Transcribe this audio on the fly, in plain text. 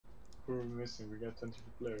who are we missing? We got 22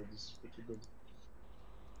 players. This is pretty good.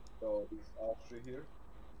 So is Austria here?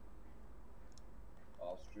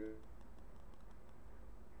 Austria.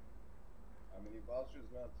 I mean, if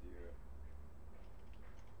Austria's not here,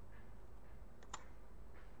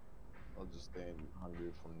 I'll just stay in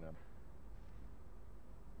Hungary from now.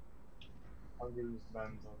 Hungary is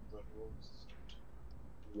banned on the rules.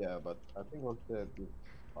 Yeah, but I think I'll say if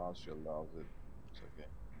Austria allows it, it's okay.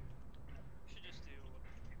 You should just do what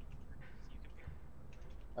you can.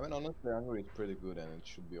 I mean, honestly, Hungary is pretty good, and it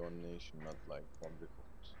should be our nation, not like public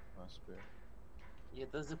of Austria. Yeah,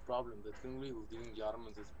 that's the problem. That Hungary leaving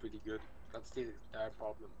Germans is pretty good. That's the entire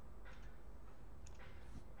problem.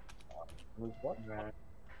 With what? Nah.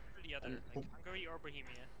 The other, like Hungary or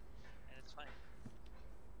Bohemia, and it's fine.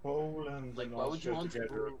 Poland Like, and why would you Austria want to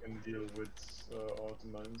together go- can deal with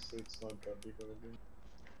Ottomans. It's not that big of a deal.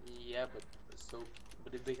 Yeah,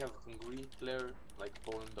 but if they have Hungary player like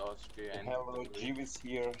Poland, Austria, and Hello, Hungary, Jeeves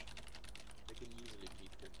here. they can easily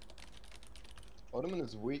beat it. Ottoman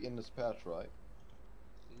is weak in this patch, right?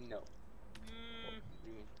 No.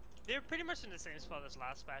 Mm, they're pretty much in the same spot as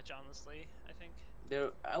last patch, honestly. I think.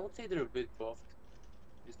 I would say they're a bit buffed.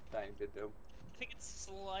 Just a tiny bit though. I think it's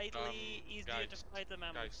slightly easier to fight the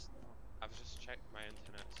mammoths. I've just checked my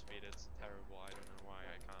internet speed, it's terrible, I don't know why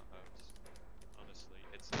I can't host. Honestly,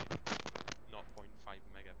 it's like 0.5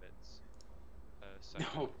 megabits per second.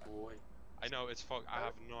 Oh boy. I know, it's I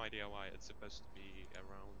have no idea why, it's supposed to be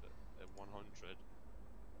around 100.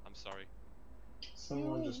 I'm sorry.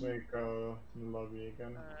 Someone just make a lobby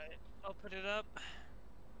again. Alright, I'll put it up.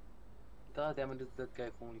 God damn it, that guy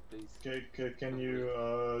only plays. Okay, can you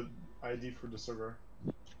ID for the server?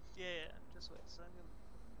 Yeah, just wait a second.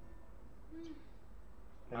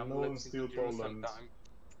 And I'm no one letting steal you Poland. sometime.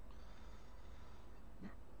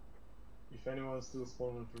 If anyone steals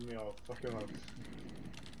Poland from me, I'll fuck him up.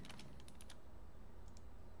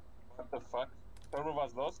 What the fuck? Server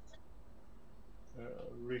was lost?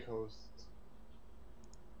 Rehost.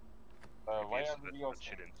 Why are we also?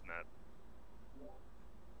 Shit internet.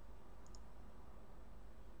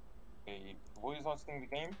 Okay, who is hosting the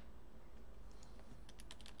game?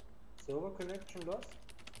 Server connection lost?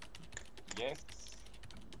 Yes.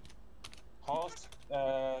 Host,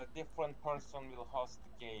 different person will host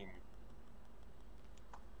the game.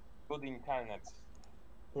 Good internet.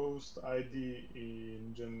 Post ID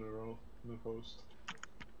in general, no post.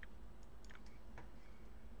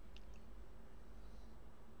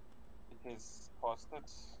 It is posted.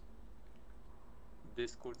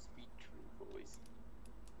 Discord speed true voice.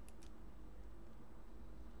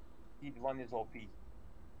 Speed 1 is OP.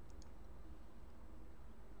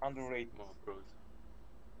 Underrated. More pros.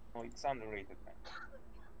 No, it's underrated, man.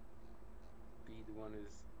 Speed 1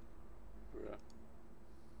 is bruh.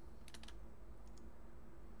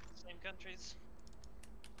 Same countries.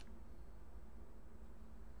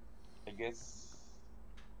 I guess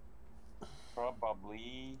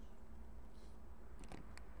probably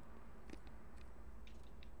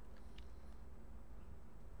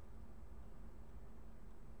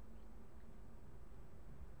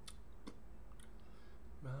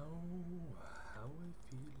Now, how I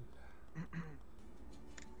feel.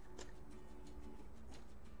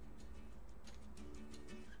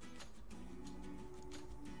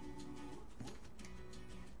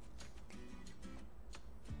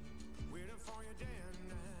 Waiting for you day and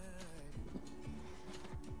night.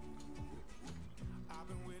 I've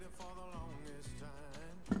been waiting for the longest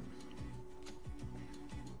time.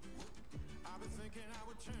 I've been thinking I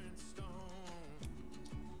would turn to stone,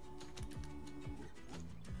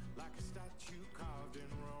 like a statue carved in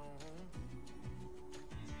Rome.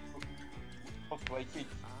 looks like it.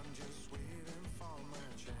 I'm just waiting for my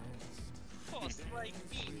chance. Post like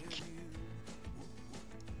ink.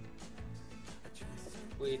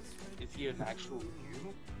 Wait, is he an actual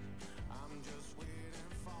you? I'm just waiting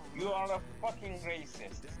for You are a fucking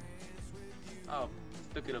racist. Oh,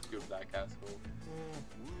 stick it up your black asshole.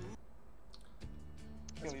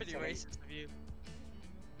 That's pretty racist of you.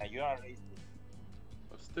 Yeah, you are racist.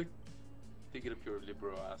 Oh, stick it up your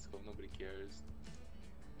liberal asshole, nobody cares.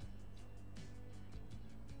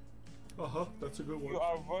 That's a good one. You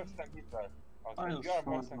are worse than Hitler. Okay, you are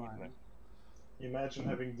worse than Hitler. Imagine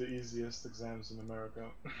having the easiest exams in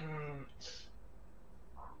America.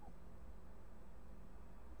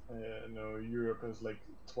 No, Europe has like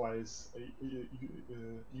twice.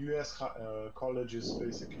 US college is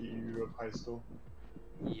basically Europe high school.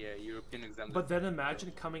 Yeah, European exam. But then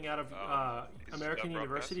imagine coming out of is American that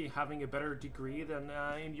University having a better degree than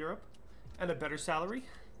in Europe and a better salary.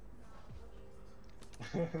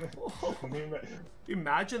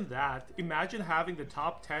 Imagine that. Imagine having the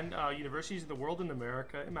top 10 universities in the world in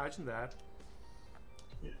America. Imagine that.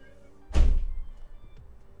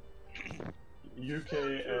 UK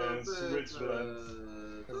and Switzerland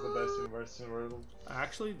is the best university in the world.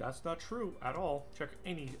 Actually, that's not true at all. Check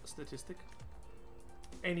any statistic.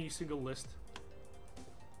 Any single list.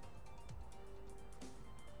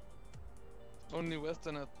 Only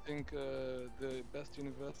Western, I think, the best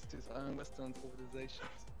universities are in Western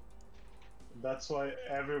civilizations. That's why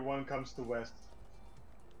everyone comes to West.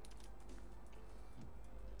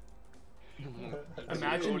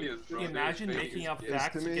 Imagine making up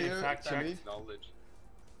facts and getting fact checked. Knowledge.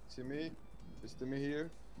 Timmy? Is Timmy here?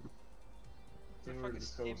 The fuck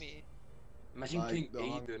is Timmy? Imagine Like playing the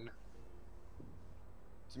Aiden.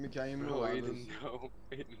 Timmy, can you move? No, I Aiden, was- no.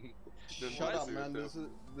 Aiden. Shut up, man. This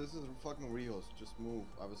is fucking Rios. Just move.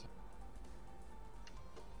 I was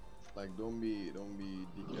like, don't be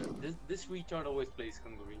dickhead. This retard always plays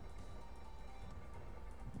Hungary.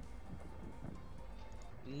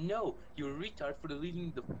 No, you're a retard for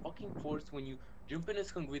leading the fucking force when you jump in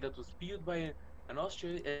as Hungary that was spewed by an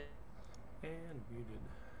Austrian. And muted.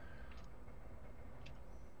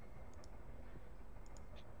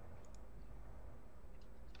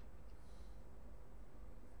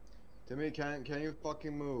 Timmy, can you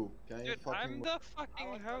fucking move? Can you Dude, fucking I'm move? the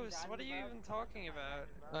fucking host. What are you even talking about?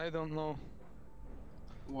 I don't know.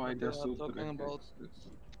 Why What they're they are so talking about.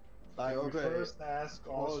 Like, We okay. first ask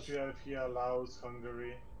Austria if he allows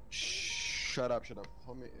Hungary. Shut up.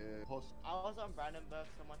 Homie, host. I was on Brandenburg,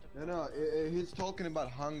 someone took No, he's talking about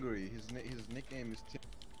Hungary. His nickname is Tim.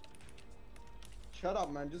 Shut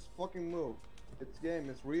up, man. Just fucking move. It's game.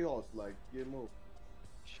 It's rehost. Like, you move.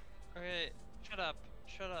 Okay, shut up.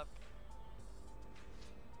 Shut up.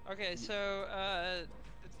 Okay, so,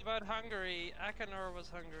 it's about Hungary. Akenor was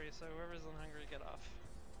Hungary, so whoever's in Hungary, get off.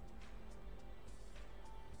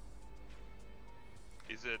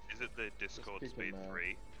 Is it the Discord kick him Speed out.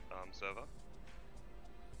 3 server?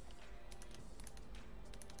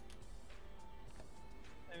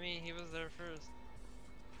 I mean, he was there first.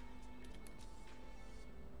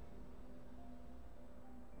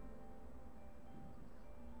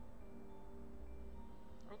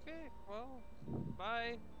 Okay, well,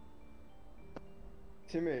 bye.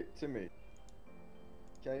 Timmy. Can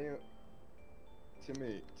you?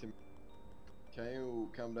 Timmy. Can you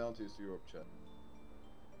come down to his Europe chat?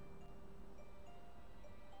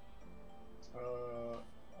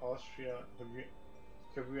 Austria.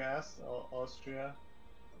 Have we asked Austria?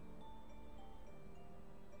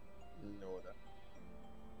 No, that.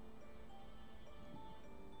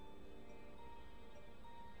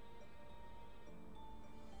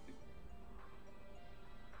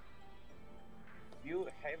 You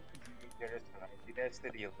have to be the restaurant. That's the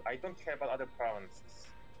deal. I don't care about other provinces.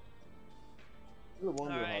 I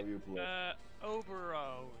wonder how Alright, you play.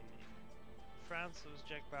 Oberau. France was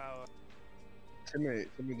Jack Bauer. Timmy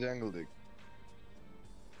Jangledick.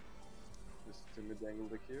 Is Timmy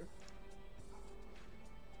Jangledick here?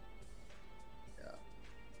 Yeah.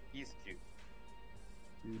 He's cute.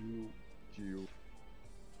 Geo.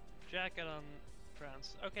 Jacket on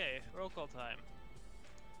France. Okay, roll call time.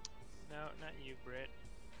 No, not you, Brit.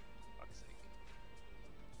 Fuck's sake.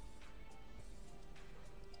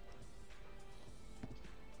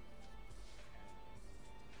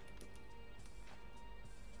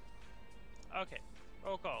 Okay,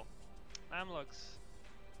 roll call. Mamluks.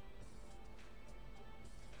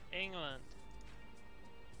 England.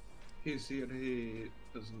 He's here. He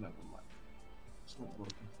doesn't have a mic. It's not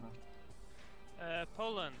working.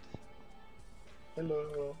 Poland.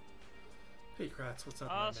 Hello. Hey, Kratz, what's up,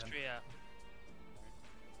 my man? Austria.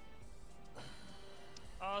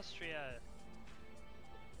 Austria.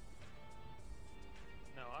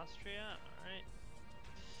 No, Austria. Alright.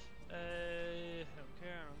 I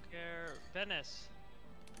don't care. Venice.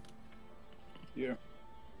 Yeah.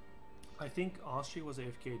 I think Austria was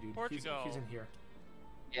AFK, dude. Portugal. He's in here.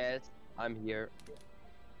 Yes, I'm here.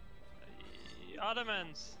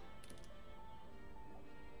 Ottomans.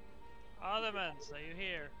 Ottomans, are you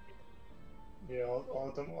here? Yeah,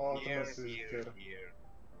 Ottomans is here.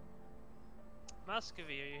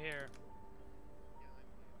 Muscovy, are you here?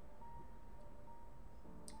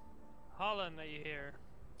 Holland, are you here?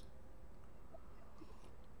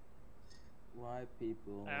 Why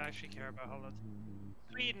people? I actually care about Holland.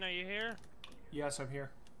 Sweden, are you here? Yes, I'm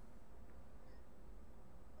here.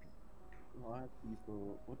 Why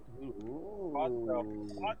people? What What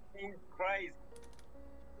the fucking Christ?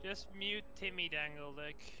 Just mute Timmy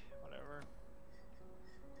Dangledick. Whatever.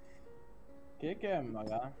 Kick him,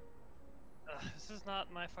 Maga. This is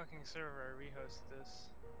not my fucking server. I rehosted this.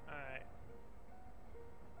 Alright.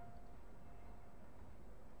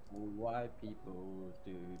 Why people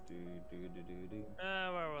do.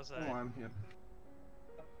 Where was I? Oh, I'm here.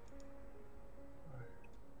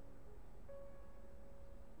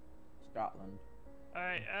 Scotland.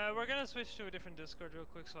 Alright, we're gonna switch to a different Discord real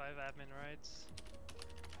quick so I have admin rights.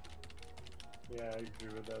 Yeah, I agree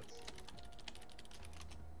with that.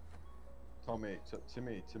 Tommy, to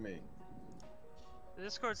me. The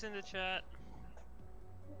Discord's in the chat.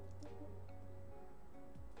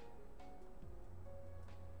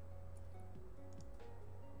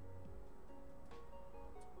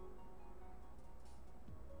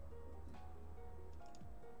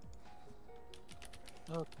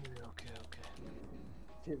 Okay.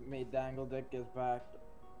 Timmy Dangledick is back.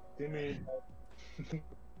 Timmy.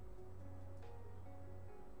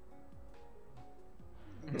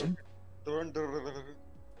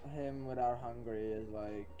 Him without Hungary is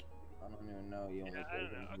like, I don't even know. You only Yeah, I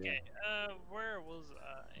don't know. Okay, where was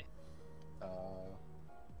I?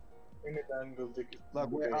 Timmy Dangle Dick.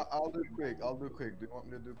 Like, wait, I'll do quick. Do you want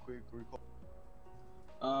me to do quick recall?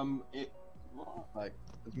 Like,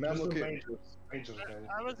 Master okay. Majors, guys.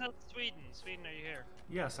 I was at Sweden. Sweden, are you here?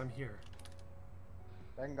 Yes, I'm here.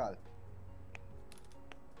 Bengal.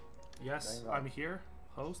 Yes, Bengal. I'm here.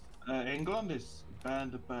 Host. England is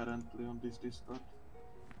banned apparently on this Discord.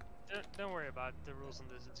 Don't worry about the rules on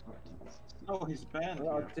this Discord. No, he's banned.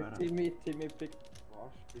 Oh, here, apparently. Timmy picked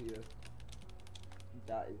Austria.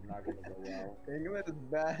 That is not gonna go well. England is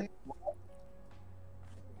banned.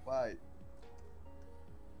 Why?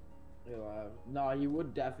 No, he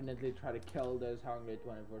would definitely try to kill those Hungary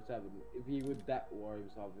 24/7. If he would that war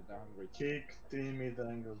himself with the Hungary. Kick Timmy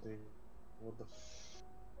Dangle Dick. What the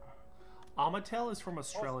Amatel is from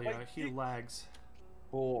Australia. He lags.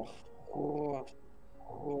 Oh,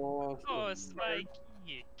 Spike.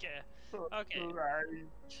 Okay.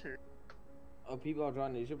 Oh, people are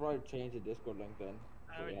joining. You should probably change the Discord link then.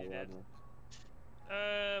 I already did.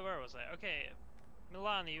 Where was I? Okay.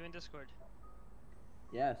 Milan, are you in Discord?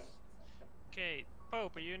 Yes. Okay.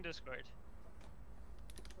 Pope, are you in Discord?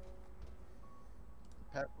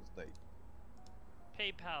 PayPal state.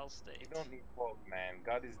 PayPal state. You don't need Pope, man.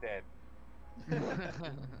 God is dead.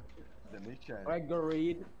 The mission.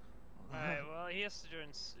 Gregory. Alright, well, he has to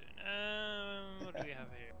join soon. What do we have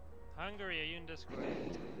here? Hungary, are you in Discord?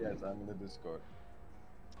 Yes, I'm in the Discord.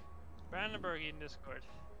 Brandenburg, are you in Discord?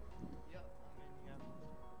 Yep,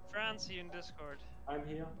 France, are you in Discord? I'm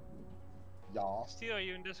here. Yeah. Steel, are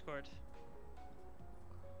you in Discord?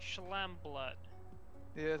 Schlamblood.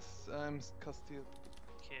 Yes, I'm Castile.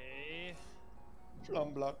 Okay.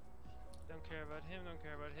 Schlamblood. Don't care about him, don't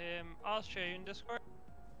care about him. Austria, are you in Discord?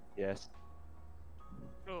 Yes.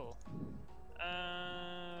 Cool.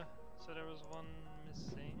 So there was one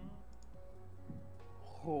missing.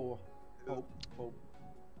 Hope.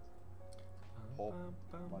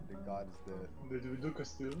 But the god is dead. Did we do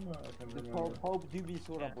Castile? I can't The remember. Pope do be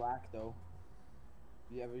sort of black though.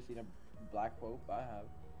 You ever seen a black Pope? I have.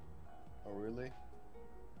 Oh really?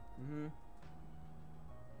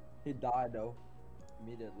 He died though.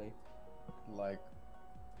 Immediately. Like,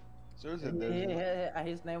 seriously, there's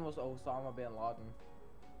His name was Osama bin Laden.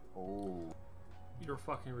 Oh. You're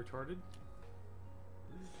fucking retarded.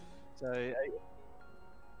 So,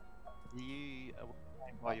 you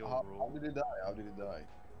by your How rule? did he die? How did he die?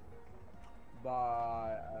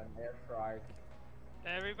 By an airstrike.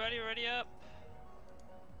 Everybody ready up?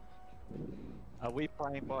 Are we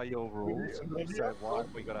playing by your rules? So why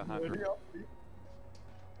have we got 100?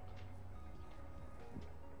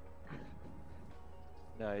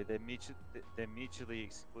 No, they're mutually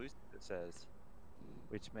exclusive. It says,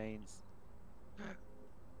 which means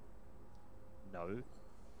no.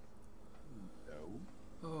 No.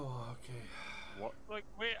 Oh, okay. What? Look,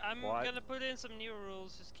 wait, I'm What? gonna put in some new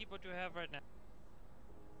rules. Just keep what you have right now.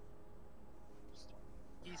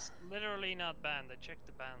 He's literally not banned. I checked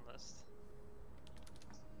the ban list.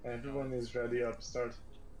 Everyone is ready up. Start.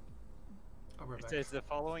 It says the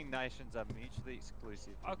following nations are mutually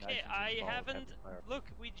exclusive. to Okay, nations I involved. haven't. Have to clarify. Look,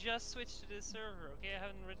 we just switched to this server. Okay, I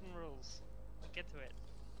haven't written rules. I'll get to it.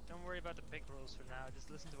 Don't worry about the big rules for now.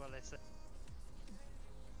 Just listen to what I say.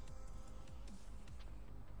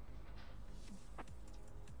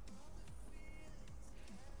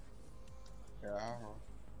 Yeah.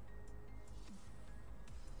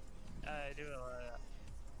 I do.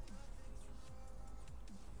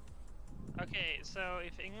 Okay, so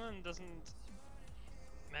if England doesn't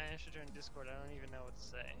manage to join Discord, I don't even know what to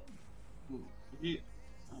say.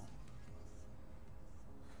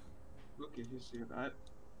 Okay, he's here.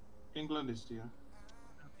 England is here.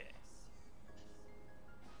 Okay.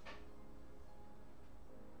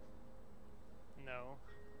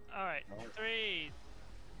 3.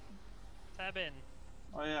 Tab in.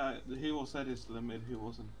 Oh yeah, he was at his limit, he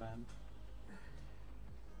wasn't banned.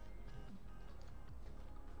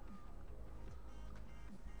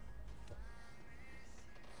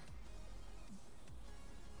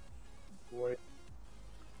 Wait.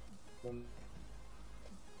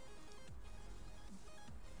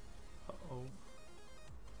 Uh-oh.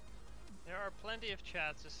 There are plenty of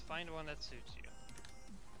chats, just find one that suits you.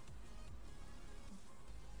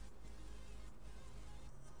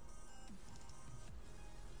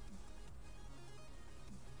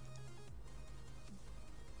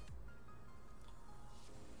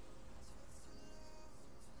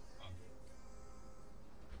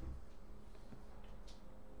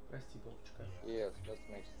 Прости, Бобочка. Yes, that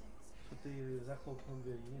makes sense. Что ты захлопнул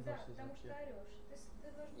дверь, я не знал, что потому что звуки. орешь.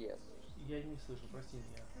 Ты должен... Yes. Я не слышу, прости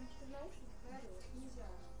меня. Потому что в наушниках орешь, нельзя.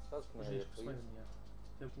 That's me, Женечка, please. посмотри на меня.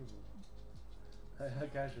 Я не буду.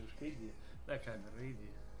 Кажушка, иди. На камеру,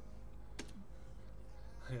 иди.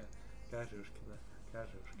 Кажушка, да.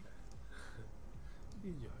 Кажушка.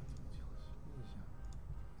 Нельзя этого делать. Нельзя.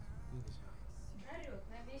 Нельзя. Орет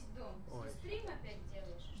на весь дом. Ой. Ты стрим опять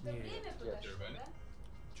делаешь? Что Нет. время подошло, да?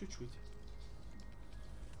 Чуть-чуть.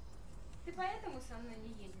 Ты поэтому со мной не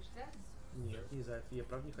едешь, да? Нет, не за это. Я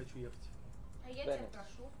правда не хочу ехать. А я тебя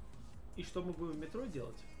прошу. И что мы будем в метро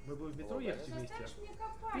делать? Мы будем в метро ехать вместе? Составишь мне Я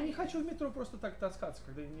компанию. не хочу в метро просто так таскаться,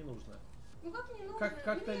 когда не нужно. Ну как не нужно? Как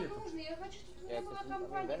Мне туалетом. нужно. Я хочу, чтобы у меня Yes, была I mean,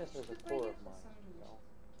 компания. Venice Хочу, is a чтобы ты core of поехал mine. со мной. You know?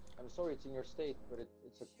 I'm sorry it's in your state, but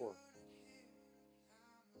it's a core.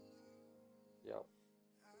 Yeah.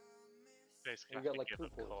 Basically, You have got to like give 2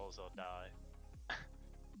 up cores. calls or die.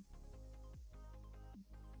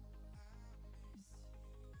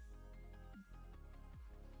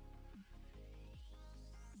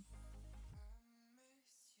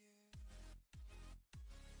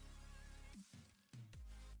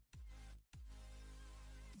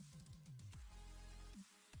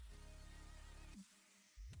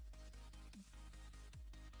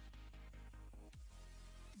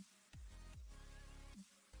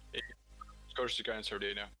 Corsica and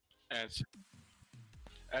Sardinia,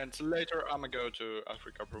 and later I'ma go to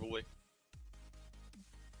Africa probably.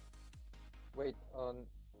 Wait,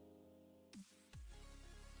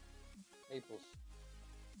 Naples.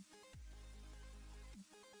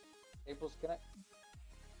 Naples, can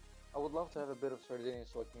I would love to have a bit of Sardinia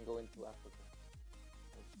so I can go into Africa.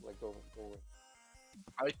 Like go forward.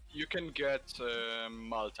 You can get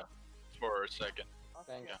Malta for a second.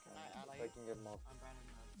 Thanks. Yeah. If I can get Malta.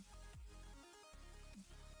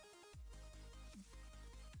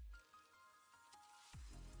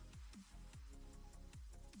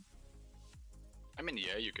 I mean,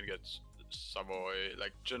 yeah, you can get Savoy,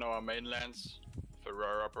 like Genoa mainlands,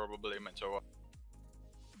 Ferrara probably, Mantua.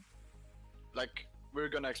 Like, we're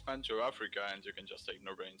gonna expand to Africa and you can just take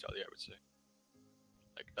Northern Italy, I would say.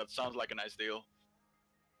 Like, that sounds like a nice deal.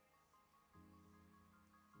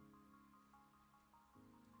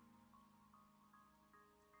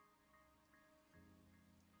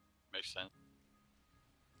 Makes sense.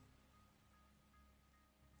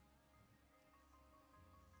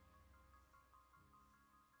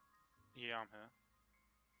 Yeah, I'm here.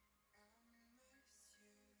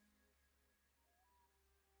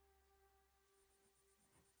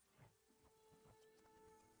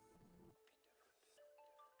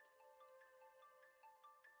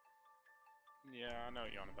 Yeah, I know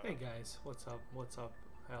what you're on about. Hey guys, what's up? What's up,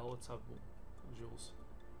 Hal? What's up, Jules?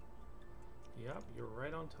 Yep, you're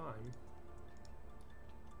right on time.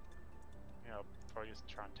 Yeah, I'll probably just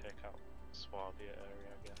try and take out Swabia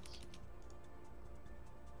area, I guess.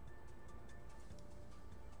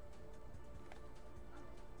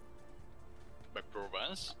 But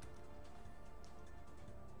Provence?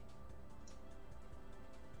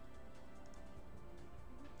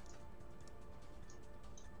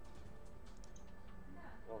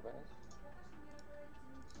 Provence?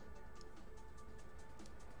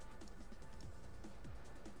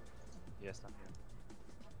 Yes, I'm here.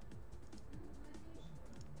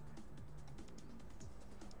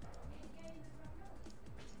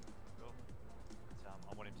 Cool.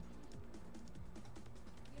 I want him to.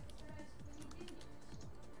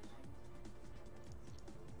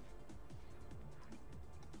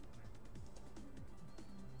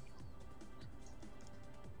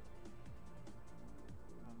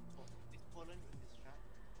 Is Poland in this chat?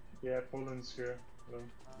 Yeah, Poland's here. Could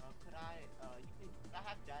I, I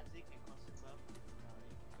have Danzig and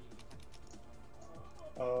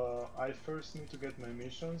Kosovo. I first need to get my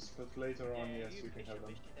missions, but later on, yes, you can have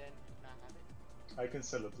them. Then can I have it? I can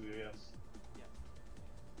sell it to you, yes. Yeah.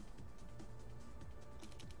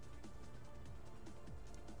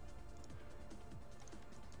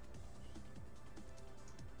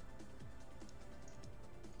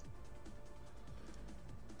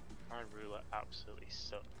 ruler absolutely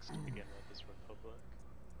sucks to begin with as Republic.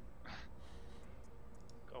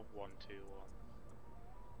 Got 1-2-1.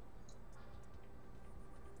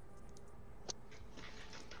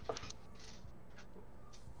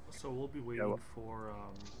 So we'll be waiting for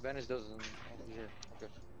Venice doesn't. Oh, here. Okay.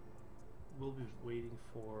 we'll be waiting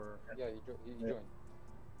for Yeah, he joined.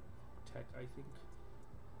 tech, I think.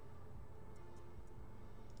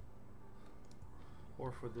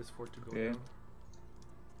 Or for this fort to go Okay. down.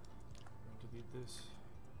 Delete this.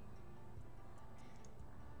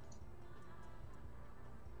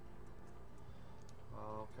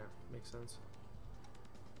 Okay, makes sense.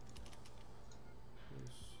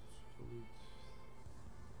 Yes, delete.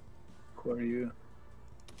 Who are you?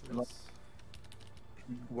 Yes.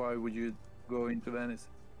 Why would you go into Venice?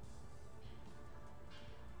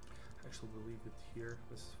 Actually, we'll leave it here.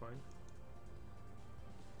 This is fine.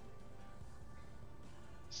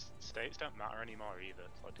 States don't matter anymore either,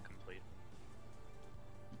 it's like to complete.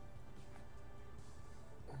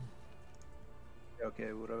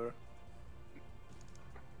 Okay, whatever.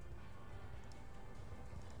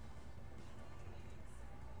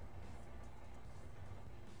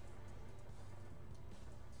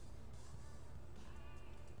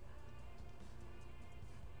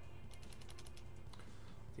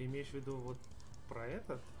 Ты имеешь в виду вот про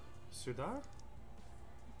этот? Сюда?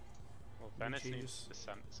 Well, New Venice changes- needs to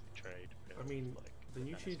send trade. I mean, the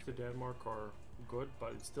new changes to Denmark are good,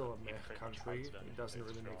 but it's still a meh pretty much country. hides them It doesn't if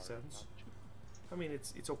it's really make drawing sense. I mean,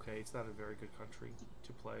 it's okay. It's not a very good country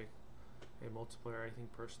to play a multiplayer, I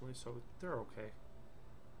think, personally. So they're okay.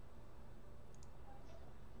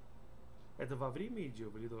 Это во время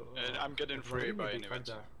идет или до? And I'm getting Это во free время by или an event.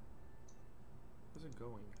 когда? How's it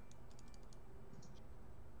going?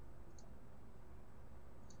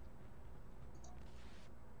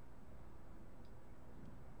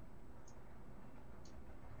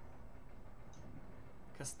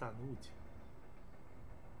 Кастануть.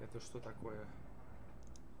 Это что такое?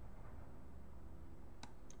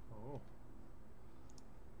 О.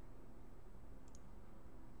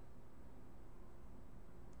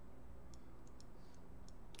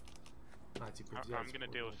 А, типа I'm делать gonna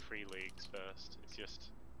deal with какой-то. 3 leagues first. It's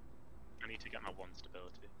just I need to get my 1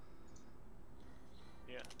 stability.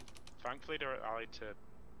 Yeah. Thankfully they're allied to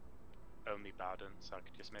only Baden, so I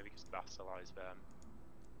could just maybe just vassalize them.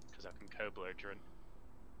 Because I can co-belligerent.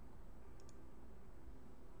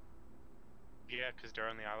 Yeah, because they're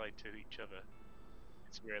only allied to each other.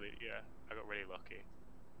 It's really, yeah, I got really lucky.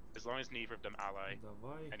 As long as neither of them ally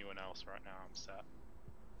Давай. anyone else right now, I'm set.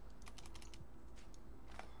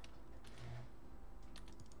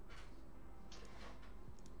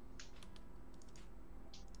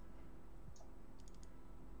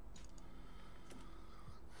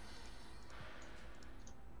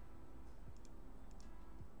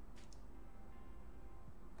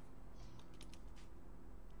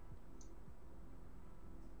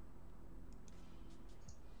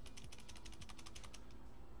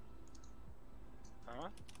 Huh?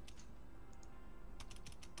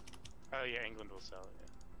 Oh yeah, England will sell it, yeah.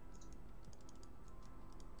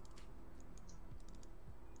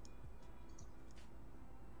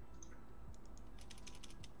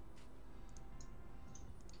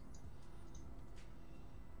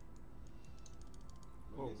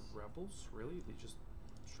 Oh, rebels? Really? They just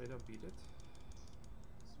straight up beat it?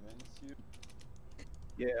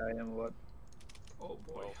 Yeah, I am what? Oh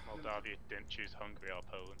boy. Well, Moldavia didn't choose Hungary or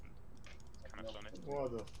Poland. It's kind of funny.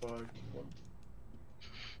 What the fuck?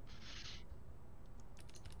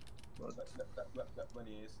 When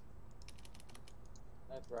he is.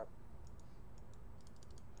 Nice wrap.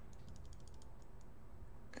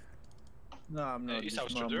 No, I'm not. Is This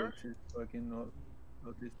Austria number there? is fucking not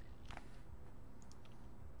this.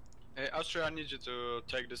 Hey, Austria, I need you to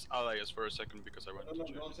take this allies for a second because I want No, to no,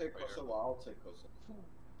 change don't it take by here. Kosovo, I'll take Kosovo.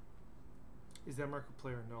 Is Denmark a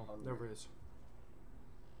player? No, Hungary. never is.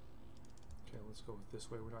 Okay, let's go this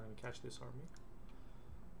way. We're not gonna catch this army.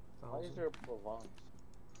 Why is 1,000. there Provence?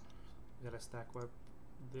 We gotta stack wipe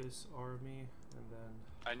this army, and then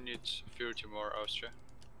I need 30 more Austria.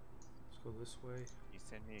 let's go this way. You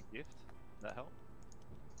send me a gift? That help?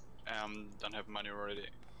 Don't have money already.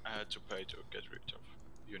 I had to pay to get rid of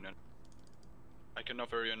Union. I can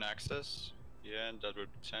offer you an access. Yeah, and that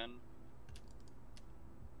would be 10.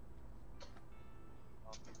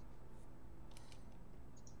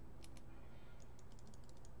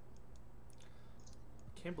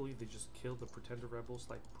 Can't believe they just killed the pretender rebels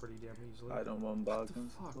like pretty damn easily. I don't want What the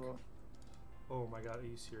Balkans fuck? at all. Oh my god, are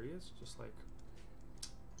you serious? Just like,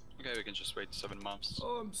 Okay, we can just wait 7 months.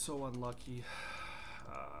 oh, I'm so unlucky.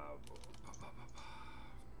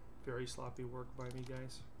 Very sloppy work by me,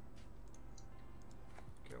 guys.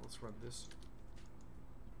 Okay, let's run this.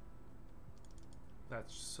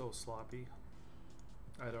 That's so sloppy.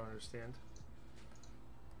 I don't understand.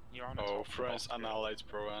 You're on the Oh, top of France Austria. annihilates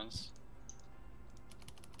Provence.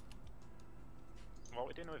 What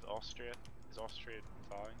we're doing with Austria? Is Austria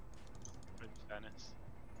fine? With Venice?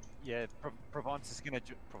 Yeah, Provence is gonna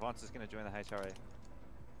join the HRA.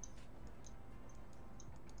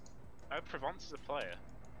 Oh, Provence is a player.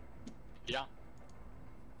 Yeah.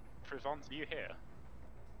 Provence, are you here?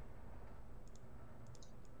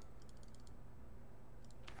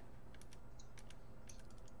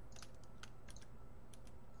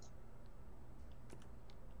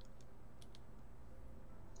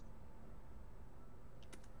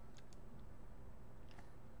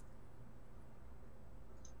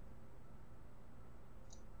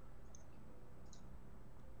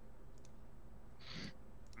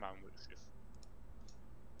 Man, Lucius.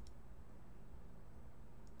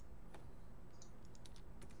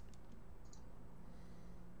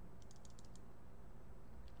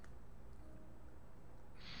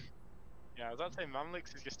 Yeah, I was about to say,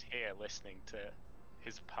 Mamlux is just here listening to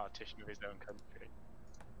his partition of his own country.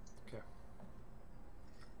 Okay.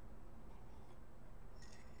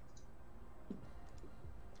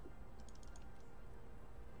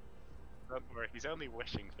 Don't worry, he's only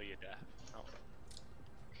wishing for your death. Oh.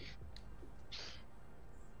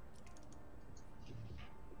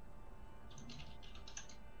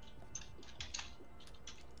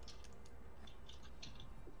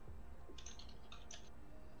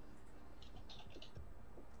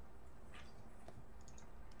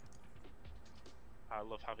 I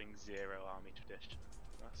love having 0 army tradition.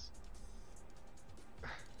 That's...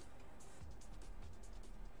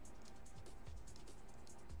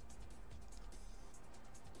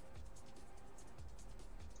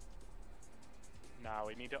 Nah,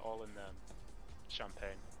 we need it all in Champagne.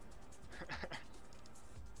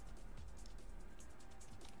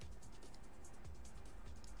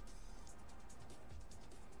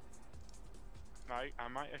 I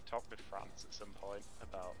might have talked with France at some point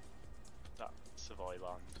about that Savoy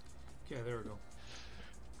land. Okay, there we go.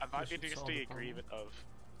 I might This be should just solve the the problem. agreement of,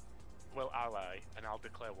 we'll ally, and I'll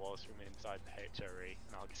declare wars from inside the HRE,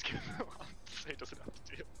 and I'll just give him the land, so he doesn't have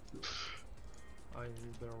to deal. I'm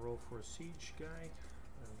gonna roll for a siege guy.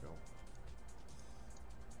 There we go.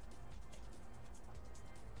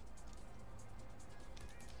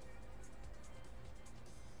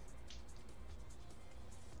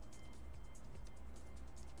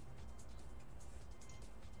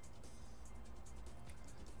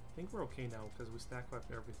 I think we're okay now because we stack up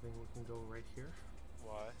everything. We can go right here.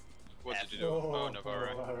 Why? What did you do? Oh,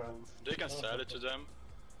 Navarra. They can sell it to them.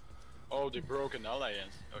 Oh, they broke an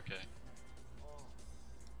alliance. Okay.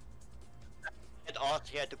 Get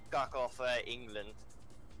Austria to cock off England.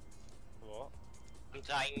 What? I'm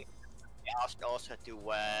trying. I asked Austria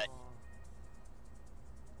to. I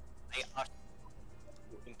asked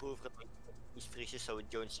to improve it on East Frisia so it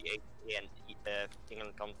joins the HRE and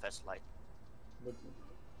England can Vestlite.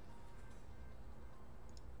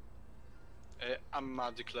 I'm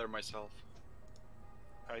declare myself.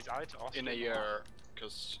 Oh, he's allied to Austria. In a year,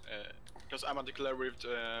 cause I'm a declare with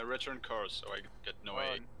return cars, so I get no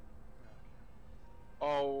aid.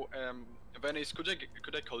 Oh, Venice, could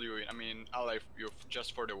I call you in? I mean, ally you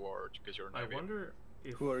just for the war because you're I Navy. wonder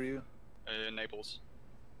if. Who are you? Naples.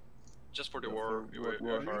 Just for the war, you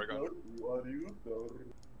have Aragon. What are you?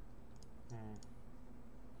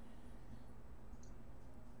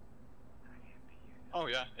 Oh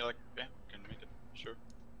yeah, yeah, can make it. Sure.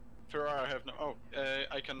 Ferrari, I have no. Oh,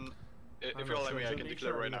 I can. If I'm you not allow sure. me, I Join can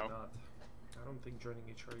declare HRE right or now. not. I don't think joining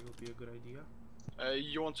HRE would be a good idea.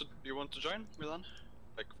 You want to join Milan,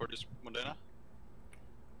 like for this Modena?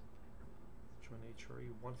 Join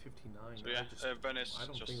HRE 159. So yeah, Venice. I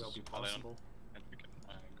don't just think that'll be ally on, possible. and we can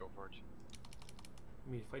go for it.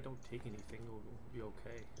 I mean, if I don't take anything, it'll be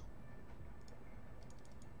okay.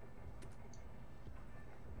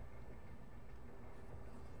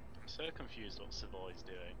 I'm so confused what Savoy's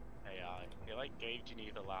doing. AI. He like gave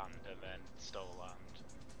Geneva land and then stole land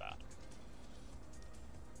back.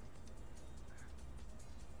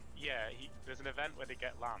 Yeah, there's an event where they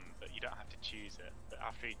get land, but you don't have to choose it. But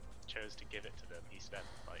after he chose to give it to them, he spent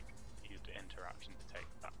used the interaction to take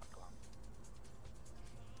back land.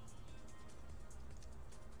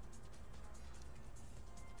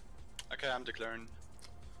 Okay, I'm declaring.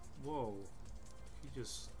 Whoa.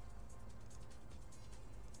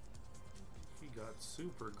 He got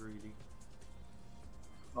super greedy.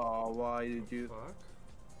 Oh, why did you? Fuck.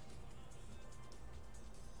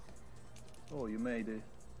 Oh, you made it.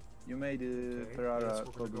 You made Okay, Ferrara yes,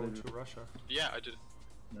 we're gonna go probably. to Russia. Yeah, I did.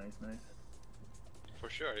 Nice, nice. for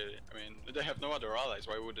sure. I mean, they have no other allies.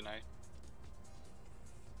 Why wouldn't I?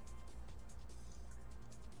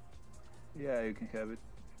 Yeah, you can have it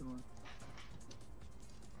if you want.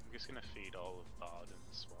 I'm just gonna feed all of Bard and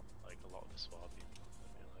Swab, like a lot of the Swabian. I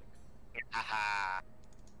feel like. Haha.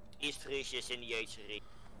 East Frisians in the HRE.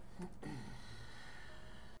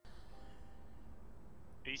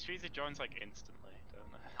 East Frisia joins like instantly,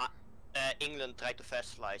 don't they? England tried to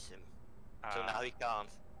vassalize him, so now he can't.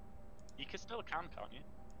 You can still can't you?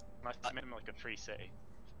 Unless you made him like a free city.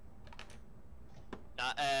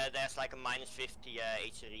 There's like a -50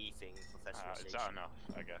 HRE thing for vassalization. Is that enough?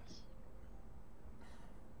 I guess.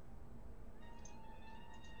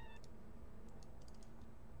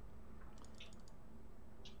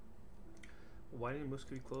 Why didn't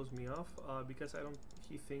Muscovy close me off? Because I don't.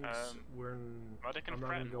 He thinks we're. Well, they can I'm not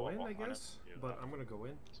gonna threaten go war, in, I why not guess. do But that? I'm gonna go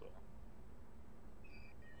in. So,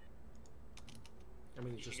 I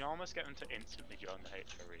mean, you just. can almost get them to instantly join the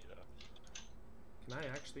HRE though. Can I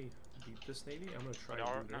actually beat this navy? I'm gonna try But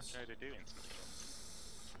to are do not this. trying to do instantly.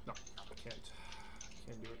 No, can't.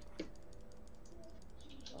 Can't do it.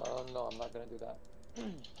 No, I'm not gonna do that.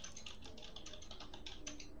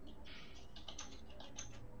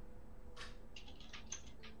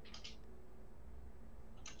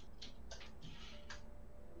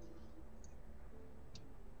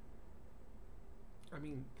 I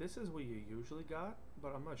mean, this is what you usually got,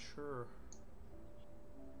 but I'm not sure.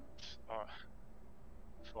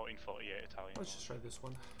 1448 Italian. Let's just try this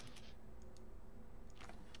one.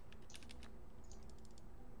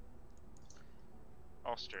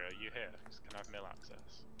 Austria, are you here? 'Cause can I have mill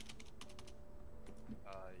access?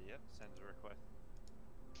 Yep, send a request.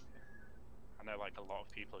 I know like a lot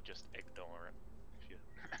of people just ignore it. If you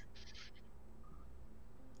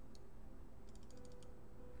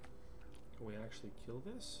Can we actually kill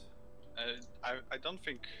this? I don't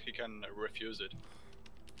think he can refuse it.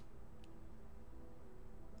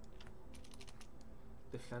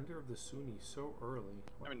 Defender of the Sunni so early.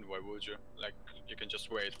 I mean, why would you? Like, you can just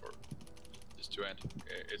wait for this to end.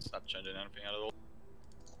 It's not changing anything at all.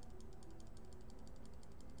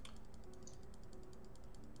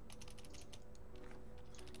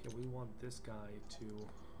 Okay, we want this guy to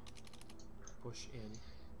push in.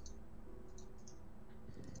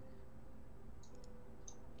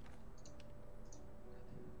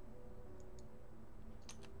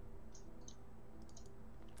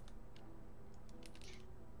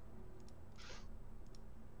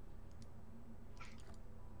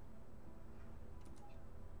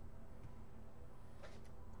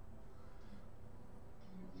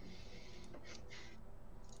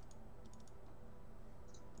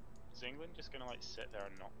 Is England just gonna like sit there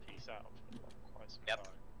and not peace out for like, quite some Yep.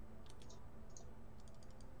 time?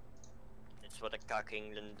 It's what a cock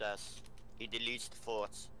England does. He deletes the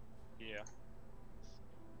forts. Yeah.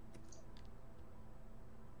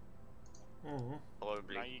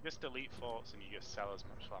 Probably. Now you just delete forts and you just sell as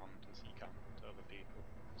much land as you can to other people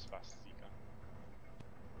as fast as you can.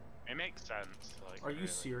 It makes sense. Like. Are you really.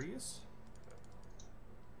 serious?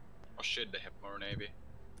 Oh shit, they have more navy.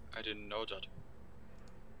 I didn't know that.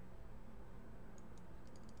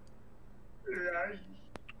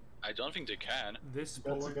 I don't think they can. This That's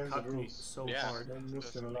Poland against the cut me rules. so Yeah. hard.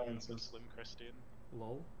 Muslim alliances. Muslim Christian.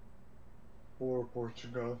 Lol. For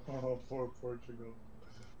Portugal. Oh, for Portugal.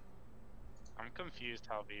 I'm confused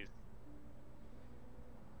how these.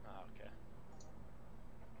 Ah, okay.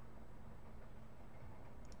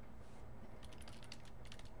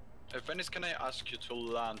 Venice, can I ask you to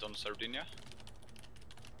land on Sardinia?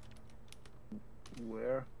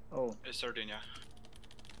 Where? Oh. Sardinia.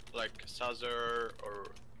 Like Sazar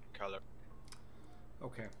or Kalar.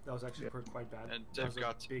 Okay, that was actually quite bad. And That they've was a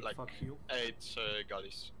got big like fuck you. 8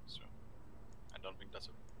 galleys, so I don't think that's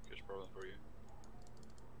a huge problem for you.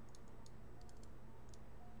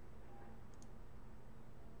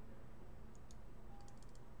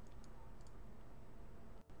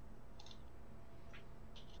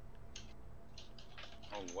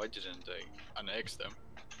 Oh, why didn't they annex them?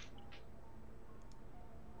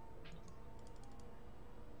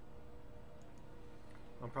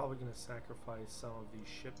 I'm probably gonna sacrifice some of these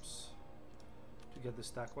ships to get the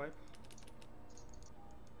stack wipe.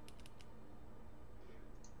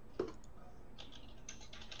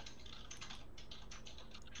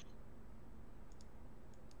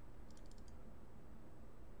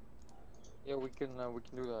 Yeah, we can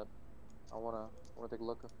do that. I wanna take a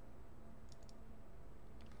look.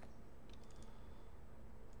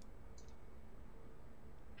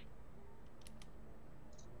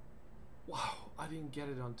 Wow, I didn't get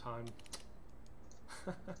it on time.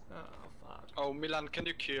 Oh fuck. Oh, Milan, can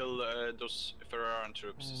you kill those Ferraran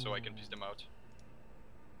troops so I can piece them out?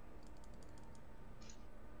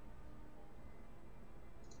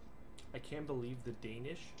 I can't believe the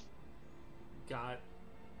Danish got.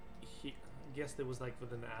 I guess it was like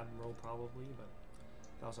with an admiral probably, but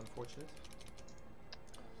that was unfortunate.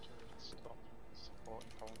 Stop supporting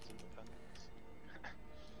Poland's independence.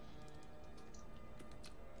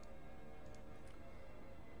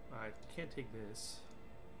 Alright, can't take this.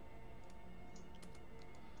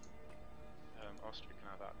 Austria can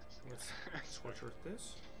have access. Let's scorch earth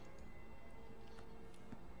this.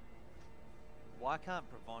 Why can't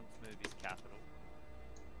Provence move his capital?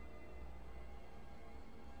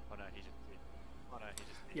 Oh no, he just did. Oh no, he just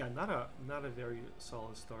did. Yeah, not a very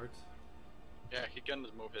solid start. Yeah, he can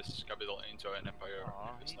move his capital into an empire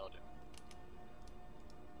if it's not.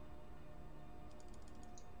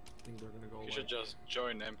 I think they're gonna go. He should just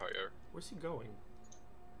join empire. Where's he going?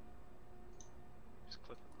 Just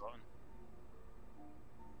click the button.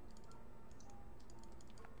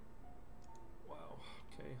 Wow.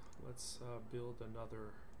 Okay, let's build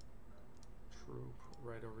another troop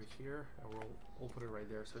right over here, and we'll put it right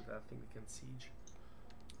there so that I think we can siege.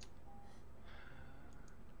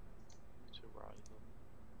 To rival.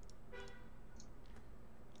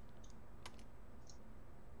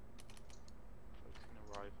 Focusing a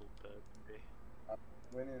rival Burgundy.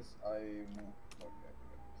 When is okay.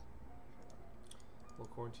 We'll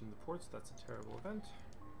quarantine the ports. That's a terrible event.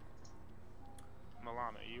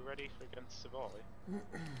 Milan, are you ready for against Savoy?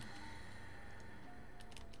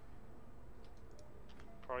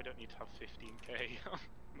 Probably don't need to have 15k on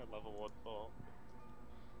the level 1 fort.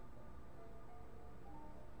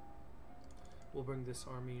 We'll bring this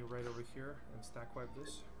army right over here and stack wipe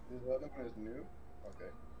this. This weapon is new?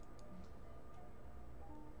 Okay.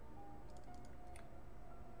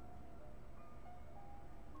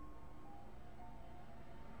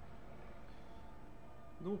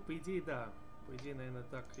 Ну, по идее, да. По идее, наверное,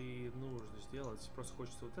 так и нужно сделать. Просто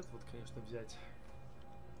хочется вот это вот, конечно, взять.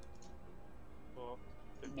 Well,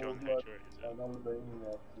 the John Hedger is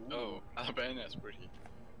Oh, Albania is pretty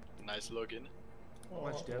nice looking.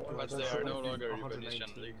 Much depth, but they are no longer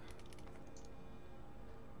Venetian League.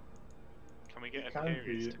 Can we get It a can't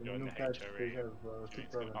Imperials be. to In go the in new the patch, they HRE? have 2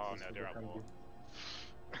 provinces. Oh no, so they're they at can't war.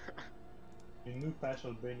 be. In new patch,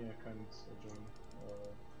 Albania can't join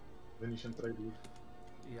Venetian trade route.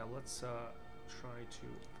 Yeah, let's try to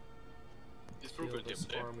It's heal proven this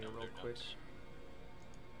game army real quick.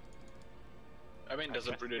 I mean, that's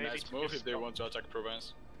a pretty maybe nice to move just if they stop- want to attack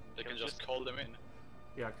Provence. They can just call them in.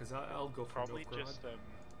 Yeah, because I'll go for Probably Novgorod. just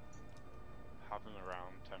have them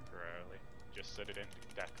around temporarily, just so they don't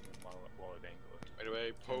deck them while in England. By the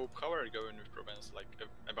way, Pope, how are you going with Provence? Like,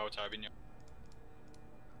 about Avignon?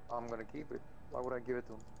 I'm gonna keep it. Why would I give it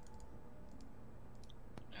to him?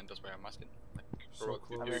 And that's why I'm asking. Like, So bro,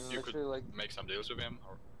 close. I you, mean, you could literally, like, make some deals with him,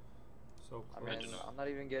 or So I close. mean, I'm not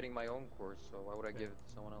even getting my own course, so why would I give it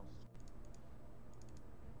to someone else?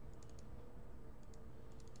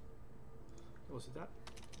 Was it that?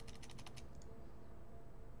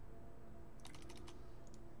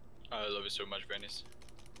 I love it so much, Venice.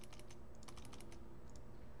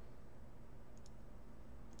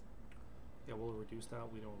 Yeah, we'll reduce that.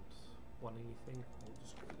 We don't want anything. We'll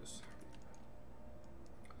just do this.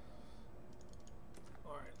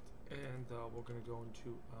 Alright, and we're gonna go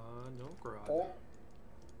into Novgorod. Oh.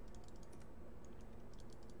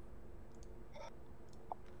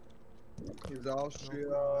 Is Austria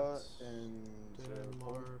Novgorod, and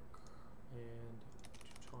Denmark and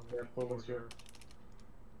Teutonic Yeah, Poland's here. border.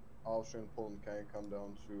 Austria and Poland, can you come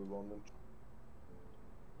down to London?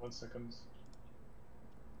 1 second.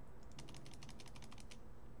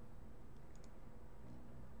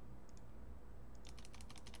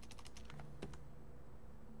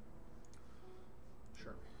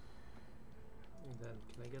 Sure. And then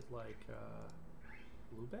can I get like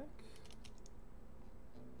Lubeck?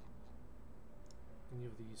 Any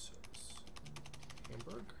of these?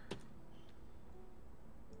 Hamburg?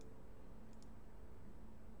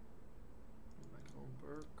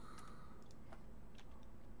 Mecklenburg?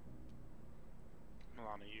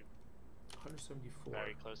 Milan, are you 174.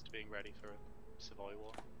 very close to being ready for a Savoy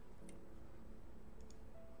War?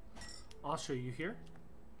 Austria, you here?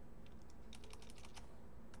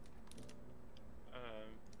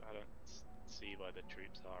 I don't see where the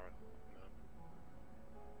troops are at the moment.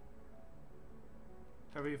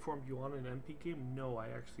 Have I informed you on an MP game? No, I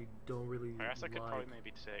actually don't really I guess I could probably like...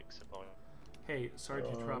 maybe take Savoy. Hey, sorry to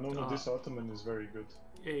interrupt. No, this Ottoman is very good.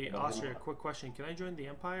 Hey, No, Austria, quick question. Can I join the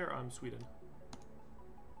Empire? I'm Sweden.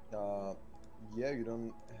 Yeah, you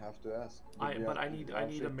don't have to ask. But I need a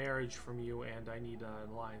Austria, marriage from you, and I need an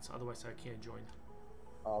alliance. Otherwise, I can't join.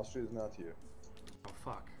 Austria is not here. Oh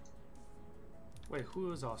fuck. Wait,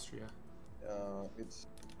 who is Austria? It's.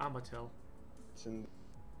 Amatel. It's in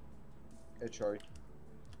HR.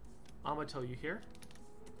 Amatel, you here?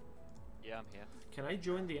 Yeah, I'm here. Can I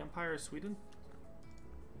join the Empire of Sweden?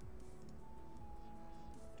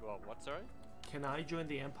 Well, what, sorry? Can I join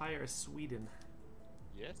the Empire of Sweden?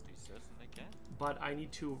 Yes, you certainly can. But I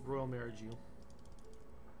need to royal marriage you.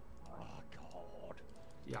 Oh, God.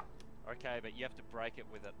 Yeah. Okay, but you have to break it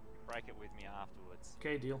with me afterwards.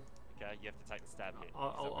 Okay, deal. Okay, you have to take the stab hit.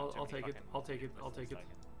 I'll take it. I'll take it. I'll take it.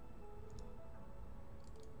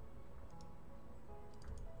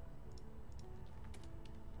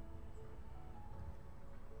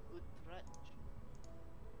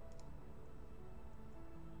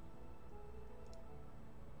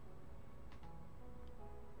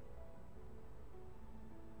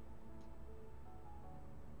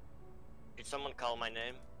 Did someone call my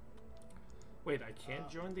name? Wait, I can't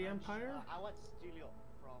join the Empire? I want Studio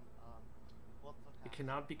from It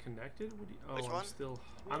cannot be connected? What do you, oh, Which one?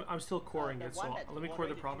 I'm still coring the it, so one that let me core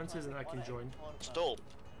the already provinces and I can join. Stole.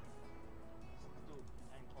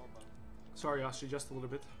 Sorry, Astrid, just a little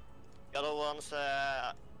bit. The other ones,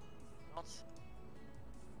 not. Stull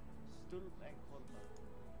and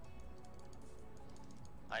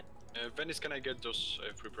Kolberg. When is can I get those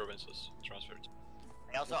 3 provinces transferred?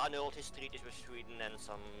 I also annulled his treaties with Sweden and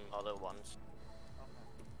some other ones.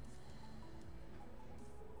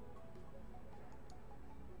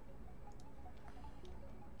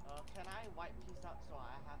 Can I wipe peace out so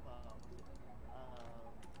I have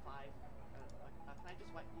 5? Can I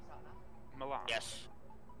just wipe peace out now? Milan. Yes.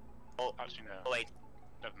 Oh, actually no. Oh, wait.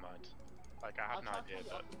 Never mind. Like I have I'll no talk idea, to the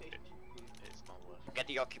but occupation. it's not worth it. Get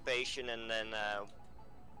the occupation and then.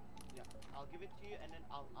 Yeah, I'll give it to you, and then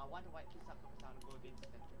I want to wipe peace out because I want to go against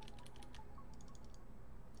them.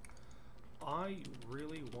 I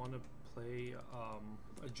really want to play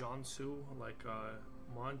a Jiangsu, like a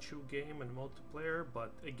Manchu game and multiplayer,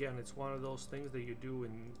 but again, it's one of those things that you do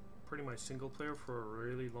in pretty much single player for a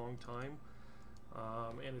really long time,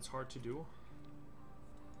 and it's hard to do.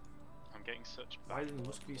 I'm getting such Why bad didn't luck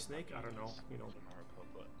Muscovy with Snake? I don't know, you know. from our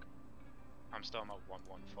Republic. I'm still not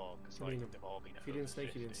 114 because I like mean, they've all been. if you didn't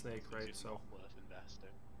snake, you didn't snake, right? It's So. not worth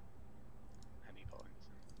investing any points.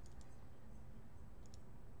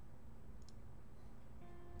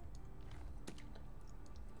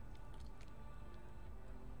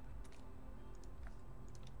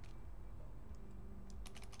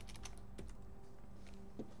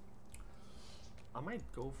 I might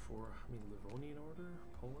go for, Livonian Order,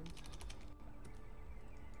 Poland.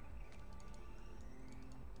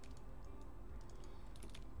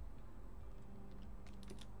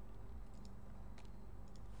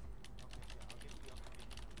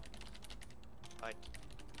 Right.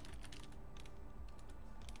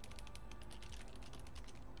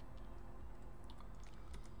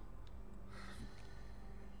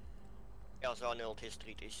 I also annulled his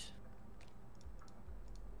treaties.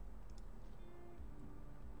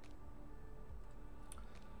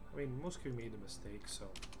 I mean, Moscow made a mistake, so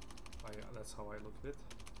that's how I look at it.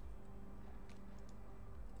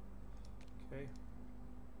 Okay.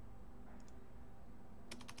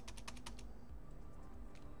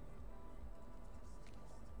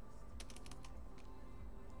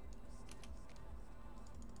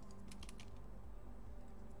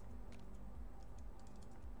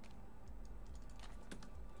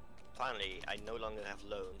 Finally, I no longer have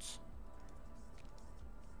loans.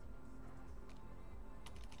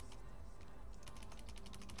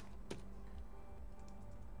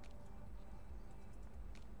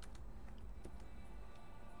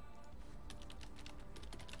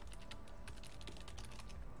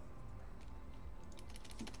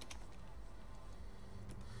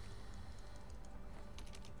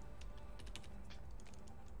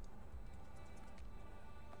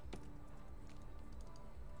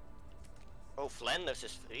 Oh, Flanders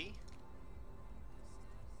is free?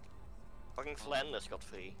 Fucking Flanders got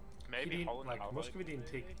free. Maybe He didn't, Holland. like, Allied, Muscovy didn't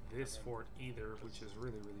maybe? take this fort either, which is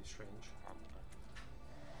really, really strange. I don't know.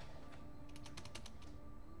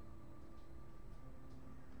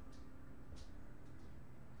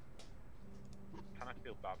 Kind of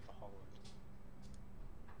feel bad for Holland.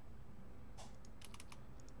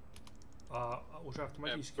 Уже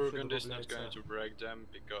автоматически всё Burgundy is not добавляется. going to break them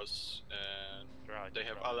because Right, they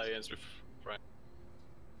have right. alliance with France.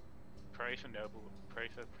 Pray for noble. Pray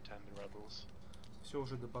for pretender rebels. Все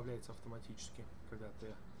уже добавляется автоматически, когда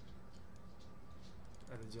ты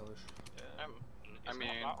это делаешь. I It's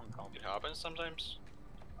mean, not that uncommon. it happens sometimes.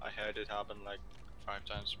 I had it happen like 5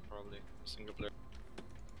 times probably, single player.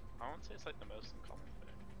 I won't say it's like the most uncommon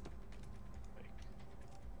thing. Like,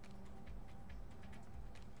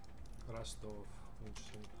 Rostov,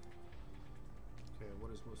 interesting. Okay,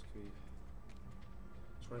 what is Muscovy?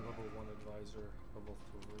 It's level 1 advisor, level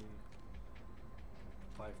 3,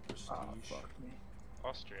 5 prestige. Ah, fuck me.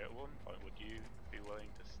 Austria, at one point, would you be willing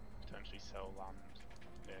to potentially sell land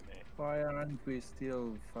near me? Why aren't we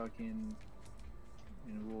still fucking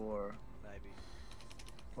in war? Maybe.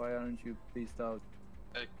 Why aren't you pissed out?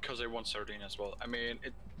 Because they want Sardinia as well. I mean,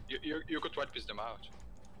 you could white piece them out.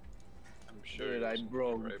 I'm sure. Dude, I you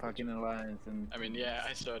broke were able fucking to. alliance and... I mean, yeah,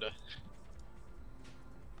 I saw that.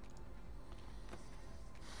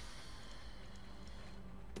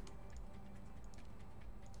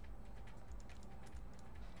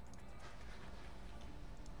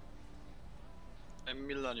 In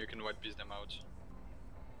Milan, you can white piece them out.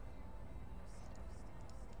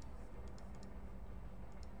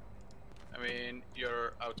 I mean,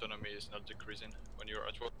 your autonomy is not decreasing when you're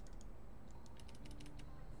at war.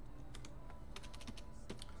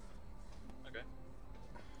 Okay.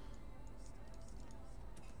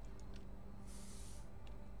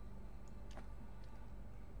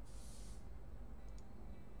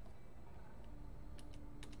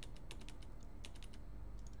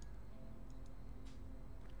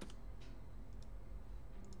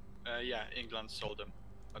 Yeah, England sold them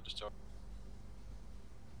at the start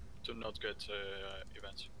to not get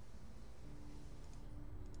events.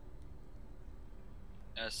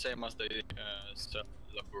 Same as they sell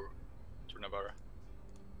Labur to Navarra.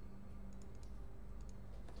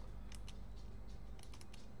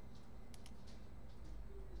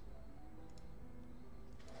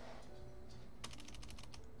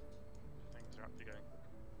 Things are actually going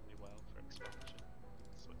really well for expansion.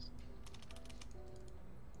 Swiss.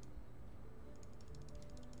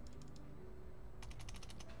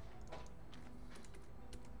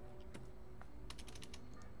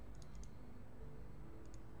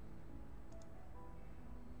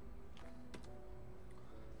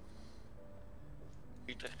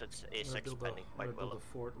 Utrecht is I'm gonna expanding quite build well. a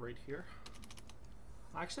fort right here.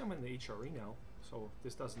 Actually, I'm in the HRE now, so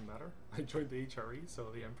this doesn't matter. I joined the HRE,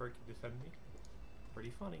 so the Emperor can defend me.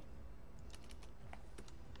 Pretty funny.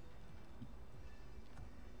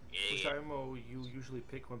 Which IMO you usually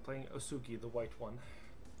pick when playing Osugi, the white one.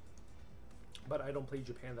 But I don't play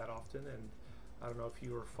Japan that often, and I don't know if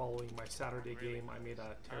you were following my Saturday game. I made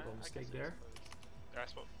a terrible mistake there.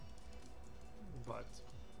 But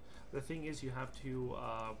the thing is, you have to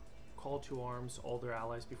call to arms all their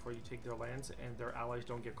allies before you take their lands, and their allies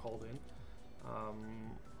don't get called in.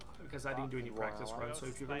 Because I didn't do any practice runs, so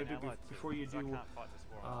if you're going to do, before you do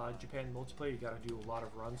Japan multiplayer, you got to do a lot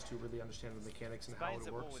of runs to really understand the mechanics and how Spain's it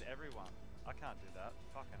at war works. with everyone. I can't do that.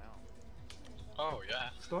 Fucking hell. Oh yeah.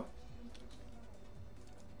 Stop.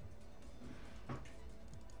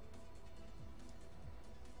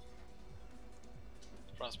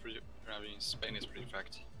 France pretty. I mean, Spain is pretty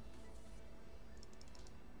fact.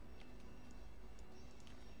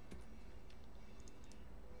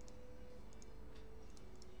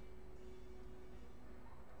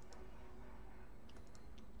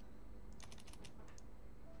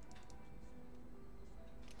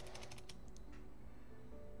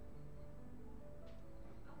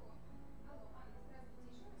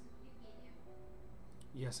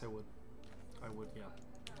 Yes, I would. I would, yeah.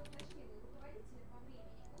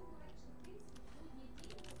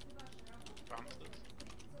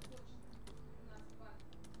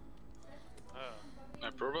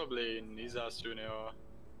 Probably Nisa, Suneo,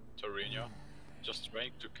 Torino, just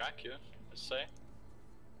trying to cack you, let's say.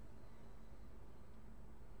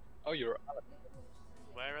 Oh, you're out.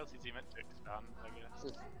 Where else is he meant to expand, I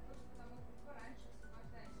guess?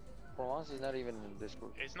 Provence is not even in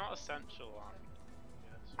Discord. It's not essential on.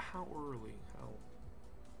 Yes. How early? How?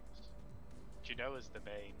 Genoa's the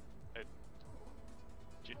main.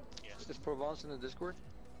 Yeah. Is Provence in the Discord?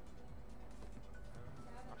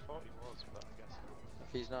 I thought he was, but I guess.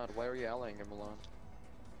 If he's not, why are you allying in Milan?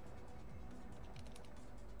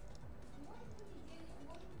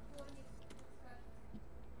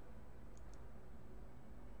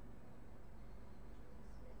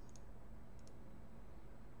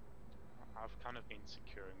 I've kind of been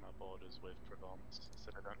securing my borders with Provence,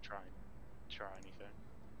 so I don't try anything.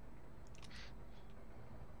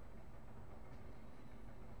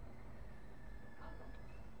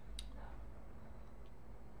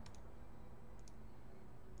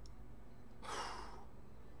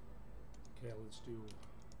 Okay, let's do.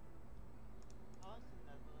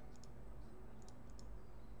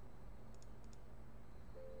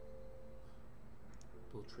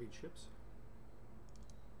 Build trade ships.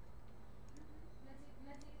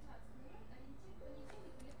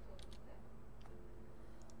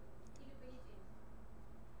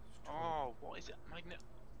 Oh, what is it?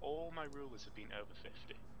 All my rulers have been over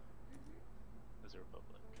 50 as a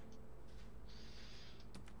republic.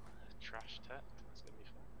 Trash tech, that's gonna be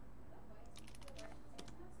fun.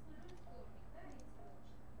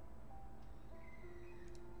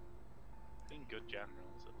 Being good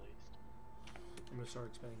generals at least. I'm gonna start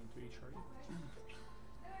expanding into HRE.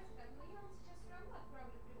 Давайте так, ну я вам сейчас все равно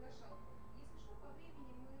отправлю приглашалку. Если что, по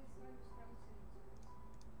времени мы с вами сразу сориентируемся.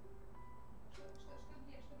 Чтобы я потом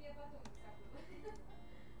не забыла.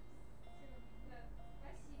 Всё, да.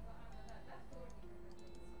 Спасибо, Анна, да, до вторника.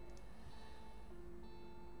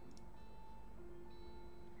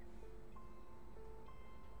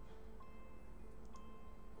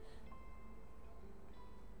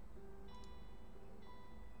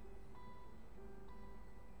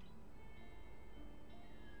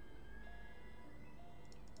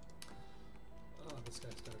 Oh, this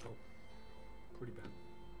guy's gotta go. Pretty bad.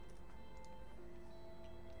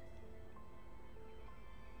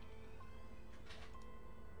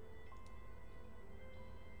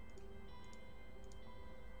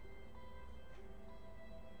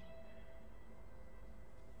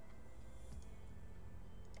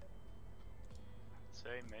 I'd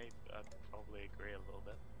say maybe I'd probably agree a little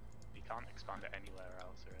bit. You can't expand it anywhere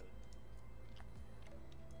else really.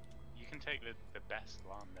 You can take the best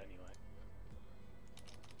land anyway.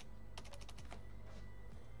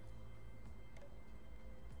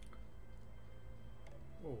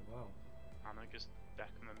 Oh wow. And I just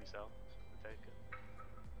deck them myself and take it.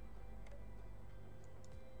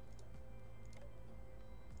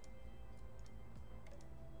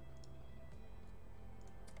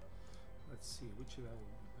 Let's see, which of that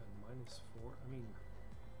will be better? -4? I mean,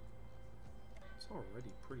 it's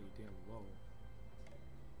already pretty damn low.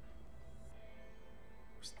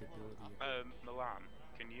 Stability. Milan,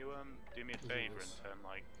 can you do me a Look at favour and this. turn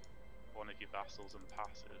like one of your vassals and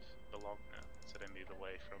passive, Bologna, so they move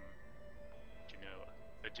away from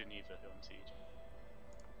Geneva who I'm siege.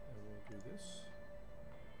 And we'll do this.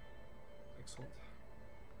 Excellent.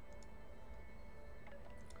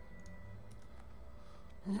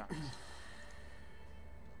 Thanks.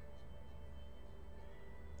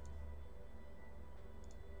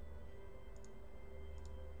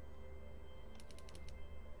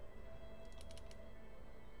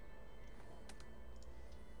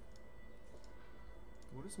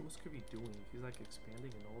 What is Muscovy doing? He's like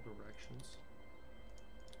expanding in all directions.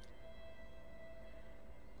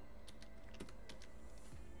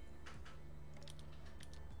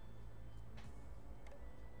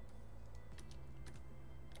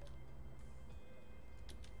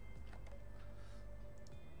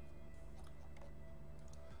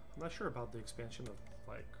 I'm not sure about the expansion of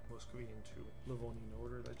like Muscovy into Livonian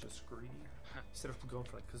Order. That's just greedy. Instead of going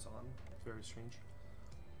for like Kazan, it's very strange.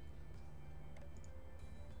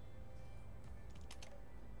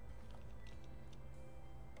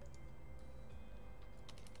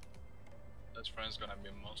 That friend's gonna be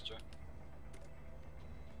a monster.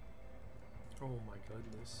 Oh my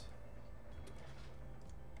goodness.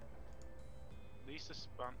 At least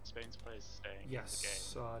Spain's players are staying in the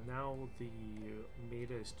Yes, game. now the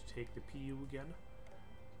meta is to take the PU again.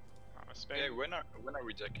 Spain. Yeah, when are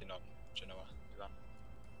we decking on Genoa? Milan?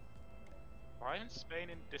 Why isn't Spain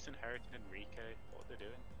disinherited Enrique? What are they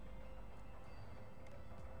doing?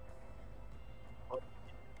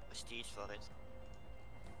 Prestige for it.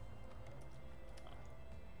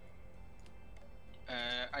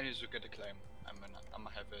 I need to get a claim. I'm gonna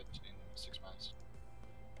have it in 6 months.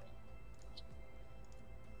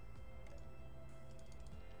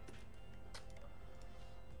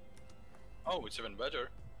 Oh, it's even better.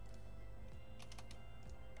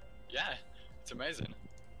 Yeah, it's amazing.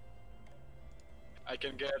 I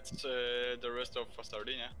can get the rest of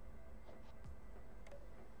Sardinia.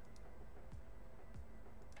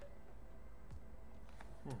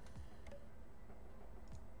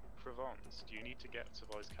 Provence, do you need to get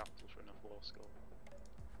Savoy's capital for enough war score?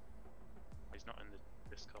 He's not in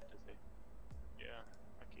this cup, is he? Yeah,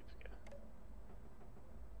 I keep forgetting.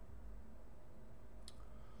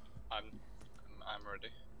 I'm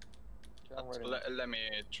ready. Okay, I'm ready. Let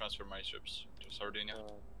me transfer my troops to Sardinia.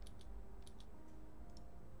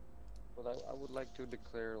 But I would like to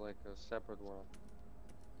declare like a separate war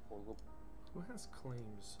for Loop. Who has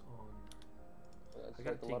claims on? It's I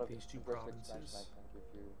gotta like a lot take of these two aggressive expansion, provinces. I think,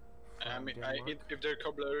 if you... I from mean, Denmark. if they're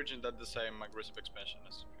Kobler region, that's the same aggressive expansion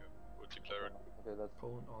as you would declare it. Okay, that's...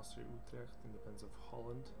 Poland, Austria, Utrecht, independence of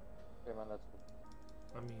Holland. Okay, man, that's good.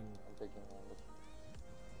 I mean, I'm taking Loop.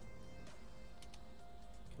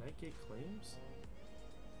 can I get claims?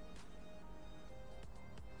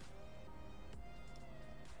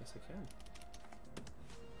 Yes, I can.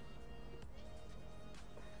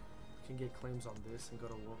 can get claims on this and go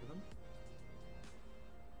to war with them.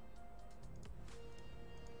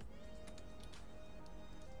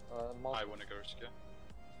 I want to go Ruskia.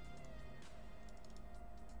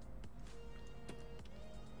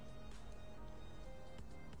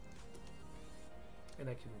 And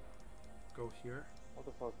I can go here. What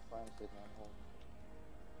the fuck, France did not hold.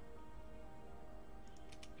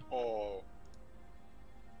 Oh.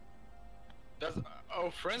 That's. Oh,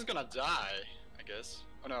 Friend's gonna die, I guess.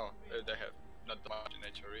 Oh no, they have not that much in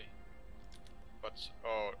HRE. But,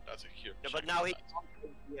 oh, that's a huge. Yeah, but now he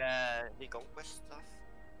can't the conquest stuff.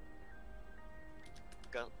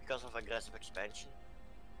 Because of aggressive expansion.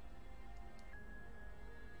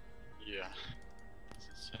 Yeah. It's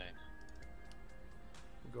insane.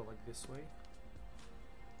 Go like this way.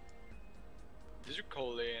 Did you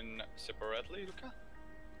call in separately, Luka?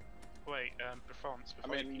 Wait, performance. I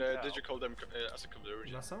mean, did you call them as a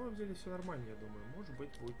conversion? На самом деле все нормально, я думаю. Может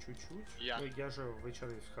быть, будет чуть-чуть. Yeah. Но я же в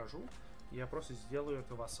HRE схожу. Я просто сделаю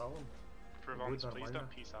это вассалом. Provence, Будет please нормально. don't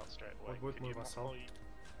peace out straight away. Вот будет Could мой you вассал.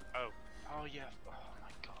 Oh, oh yeah. Oh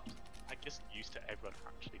my god. I just used to everyone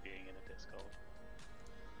actually being in a Discord.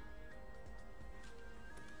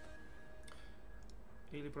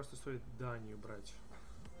 Или просто стоит Данию брать.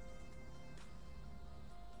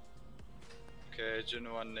 Okay,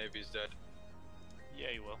 Genoan Navy is dead.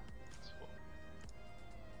 Yeah, you will. It's fine.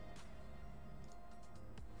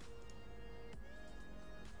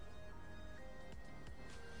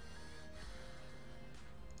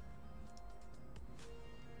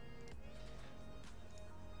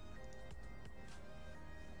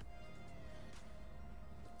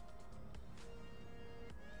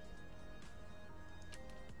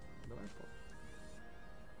 Давай по.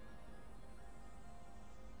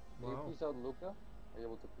 Can you Wow. peace out Luca? Are you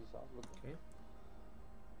able to peace out Luca? Okay.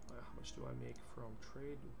 How much do I make from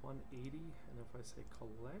trade? 180. And if I say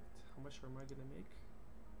collect, how much am I gonna make?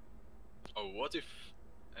 Oh, what if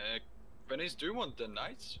Venice do you want the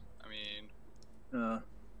knights? I mean,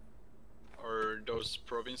 or those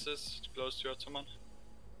provinces close to Ottoman?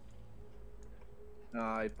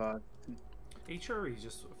 I passed. HRE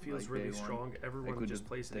just feels Like really day one. strong. I Everyone could just have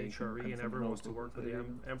plays in taken HRE and everyone wants to work with the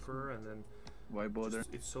Constantinople, Emperor, and then Why bother?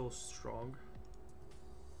 just, it's so strong.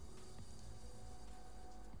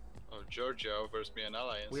 Oh, Georgia offers me an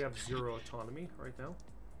alliance. We have 0 autonomy right now.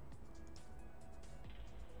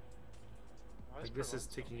 Like this is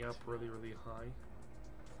ticking up really, really high.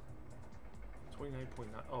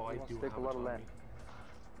 29.9. Oh, I He wants do to take have a lot of autonomy. land.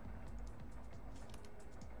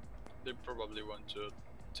 They probably want to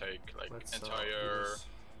take like Let's, entire do this.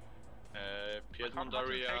 Piedmont imagine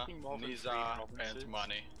area, taking more than 3 Nisa, provinces. and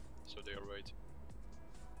money. So they are waiting.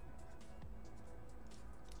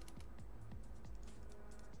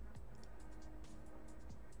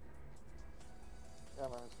 Yeah,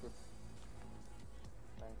 man, it's good.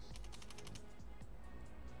 Thanks.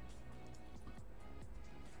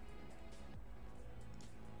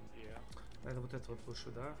 Yeah. Наверное, вот это вот лучше,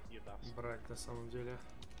 да? Ебать. Брать на самом деле.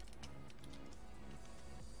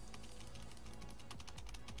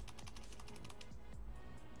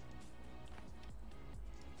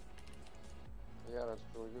 Yeah, that's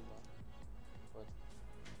really good, man. But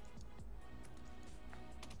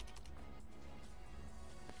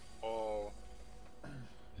Oh,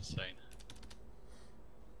 insane.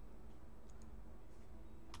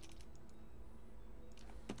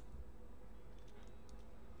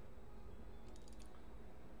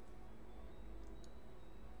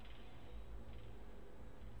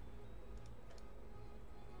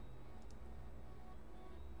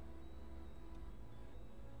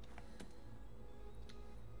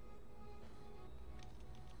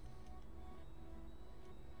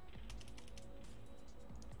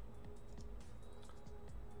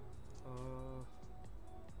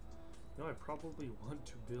 No, I probably want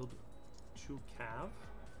to build 2 cav,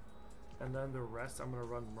 and then the rest I'm gonna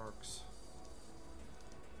run mercs.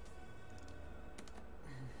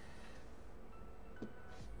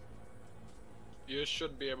 You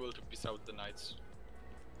should be able to piece out the knights.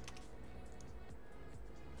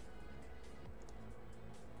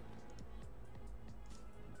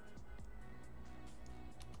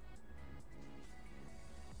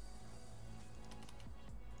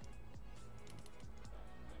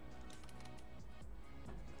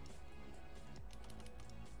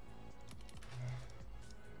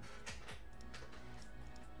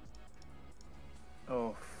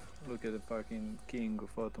 Oh, look at the fucking king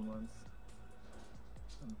of Ottomans.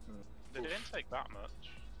 They didn't take that much.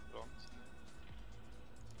 to be honest.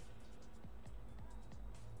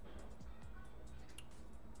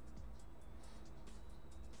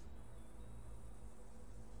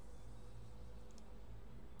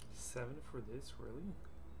 7 for this, really?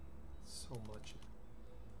 So much.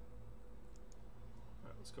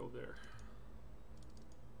 Alright, let's go there.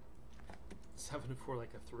 7 for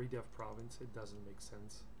like a 3 dev province, it doesn't make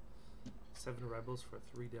sense. 7 rebels for a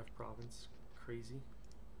 3 dev province, crazy.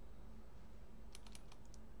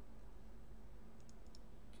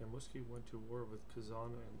 Okay, Musky went to war with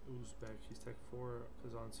Kazan and Uzbek. He's tech 4,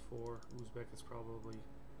 Kazan's 4, Uzbek is probably...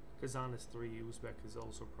 Kazan is 3, Uzbek is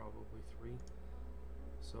also probably 3.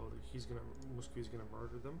 So he's gonna, Musky's gonna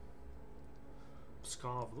murder them.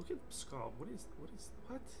 Pskov, look at Pskov, what?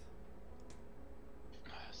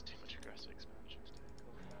 That's too much aggressive expansion to take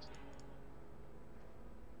over.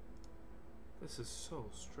 This is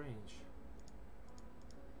so strange.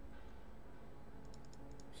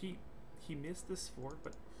 He missed this fort,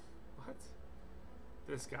 but what?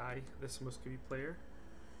 This guy, this Muscovy player.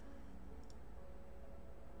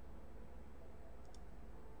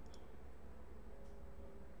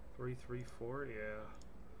 Three, 4, yeah.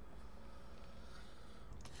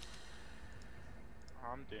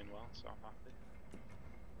 I'm doing well, so I'm happy.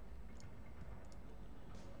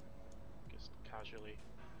 Just casually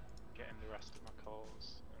getting the rest of my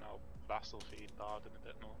calls, and I'll vassal feed Barden a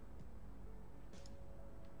bit more.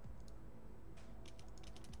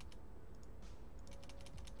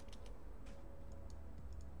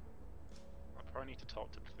 I probably need to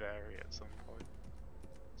talk to Bavaria at some point.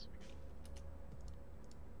 So we can...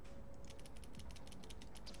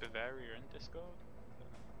 Is Bavaria in Discord?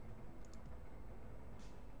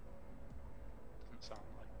 Doesn't sound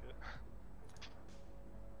like it.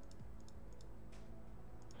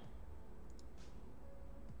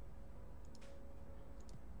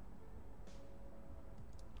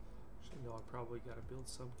 Actually, no, I probably gotta build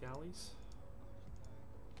some galleys.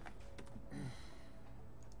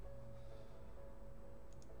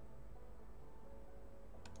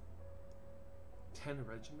 10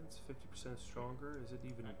 regiments, 50% stronger. Is it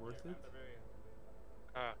even worth it?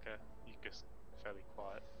 Ah, okay. You just fairly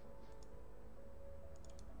quiet.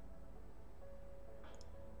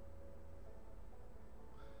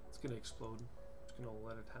 It's gonna explode. It's gonna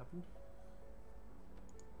let it happen.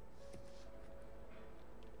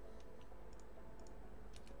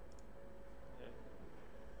 Yeah.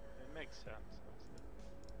 It makes sense.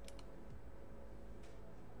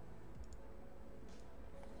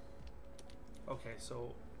 Okay,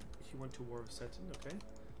 so he went to war with Seton, okay.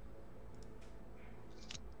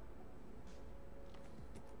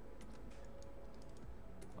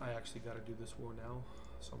 I actually gotta do this war now,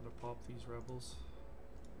 so I'm gonna pop these rebels.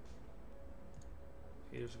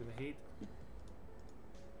 Haters are gonna hate.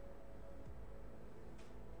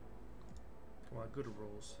 Come on, good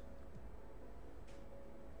rolls.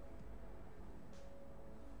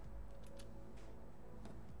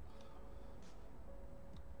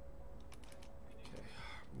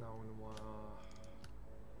 Now I'm gonna wanna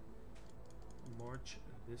march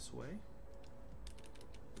this way.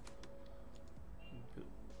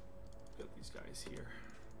 Got these guys here.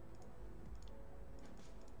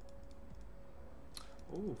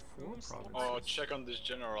 Oh, 4 provinces. Oh, check on this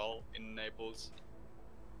general in Naples.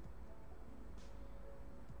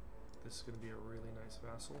 This is gonna be a really nice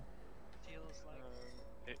vassal. Feels like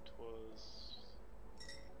it was.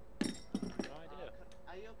 No idea.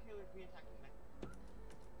 Are you okay with me attacking me?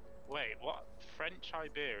 Wait, what? French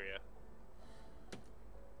Iberia?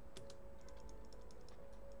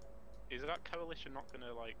 Is that coalition not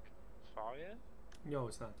gonna like fire? No,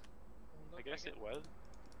 it's not. I guess it will,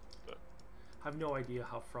 but I have no idea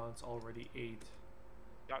how France already ate.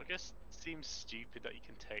 that just seems stupid that you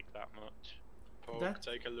can take that much. Pope,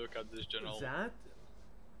 take a look at this general. That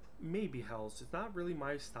maybe helps. It's not really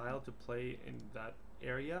my style to play in that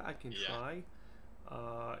area. I can try.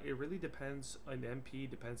 It really depends on MP.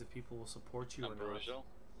 Depends if people will support you or not.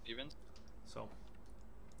 Even. So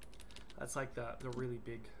that's like the really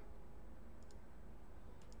big.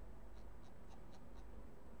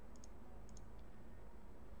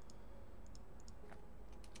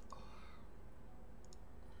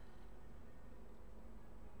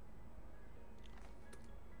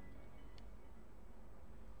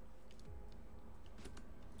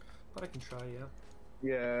 But I can try, yeah.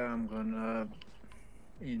 Yeah, I'm gonna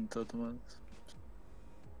in Ottomans.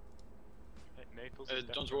 Naples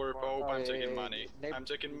Don't worry, Pope, I'm taking money. I'm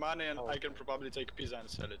taking money and I can probably take Pisa and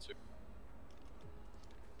sell it too.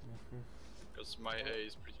 Because my A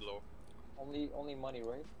is pretty low. Only money,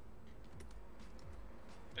 right?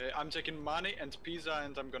 I'm taking money and Pisa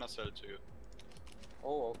and I'm gonna sell it to you.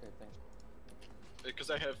 Oh, okay, thanks. Because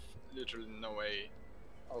I have literally no A.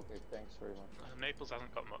 Okay, thanks very much. Naples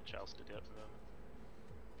hasn't got much else to do at the moment.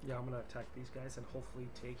 Yeah, I'm gonna attack these guys and hopefully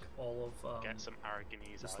take all of Get some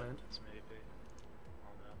Aragonese this land. islands, maybe. Oh,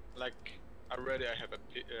 no. Like, already I have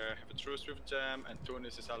a truce with them, and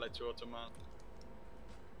Tunis is allied to Ottoman.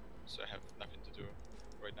 So I have nothing to do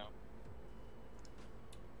right now.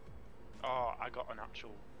 Oh, I got an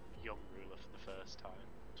actual young ruler for the first time.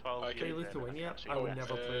 12 Okay. years Play in, Lithuania? actually I would got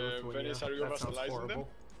never play Lithuania. Venice, are you That sounds vassalizing them? horrible.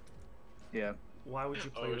 Yeah. Why would you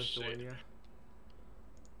play Oh, shit. Lithuania?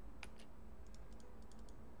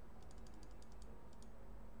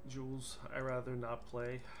 Jules, I'd rather not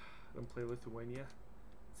play than play Lithuania.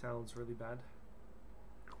 Sounds really bad.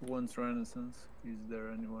 Who wants Renaissance? Is there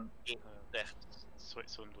anyone?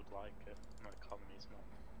 Switzerland would like it. My economy's not.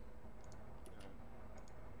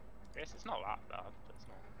 I guess it's not that bad, but it's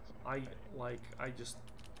not. I just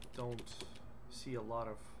don't see a lot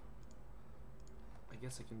of. I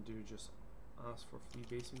guess I can do just ask for fleet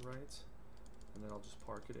basing rights, and then I'll just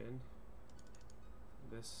park it in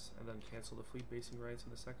this, and then cancel the fleet basing rights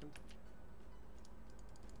in a second.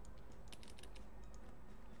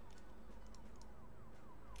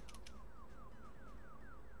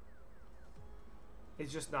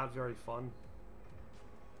 It's just not very fun.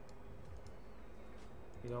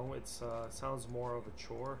 You know, it's sounds more of a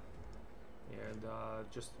chore, and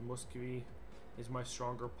just Muscovy is my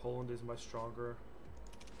stronger, Poland is my stronger,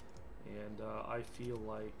 and I feel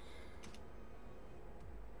like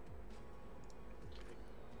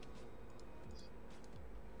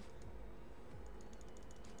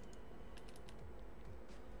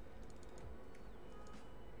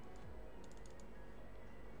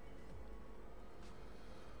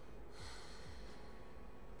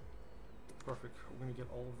perfect. We're gonna get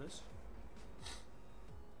all of this.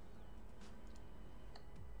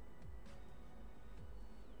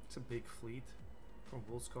 It's a big fleet from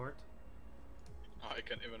Volskart. I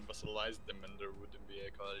can even vassalize them and there wouldn't be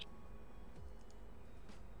a college.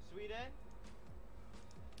 Sweden?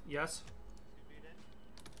 Yes. Sweden?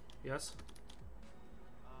 Yes.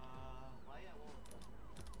 Why are all of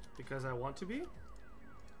them? Because I want to be.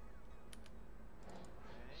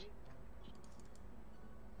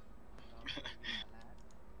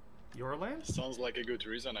 Your land? Sounds like a good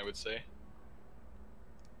reason, I would say.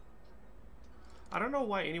 I don't know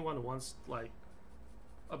why anyone wants like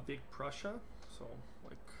a big Prussia. So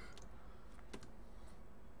like.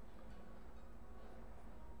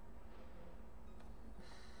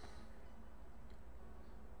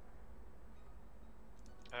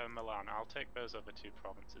 Milan, I'll take those other two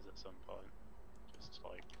provinces at some point. Just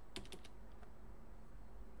like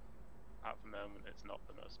at the moment, it's not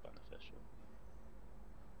the most beneficial.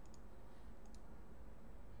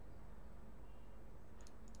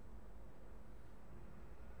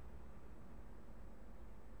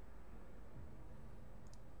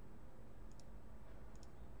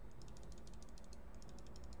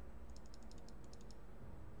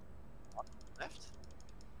 Left?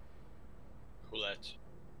 Who left?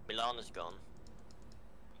 Milan is gone.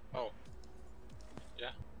 Oh. Yeah.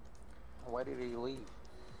 Why did he leave?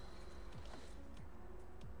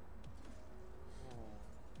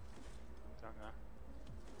 Don't know.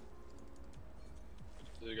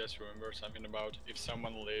 Do you guys remember something about if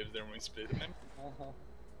someone leaves, then we split him?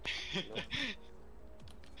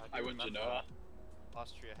 I want to know.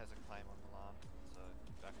 Austria has a claim on Milan, so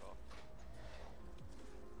back off.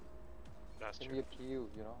 That's It's true. up to you,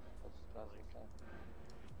 you know? That's the thing.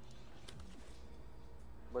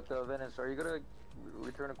 But Venice, are you gonna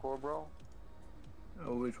return a core, bro?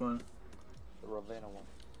 Oh, which one? The Ravenna one.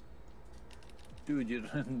 Dude, you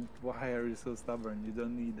don't. Why are you so stubborn? You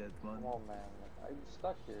don't need that one. Come on, man. Like, I'm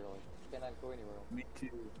stuck here. Like, cannot go anywhere. Me too.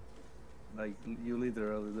 Like, you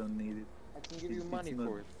literally don't need it. I can give you It's money not-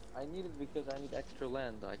 for it. I need it because I need extra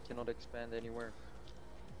land. I cannot expand anywhere.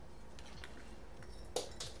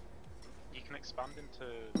 You can expand into.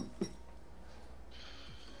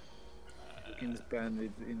 You can expand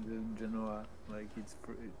it into Genoa, like it's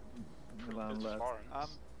Milan It's left.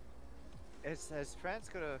 Florence. Has France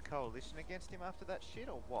got a coalition against him after that shit,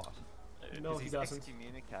 or what? No, 'Cause he he's doesn't.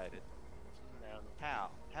 excommunicated. No. How?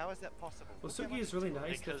 How is that possible? Well, Look how Sugi much is really it's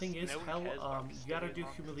nice. The Because thing is, no one hell, cares about you gotta do Castilian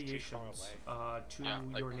arms, it's too far humiliations away. to Yeah,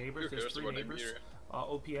 like, your who neighbors. There's cares 3 about neighbors, Iberia?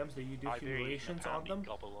 OPMs that you do Iberian humiliations on army them.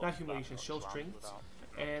 gobble up Not that humiliations, much show land strength. without-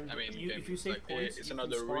 And I mean, if you it's save like, points, it's you can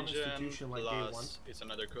another spawn region, institution like day one. plus it's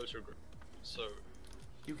another culture group. So,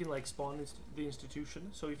 You can like spawn the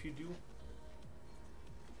institution. So if you do.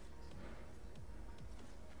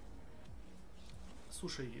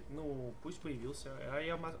 Слушай, ну пусть появился.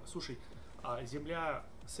 Слушай, земля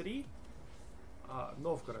Сри,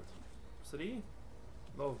 Новгород, Сри,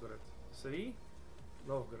 Новгород, Сри,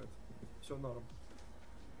 Новгород. Все норм.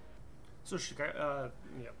 Слушай,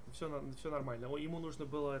 нет, все нормально. Ему нужно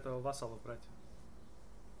было этого вассалов брать.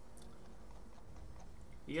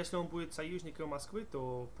 И если он будет союзником Москвы,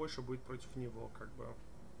 то Польша будет против него, как бы.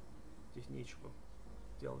 Здесь нечего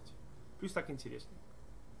делать. Плюс так интереснее.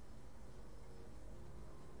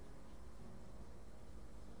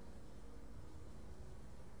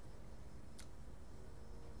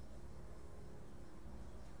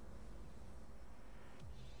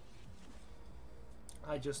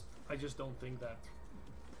 I just don't think that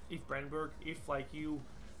if Brandenburg, if like you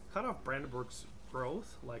cut off Brandenburg's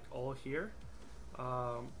growth, like all here,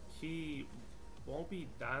 he won't be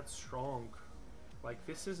that strong. Like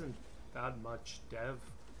this isn't that much dev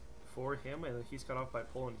for him, and he's cut off by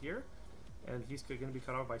Poland here, and he's gonna be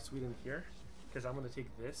cut off by Sweden here, because I'm gonna take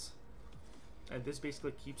this, and this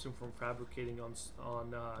basically keeps him from fabricating on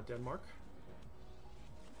Denmark.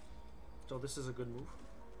 So this is a good move.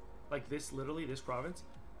 Like this, literally, this province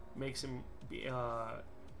makes him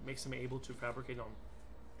able to fabricate on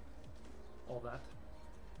all that.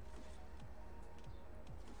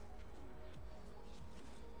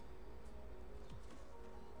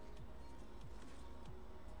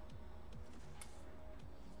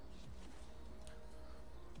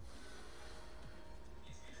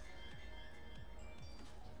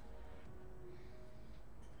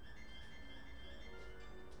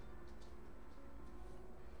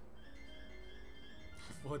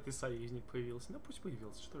 Вот и союзник появился. Ну пусть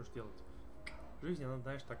появился, что ж делать. Жизнь, она,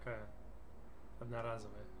 знаешь, такая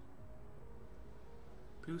одноразовая.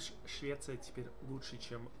 Плюс Швеция теперь лучше,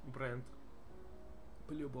 чем бренд.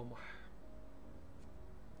 По-любому.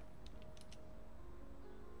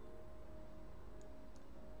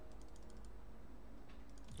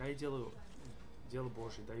 А я делаю дело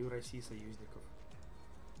Божье, даю России союзников.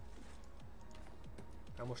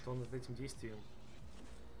 Потому что он над этим действием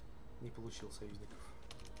не получил союзников.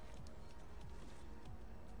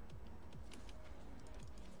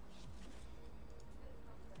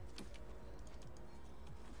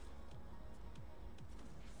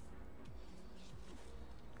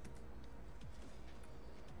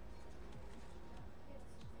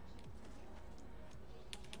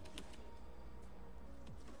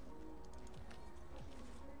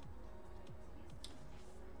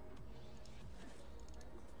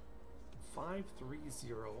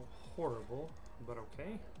 Horrible, but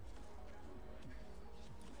okay.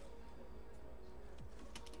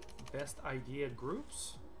 Best idea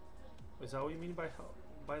groups? Is that what you mean by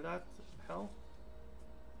that? Hell?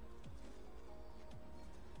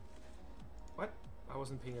 What? I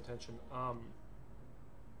wasn't paying attention.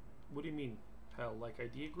 What do you mean? Hell, like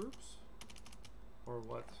idea groups? Or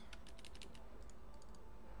what?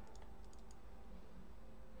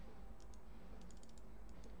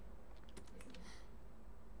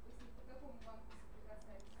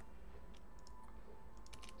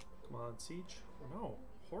 Command Siege? No,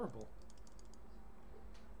 horrible.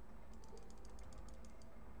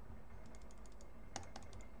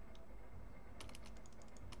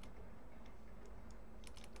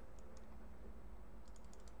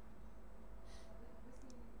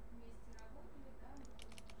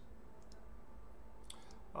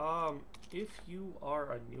 If you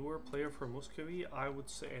are a newer player for Muscovy, I would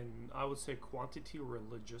say Quantity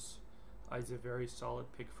Religious is a very solid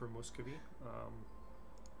pick for Muscovy.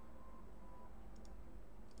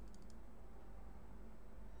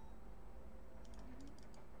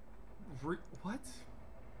 What?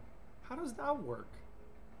 How does that work?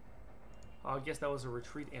 I guess that was a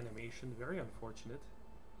retreat animation. Very unfortunate.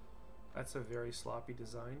 That's a very sloppy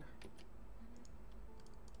design.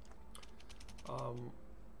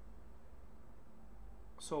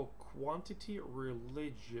 So Quantity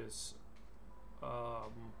Religious.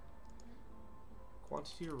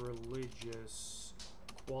 Quantity Religious.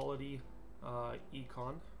 Quality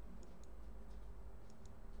Econ.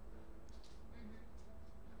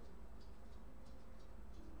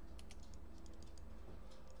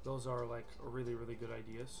 Those are like really, really good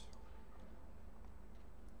ideas.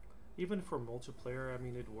 Even for multiplayer, I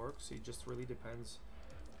mean, it works. It just really depends.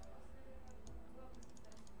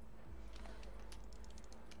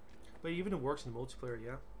 But even it works in multiplayer,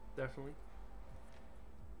 yeah, definitely.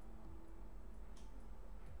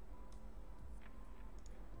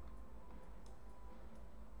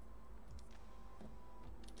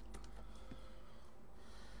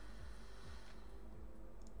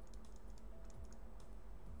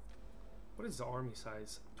 What is the army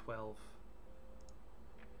size? 12.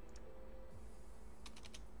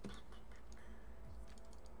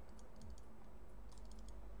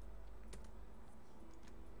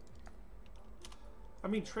 I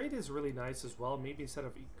mean, trade is really nice as well. Maybe instead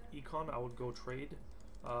of econ, I would go trade.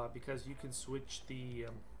 because you can switch the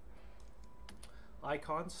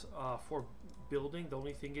icons for building. The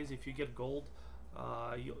only thing is, if you get gold,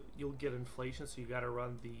 you'll get inflation, so you gotta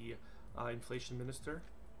run the inflation minister.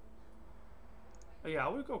 Yeah, I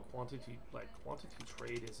would go quantity. Like, quantity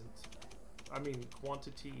trade isn't, I mean,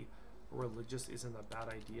 quantity religious isn't a bad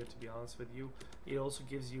idea, to be honest with you. It also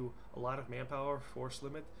gives you a lot of manpower force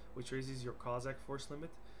limit, which raises your Cossack force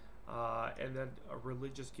limit, and then a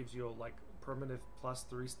religious gives you like permanent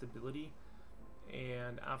 +3 stability,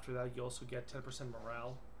 and after that you also get 10%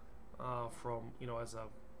 morale from, you know, as a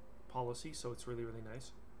policy. So it's really, really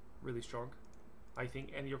nice, really strong, I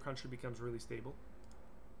think, and your country becomes really stable.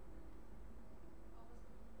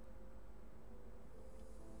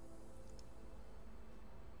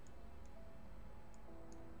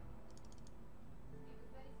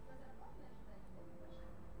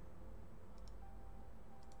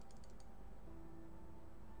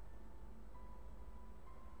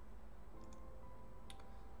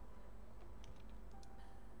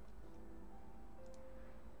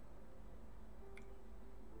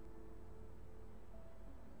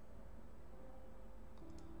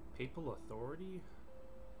 Papal authority?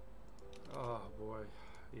 Oh boy,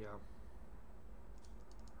 yeah.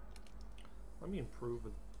 Let me improve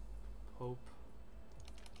with Pope.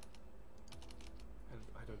 And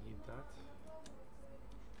I don't need that.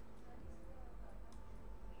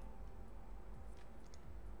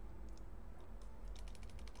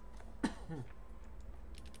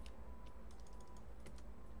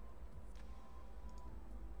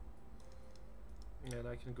 And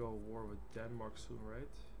I can go war with Denmark soon, right?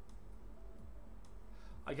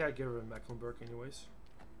 I gotta get rid of Mecklenburg anyways.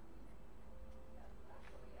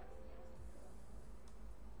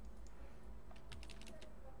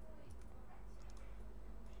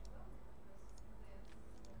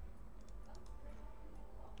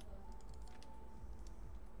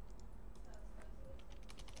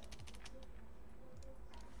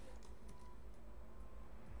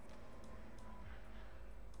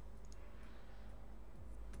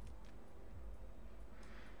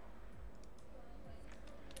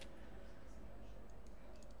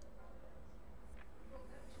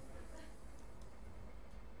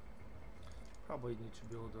 Probably need to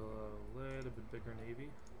build a little bit bigger navy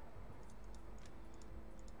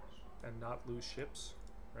and not lose ships,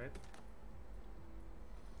 right?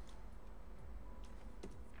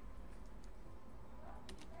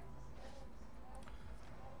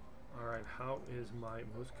 Alright, how is my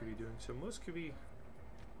Muscovy doing? So Muscovy,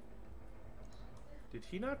 did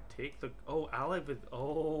he not take the, oh, allied with,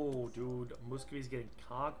 oh dude, Muscovy's getting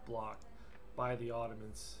cock blocked by the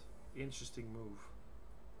Ottomans. Interesting move.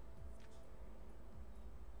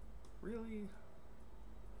 Really?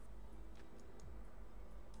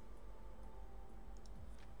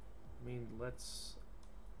 I mean, let's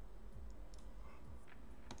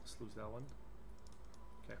lose that one.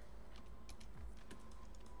 Okay.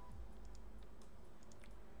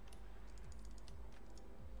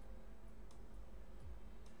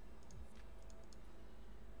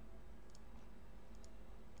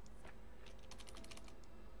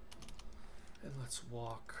 And let's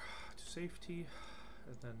walk to safety.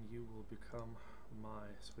 And then you will become my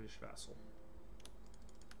Swedish vassal.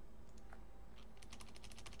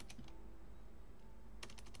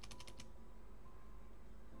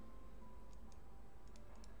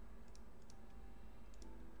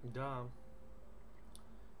 Да,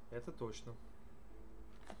 это точно.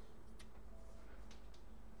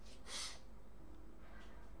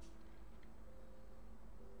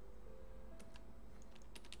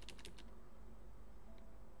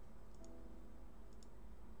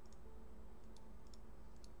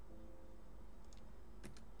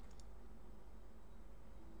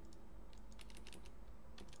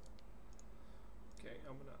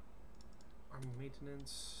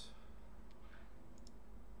 Maintenance.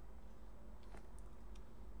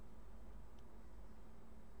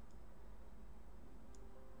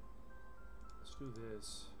 Let's do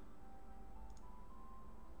this.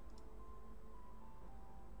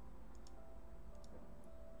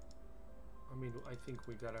 I mean, I think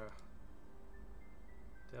we gotta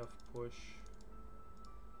def push.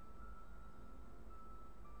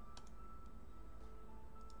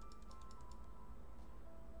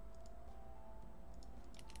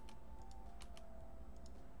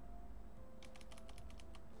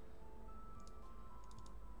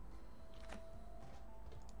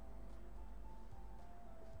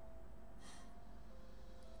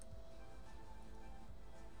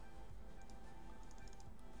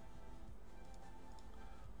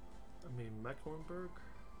 Mecklenburg.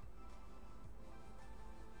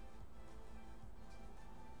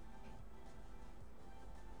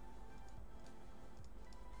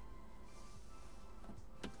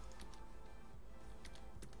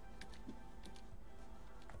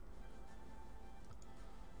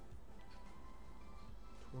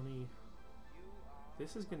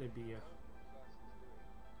 This is gonna be a...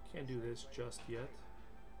 Can't do this just yet.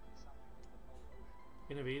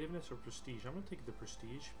 Innovativeness or prestige? I'm gonna take the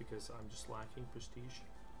prestige because I'm just lacking prestige.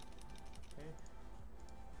 Okay.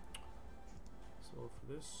 So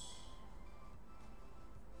for this...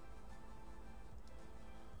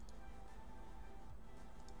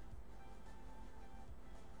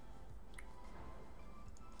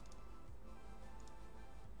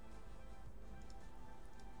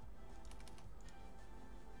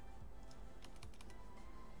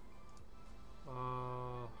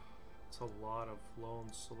 it's a lot of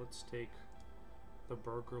loans, so let's take the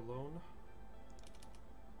burger loan.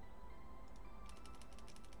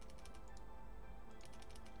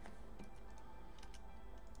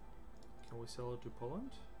 Can we sell it to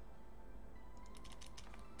Poland?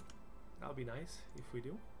 That'll be nice if we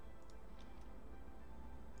do.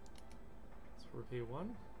 Let's repay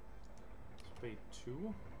 1. Let's pay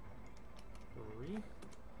 2. 3.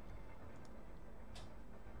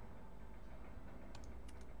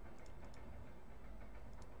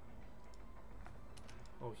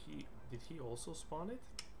 Oh, did he also spawn it?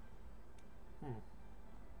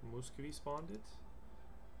 Muscovy spawned it.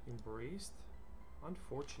 Embraced.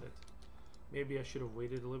 Unfortunate. Maybe I should have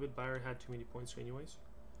waited a little bit. Bayer had too many points anyways,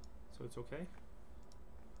 so it's okay.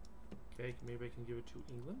 Okay, maybe I can give it to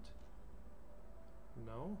England.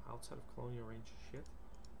 No, outside of colonial range. Shit.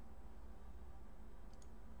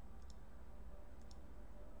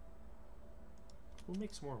 Who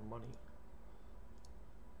makes more money?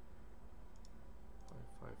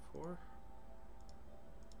 554.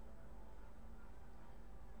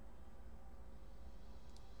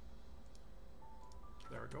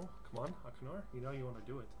 There we go. Come on, Akinor. You know you want to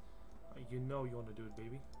do it. You know you want to do it,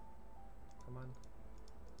 baby. Come on.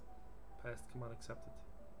 Past. Come on, accept it.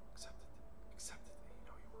 Accept it. Accept it. You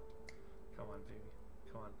know you want to. Come on, baby.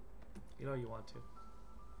 Come on. You know you want to.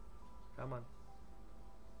 Come on.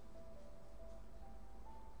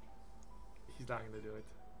 He's not going to do it.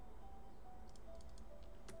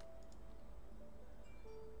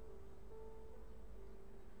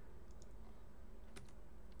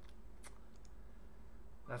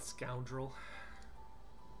 That scoundrel.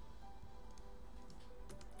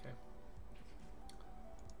 Okay.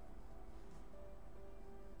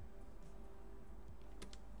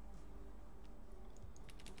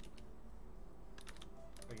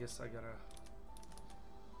 I guess I gotta...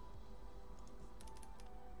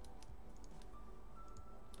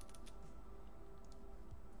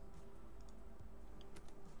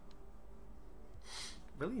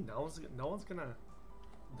 Really? No one's gonna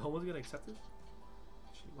accept it?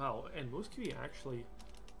 Wow, and Muscovy actually,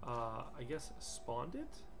 I guess, spawned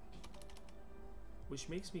it? Which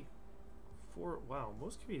makes me 4... Wow,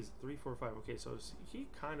 Muscovy is 3, 4, 5. Okay, so he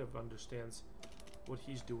kind of understands what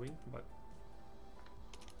he's doing, but...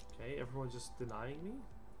 Okay, everyone's just denying me?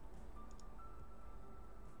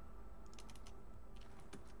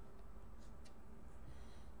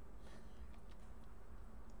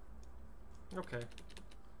 Okay.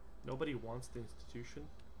 Nobody wants the institution.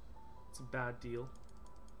 It's a bad deal.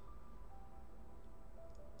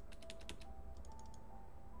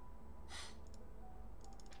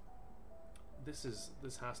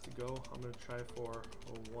 This has to go. I'm gonna try for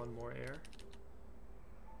one more air.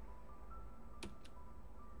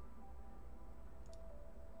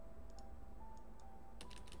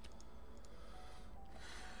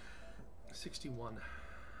 '61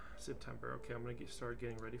 September. Okay, I'm gonna start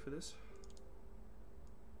getting ready for this.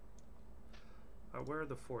 Where are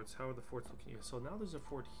the forts? How are the forts looking? So now there's a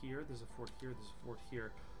fort here. There's a fort here. There's a fort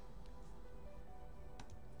here.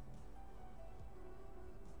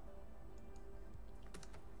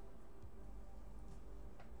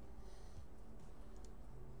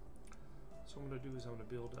 So what I'm going to do is I'm going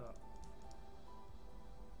to build up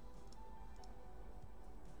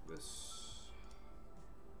this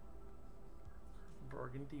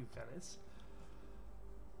Burgundy Venice.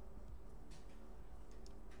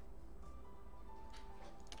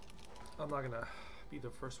 I'm not going to be the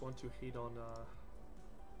first one to hate on to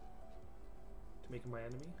make him my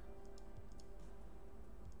enemy.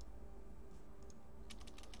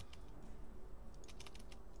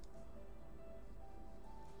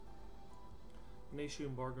 Nation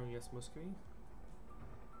embargo, yes, Muscovy.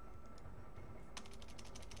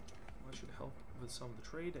 That should help with some of the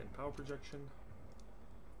trade and power projection.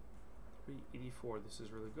 384, this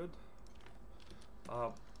is really good.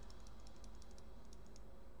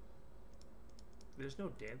 There's no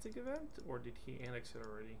Danzig event, or did he annex it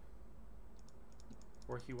already?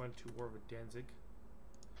 Or he went to war with Danzig?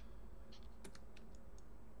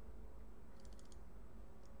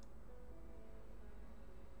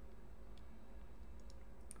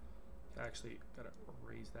 actually gotta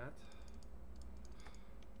raise that.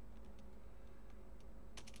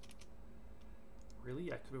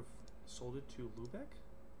 Really? I could have sold it to Lubeck?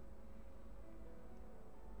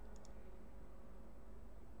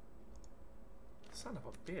 Son of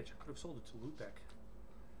a bitch, I could have sold it to Lubeck.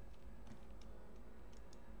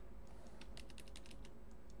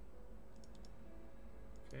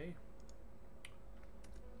 Okay.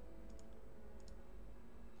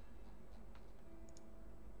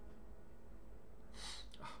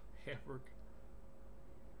 Hamburg.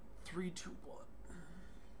 3, 2, 1.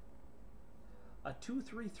 A 2,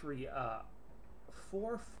 3, 3.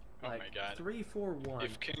 4. Oh my god. 3, 4, 1.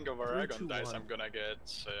 If King of 3, Aragon 2, dies, 1. I'm gonna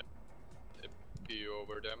get a PU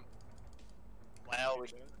over them. Well,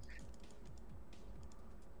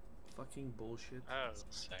 Fucking bullshit. Oh, That's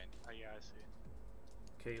insane. oh yeah, I see.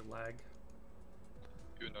 Okay, lag.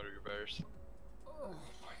 You know reverse. Oh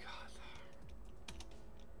my god.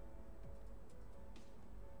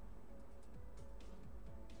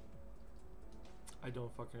 I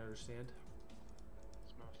don't fucking understand.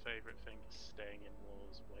 It's my favourite thing is staying in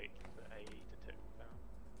walls, waiting for AE to tick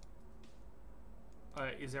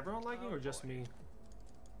down. Is everyone lagging or just me?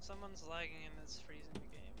 Someone's lagging and it's freezing the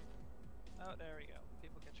game. Oh, there we go.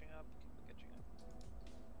 People catching up. People catching up.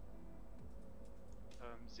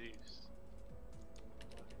 Zeus.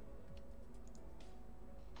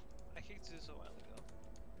 I kicked Zeus a while ago.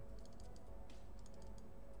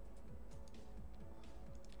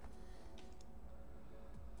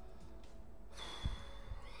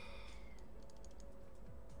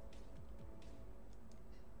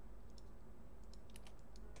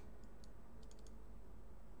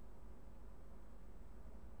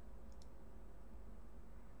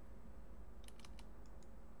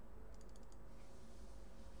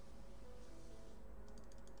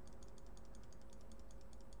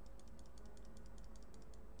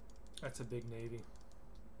 That's a big navy.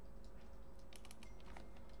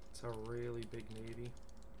 It's a really big navy.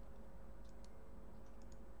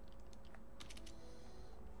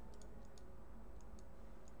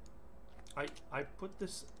 I put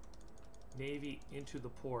this navy into the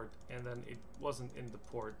port and then it wasn't in the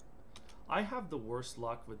port. I have the worst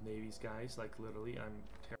luck with navies, guys. Like literally, I'm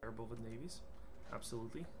terrible with navies.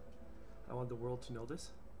 Absolutely. I want the world to know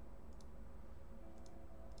this.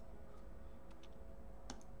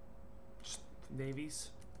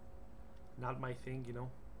 Navies, not my thing, you know.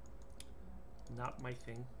 Not my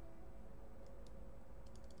thing.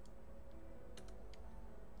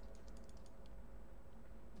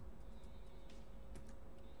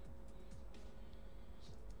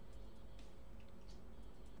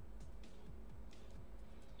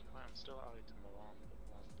 I'm still allied to Milan, but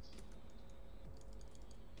once.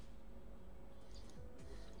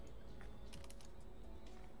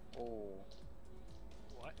 Oh.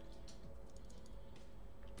 What?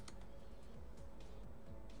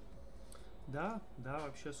 Да, да,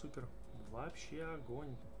 вообще супер. Вообще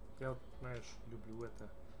огонь. Я вот, знаешь, люблю это,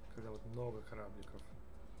 когда вот много корабликов.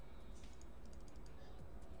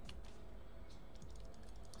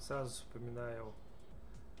 Сразу вспоминаю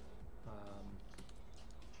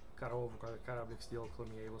корову, когда кораблик сделал около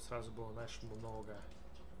меня, его сразу было, знаешь, много.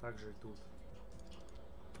 Так же и тут.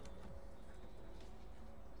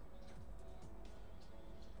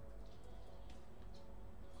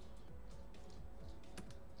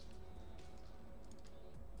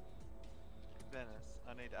 Venice,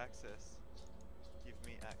 I need access. Give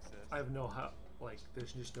me access. I have no how, like,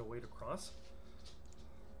 there's just no way to cross.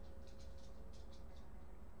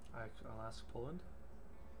 I'll ask Poland.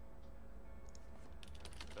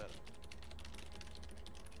 Better.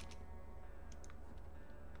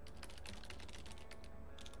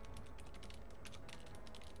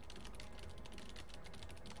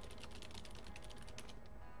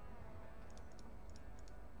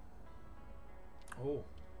 Oh.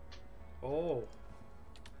 Oh.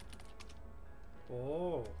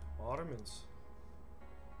 Oh, Ottomans.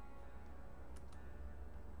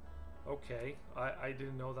 Okay, I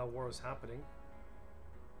didn't know that war was happening.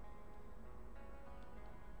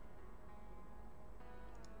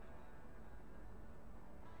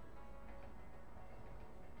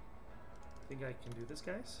 Think I can do this,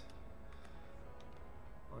 guys?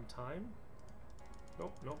 On time?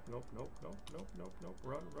 Nope, nope, nope, nope, nope, nope, nope, nope.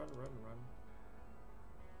 Run, run, run, run.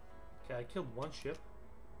 Okay, I killed one ship.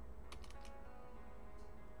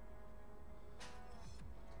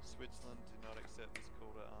 Switzerland do not accept this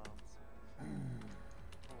call to arms.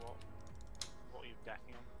 What are you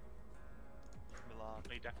decking on? Milan.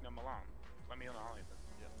 Are you decking on Milan? Let me on ally then.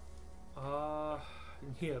 Yeah.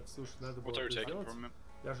 Нет, слушай, надо было What are you это taking сделать. from me?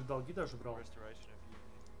 Я же долги даже брал. Restoration of Union.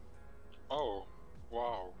 Oh,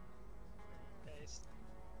 wow.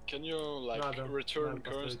 Can you like Nada, return nada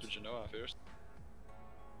currency to построить. Genoa first?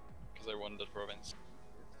 Because I won that province.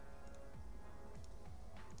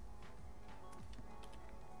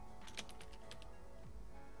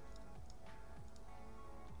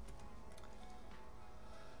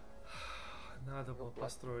 Надо было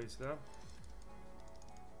построить, да?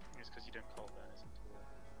 It's because you don't call Venice into war.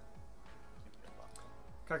 You can go back.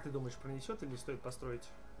 Как ты думаешь, пронесет или стоит построить?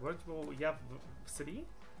 Вроде бы я в Сри,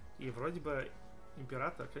 и вроде бы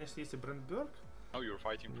император, конечно, если Брандберг, Oh, you're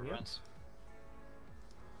fighting Нет. Provence.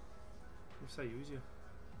 не в союзе.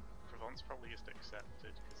 Provence probably just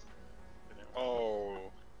accepted because they don't.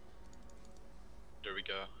 Oh. There we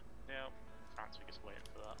go. Yeah, France were just waiting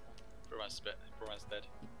for that one. Provence dead.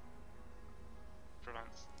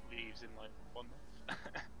 Provence leaves in like 1 month.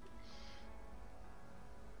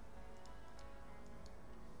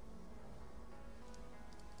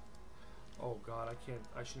 Oh god, I can't.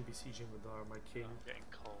 I shouldn't be sieging with my king. I'm getting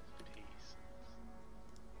cold peace.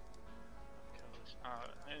 Coalition.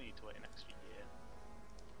 I need to wait an extra year.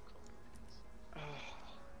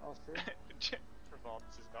 Austria?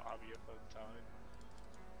 Provence is not having a fun time.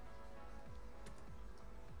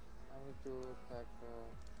 I need to attack.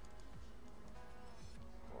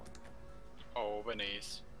 Oh,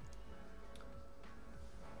 Venice.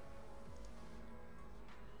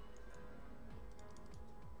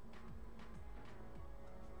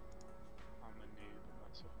 I'm a noob, I'm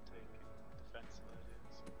not sort of taking defensive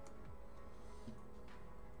ideas.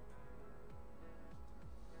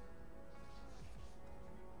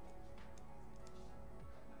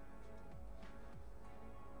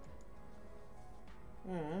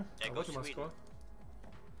 А go вот и Sweden. Москва.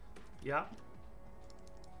 Yeah.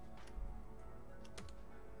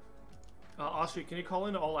 Austria, can you call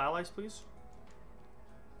in all allies, please?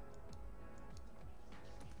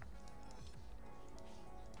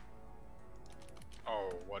 Oh,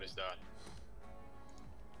 what is that?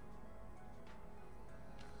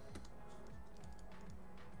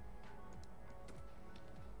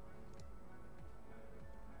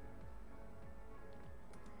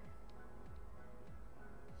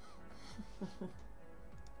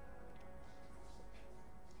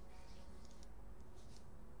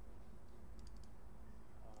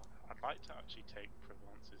 I'd like to actually take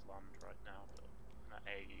Provence's land right now, but an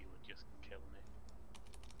AE would just kill me.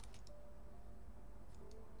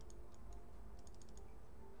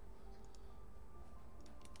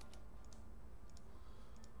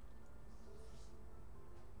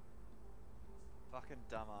 Fucking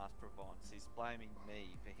dumbass Provence. He's blaming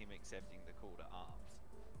me for him accepting the call to arms.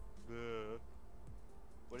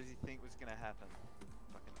 What does he think was gonna happen?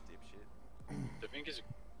 Fucking dipshit. The thing is,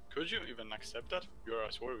 could you even accept that? You're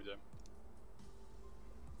at war with them.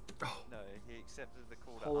 No, he accepted the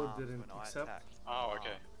call to Poland arms didn't when accept? I attacked. Oh,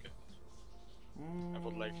 okay, okay. I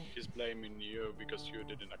thought like he's blaming you because you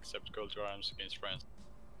didn't accept call to arms against France.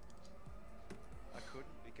 I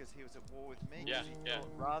couldn't because he was at war with me. Yeah, He yeah.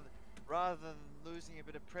 thought rather than losing a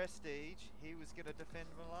bit of prestige, he was gonna defend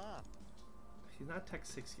Milan. He's not Tech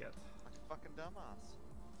 6 yet. Like a fucking dumbass.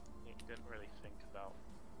 You didn't really think about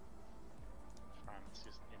France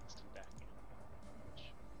just instant decking.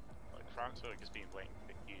 Like France would have just been waiting for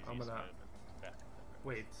the easiest I'm gonna- moment to deck.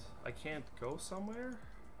 Wait, I can't go somewhere?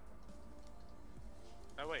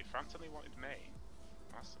 Oh wait, France only wanted Maine?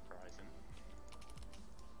 That's surprising.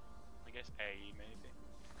 I guess AE maybe.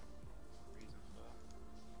 Reason for that.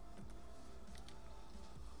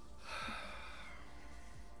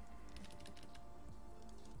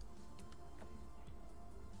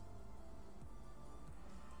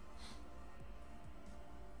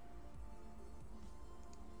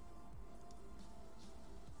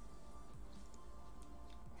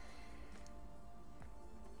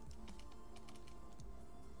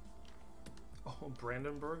 Oh,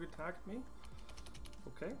 Brandenburg attacked me?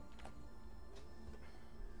 Okay.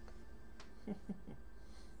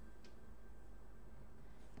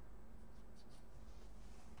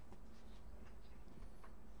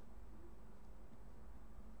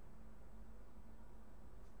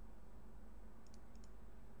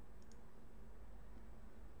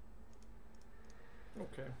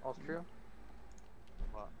 Okay. Austria?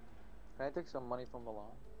 What? Can I take some money from Milan?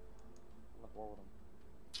 I'm at war with them.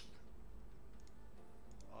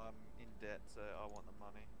 I'm in debt, so I want the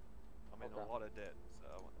money. I'm in Okay. a lot of debt, so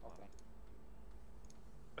I want the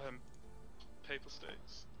money. Papal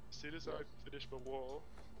States. As soon as I finish the war,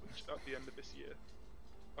 which at the end of this year,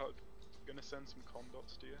 I'm gonna send some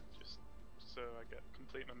condots to you, just so I get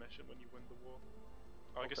complete my mission when you win the war.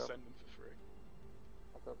 I just Okay. send them for free.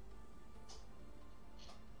 Okay.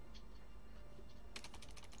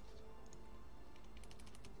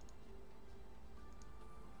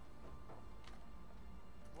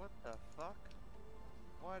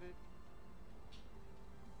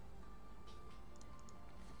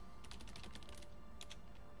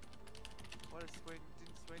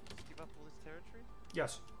 Didn't Sweden just give up all this territory?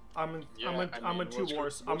 Yes. I'm in. Yeah, I'm in two what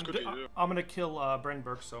wars. what could you do? I'm gonna kill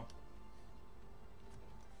Brandenburg. So.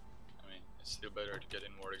 I mean, it's still better to get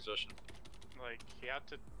in more exhaustion. Like, he had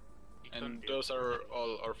to... And those are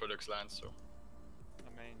all Orthodox lands, so...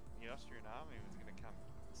 I mean, the Austrian army was gonna come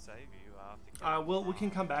save you after... Well, we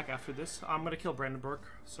can come back after this. I'm gonna kill Brandenburg.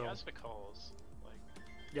 So. He has the cause. Like...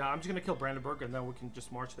 Yeah, I'm just gonna kill Brandenburg, and then we can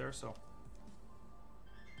just march there. So.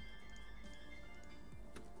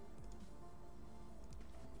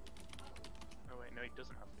 Oh wait, no, he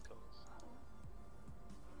doesn't have the cause.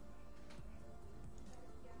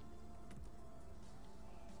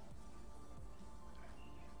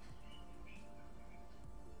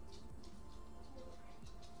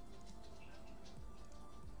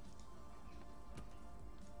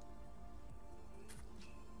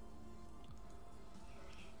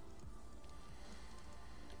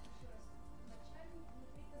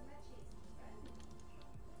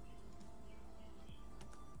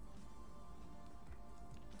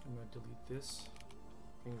 I'm gonna delete this.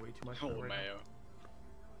 Being way too much. Oh, right now. Mayo.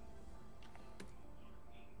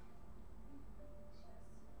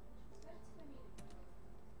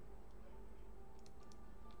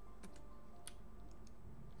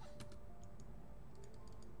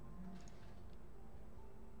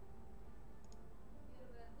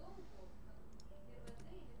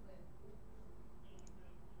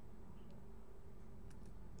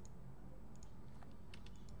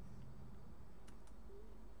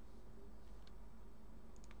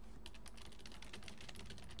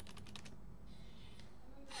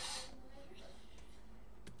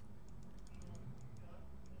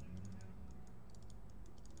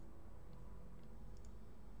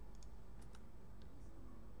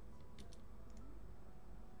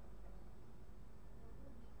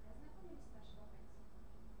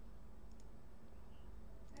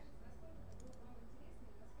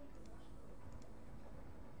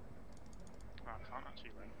 I can't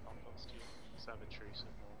actually rent compost to you. Just have a truce of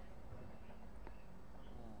more.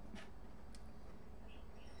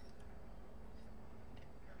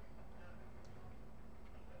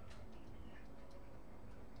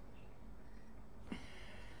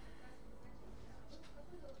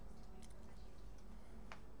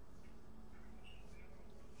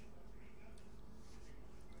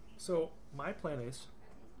 So my plan is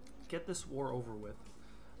get this war over with,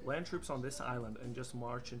 land troops on this island, and just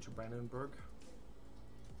march into Brandenburg.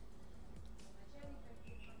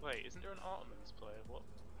 Wait, isn't there an Ottomans player? What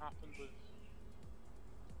happened with...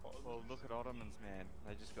 Well, look at Ottomans, man.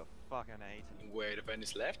 They just got fucking eaten. Wait, the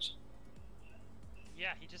Venice left?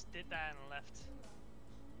 Yeah, he just did that and left.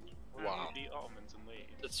 Wow. The Ottomans and leave.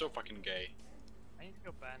 That's so fucking gay. I need to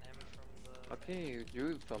go ban him from the... How can you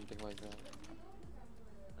do something like that?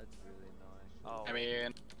 That's really annoying. Oh. I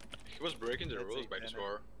mean, he was breaking the Let's rules eat by this dinner.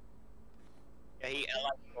 war. Yeah, he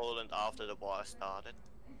allied Poland after the war started.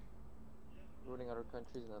 Ruining other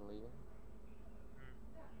countries and then leaving.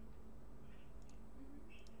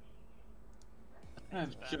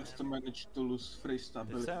 I've just managed to lose free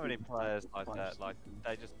stability. There's so many players like that. Like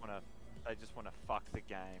they just wanna fuck the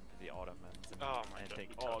game for the Ottomans and, Oh my and God.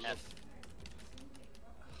 think, oh look,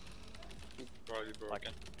 Probably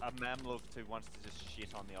broken. a Mamluk who wants to just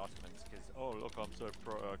shit on the Ottomans because oh look, I'm so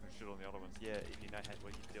pro, I can shit on the Ottomans. Yeah, if you know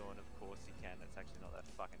what you're doing, of course you can. It's actually not that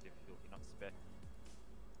fucking difficult. You're not spec.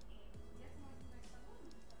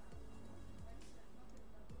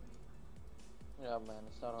 Yeah, man,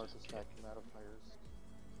 it's not hard to stack modifiers.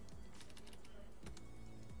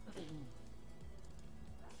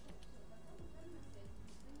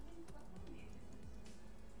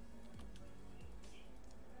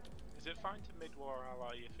 Is it fine to mid-war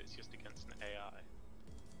ally if it's just against an AI?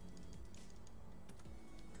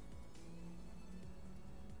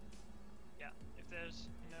 Yeah, if there's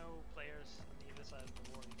no players on either side of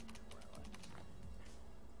the war, you can mid-war ally.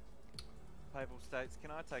 Papal States, can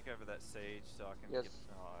I take over that siege so I can Yes, get...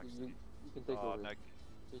 Oh, you can take oh, over. no.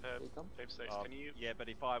 Take them? Papal States, Oh, can you... yeah, but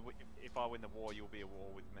if I win the war, you'll be at war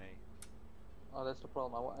with me. Oh, that's the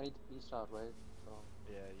problem. I need to peace out, right? So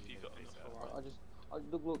Yeah, If you you need got to enough peace for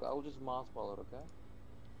out. look, I'll just mothball it, okay?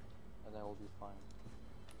 And then we'll be fine.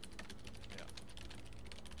 Yeah.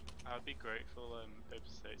 I'd be grateful, Papal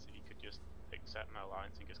States, if you could just accept my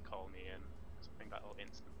alliance and just call me in. I think that'll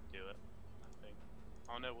instantly do it, I think.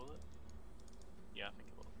 Oh no, will it? Yeah, I think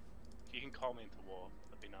it will. If you can call me into war,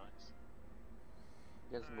 that'd be nice.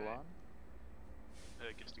 Against Milan?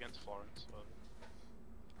 Just against Florence, but...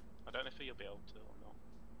 I don't know if you'll be able to or not.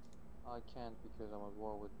 I can't because I'm at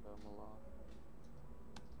war with Milan.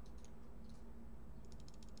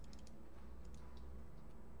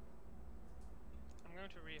 I'm going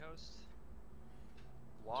to rehost.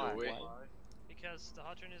 Why? Do we? Because the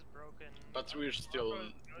Hotron is broken. But we're still.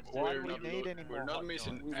 Why do we not need any we're more not hot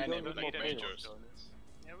missing zones? We any don't need more players. majors.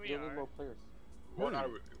 Yeah, We we don't need are. more players. What are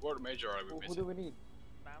we? What major are we Who missing? do we need?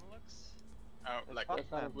 Mamluks? Like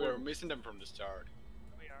That's not we're important. missing them from the start.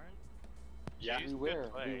 We aren't. Yeah.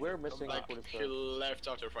 We were missing Like them for the he start. left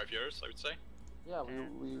after 5 years, I would say. Yeah,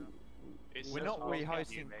 We're not so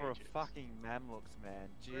rehosting many for a majors. fucking Mamluks, man.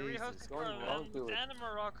 We're Jesus. rehosting for don't do it. and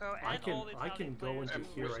Morocco I and can all the I Italian can go players. into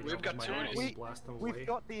here right we've now got with my Tunis. axe and blast them away. We've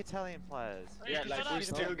got the Italian players. Hey, Yeah, shut like up. we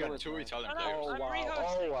still got two Italian players. Oh I'm wow!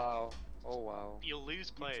 rehosting. Oh wow! Oh wow! You'll lose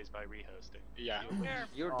players by rehosting. Yeah.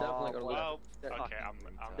 You're definitely gonna Well, lose. okay, I'm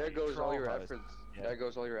There goes all your Troll host. efforts. Yeah. There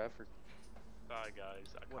goes all your effort. Bye guys,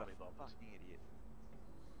 I What can't be a bothered. fucking idiot.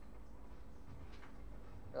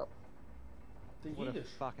 Yep. What a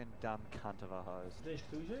fucking dumb cunt of a host. Deixa,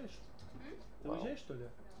 tu usaste? Tu Wow. usaste, olha.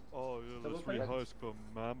 Oh, yeah, Tá let's bom, rehost for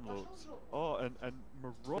Mamluks. Oh, and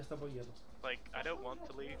Morocco. Я с тобой еду. Like, I don't want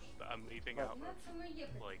to leave, but I'm leaving out Надо of, со мной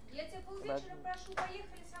ехать. like, Я тебя полвечера прошу,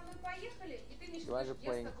 поехали со мной, поехали, и ты мне You guys are говоришь, я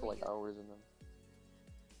playing с for тобой like еду. hours and then.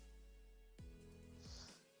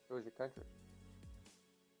 Where's your country?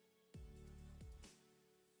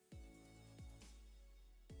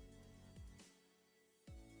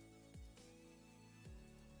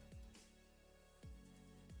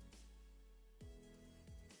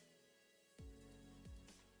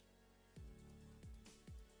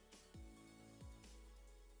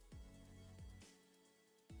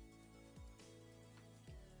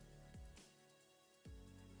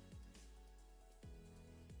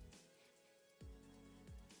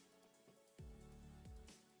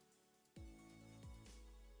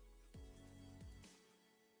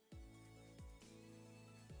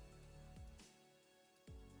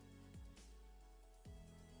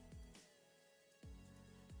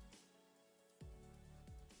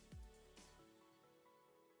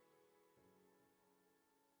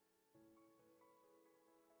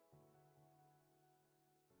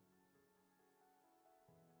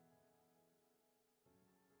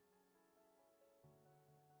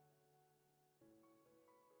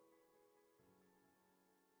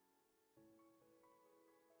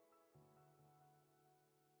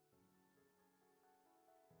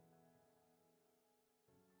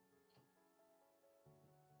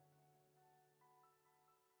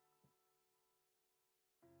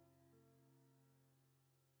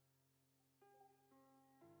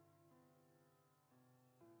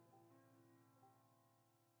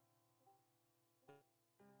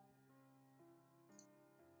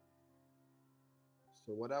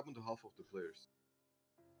 So what happened to half of the players?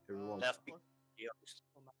 Everyone. Left be rehost.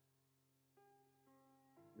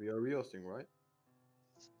 We are rehosting, right?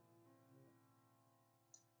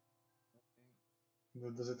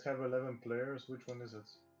 Does it have 11 players? Which one is it?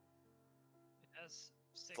 It has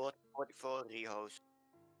 6. 44 rehost.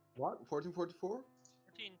 What? 1444? 1460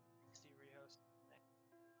 rehost.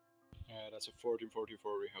 Yeah, that's a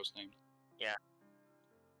 1444 rehost name. Yeah.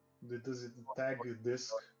 Does it tag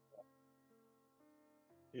disk?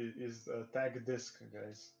 Is tag disk,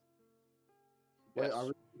 guys? Wait, are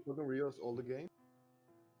we putting rehost all the game?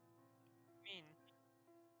 mean?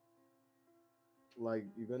 Like,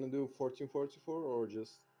 you're gonna do 1444 or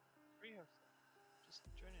just... Rehost. Just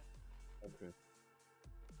join in. Okay.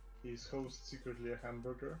 Is host secretly a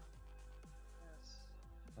hamburger? Yes.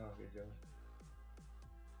 Okay, good.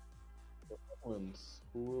 Ottomans.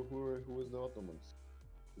 Who is the Ottomans?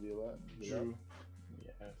 The Jew.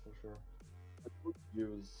 Yeah, for sure. He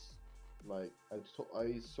was like I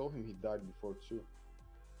saw him. He died before too,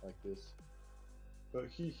 like this. But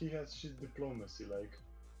he has shit diplomacy. Like,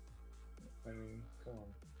 I mean, come on.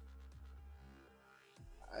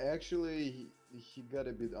 I actually he got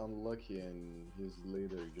a bit unlucky and his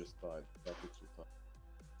leader just died. That took some time.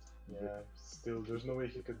 Yeah, still, there's no way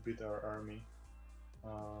he could beat our army.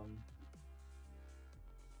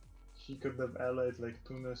 He could have allied like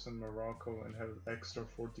Tunis and Morocco and have extra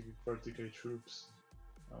 40k troops.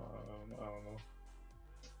 I don't know.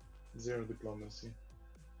 Zero diplomacy.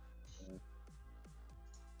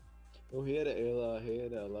 Oh, he had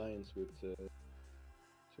an alliance with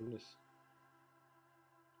Tunis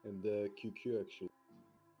and the QQ actually.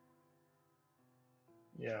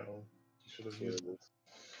 Yeah, well, he should have used it.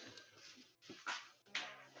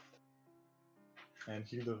 And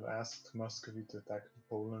he would have asked Muscovy to attack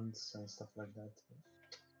Poland and stuff like that.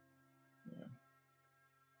 Yeah.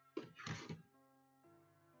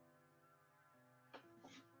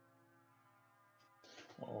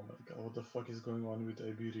 Oh my god, what the fuck is going on with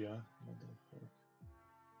Iberia? What the fuck?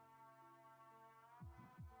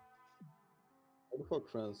 How the fuck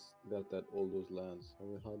France got all those lands? I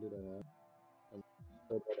mean, how did that happen?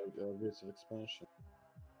 This expansion.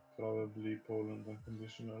 Probably Poland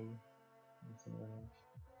unconditional. Something like that.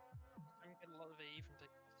 I'm getting a lot of AE from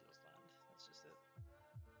taking Steel's land. That's just it.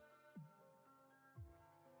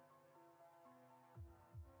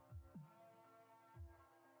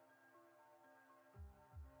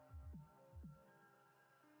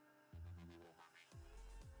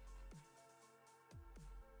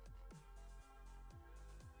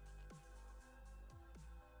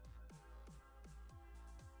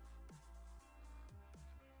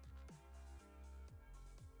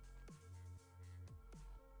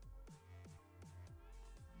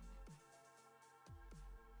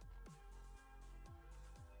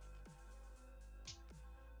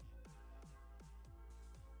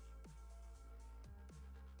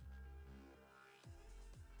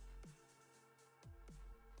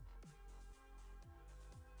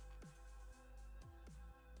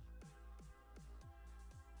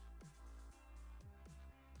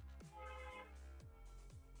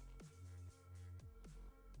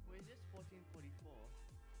 Wait, is this 1444?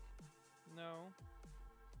 No.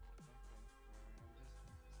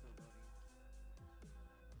 Okay, sorry, I'm just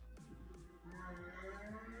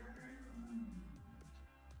still loading.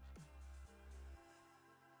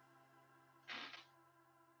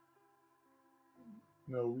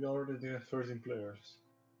 No, we already have 13 players.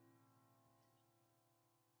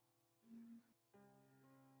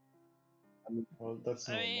 Well, that's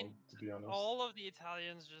I normal, mean, to be honest. all of the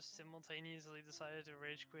Italians just simultaneously decided to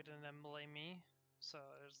rage quit and then blame me. So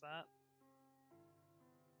there's that.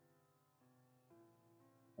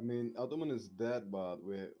 I mean, Ottoman is dead, but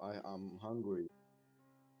I'm hungry.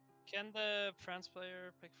 Can the France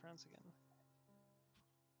player pick France again?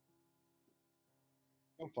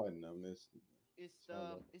 I'm fighting them. Is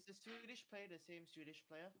not the Swedish player the same Swedish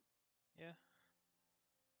player? Yeah.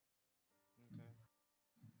 Okay.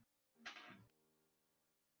 Okay.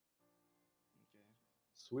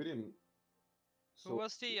 Sweden. Who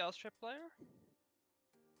was the Austria player?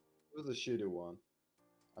 It was a shitty one.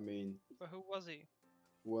 I mean, But who was he?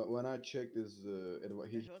 when I checked his he It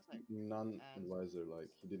was like non-advisor, like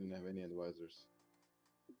he didn't have any advisors.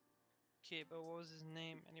 Okay, but what was his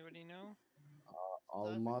name? Anybody know?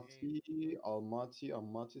 Almaty,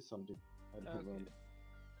 something. I don't Okay. remember.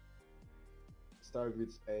 Start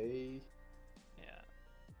with A. Yeah.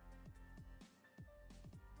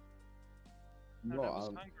 No, that was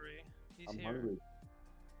I'm Hungary. He's I'm here. hungry.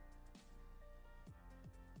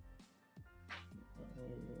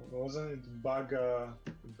 Wasn't it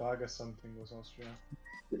Baga something was Austria?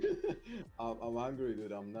 I'm hungry,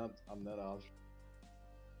 dude. I'm not Austrian.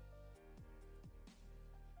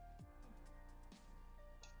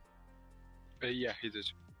 Yeah, he did.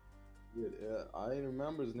 Dude, I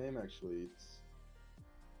remember his name actually. It's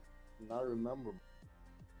not remember.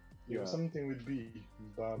 Yeah, something with B.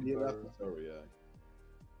 Yeah, that's sorry, yeah.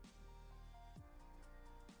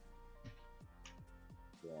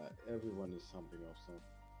 Yeah, everyone is something of some.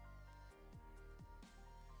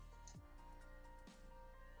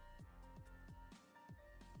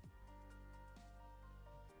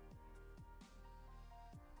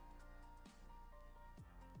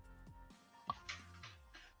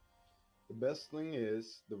 The best thing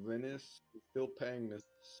is the Venice is still paying the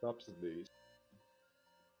subsidies.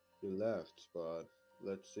 He left, but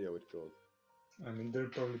let's see how it goes. I mean, they're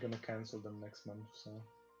probably gonna cancel them next month, so.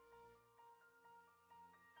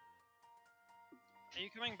 Are you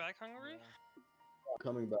coming back, Hungary?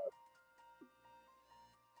 Coming back.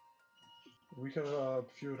 We have a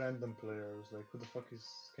few random players, like who the fuck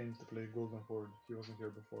came to play Golden Horde? He wasn't here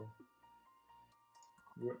before.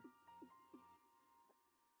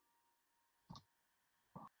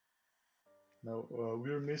 Now,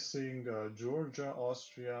 we're missing Georgia,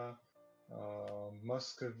 Austria,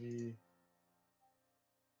 Muscovy.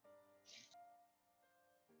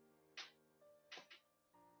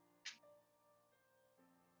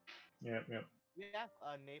 Yeah. We have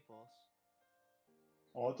Naples.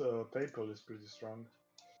 Oh, the Papal is pretty strong.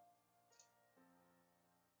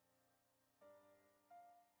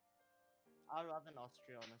 I'd rather than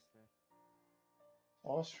Austria, honestly.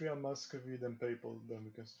 Austria, Muscovy, then Papal, then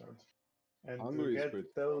we can start. And Hungary is pretty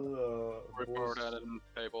Report and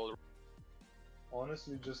Papal.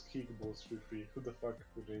 Honestly, just kick Bulls free. Who the fuck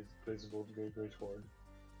plays Bulls Great Horde?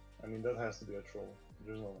 I mean, that has to be a troll.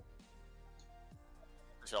 There's no way.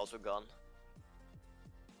 It's also gone.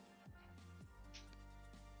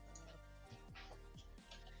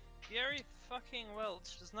 Gary fucking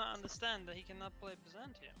Welch does not understand that he cannot play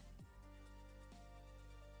Byzantium.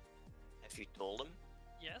 Have you told him?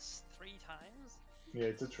 Yes, 3 times. Yeah,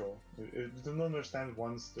 it's a troll. If you don't understand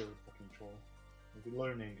once, they're a fucking troll. You can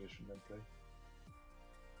learn English and then play.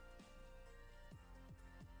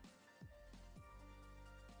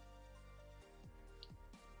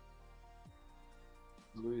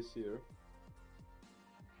 Louis here.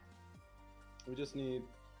 We just need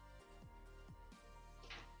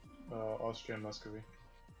Austria and Muscovy.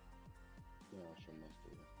 Yeah, Austria and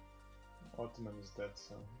Muscovy. Ottoman is dead,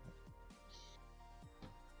 so.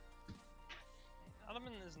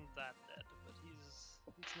 Ottoman isn't that dead, but he's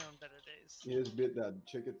known better days. He is bit that.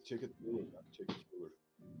 Check it through. Check it through.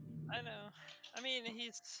 I know. I mean,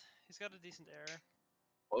 he's got a decent error.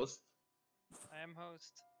 Host, I am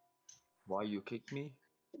host. why you kick me?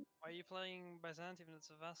 Why are you playing Byzantium when it's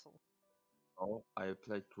a vassal? Oh, I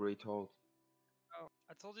played Great Hall. Oh,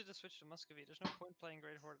 I told you to switch to Muscovy. There's no point playing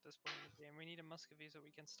Great Horde at this point in the game. We need a Muscovy so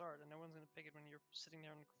we can start, and no one's gonna pick it when you're sitting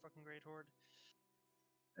there on fucking Great Horde.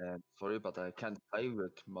 Sorry, but I can't play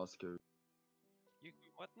with Moscow. You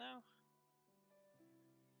what now?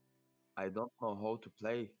 I don't know how to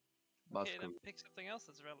play Okay, Moscow. then pick something else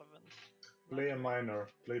that's relevant. Play a minor,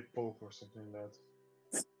 play Pope or something like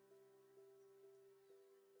that.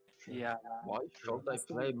 Yeah. Why should I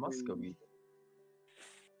play Muscovy?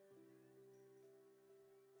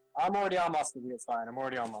 I'm already on Muscovy, it's fine. I'm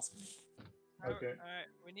already on Muscovy. Okay. Alright,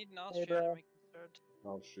 we need an Austria to make it start.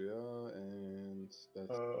 Austria and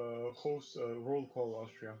that's Host, roll call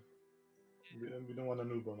Austria. We don't want a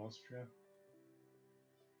noob on Austria.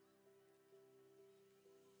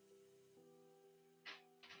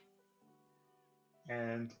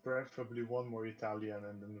 And preferably one more Italian,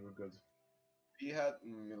 and then we're good. he had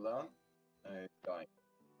Milan. Dying.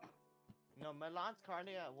 No, Milan's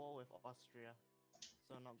currently at war with Austria,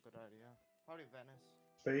 so not good idea. Probably Venice.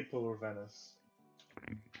 Papal or Venice?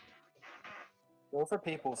 Go for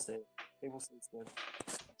Papal State. Papal State's good.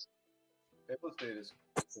 Papal State is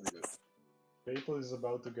pretty good. Papal is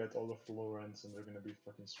about to get all of Florence, and they're gonna be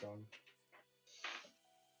fucking strong.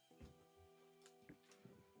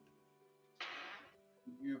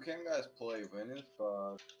 You can guys play Venice,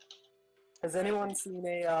 but Has anyone seen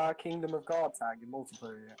a Kingdom of God tag in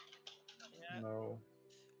multiplayer yet? Yeah. No.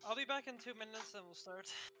 I'll be back in 2 minutes and we'll start.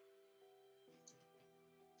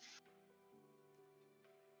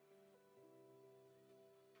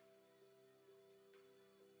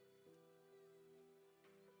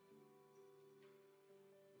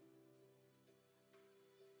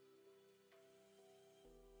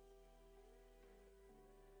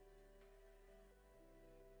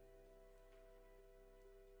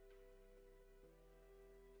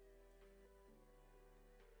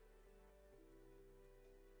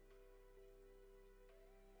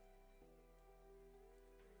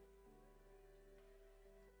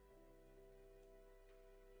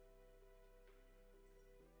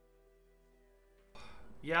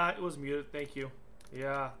 Yeah, it was muted. Thank you.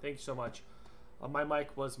 Yeah, thank you so much. My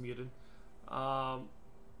mic was muted.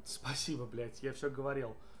 Спасибо, блядь, я все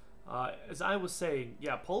говорил. As I was saying,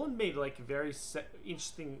 yeah, Poland made like a very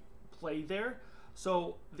interesting play there.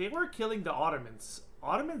 So they were killing the Ottomans.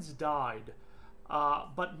 Ottomans died,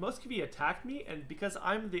 but Muscovy attacked me, and because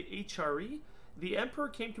I'm the HRE, the Emperor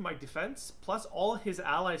came to my defense, plus all his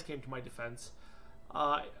allies came to my defense.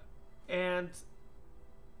 And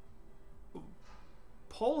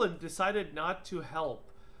Poland decided not to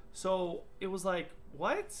help. So it was like,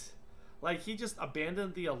 what? Like, he just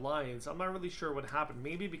abandoned the alliance. I'm not really sure what happened.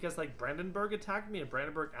 Maybe because, like, Brandenburg attacked me and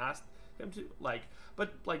Brandenburg asked him to, like,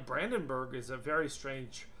 but, like, Brandenburg is a very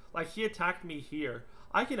strange, like, he attacked me here.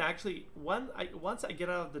 I can actually, once I get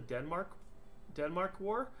out of the Denmark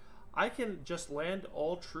war, I can just land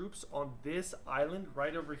all troops on this island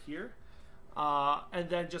right over here, and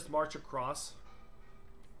then just march across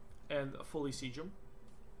and fully siege them.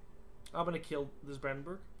 I'm gonna kill this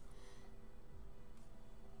Brandenburg.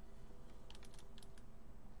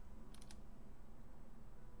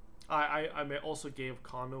 I may also gave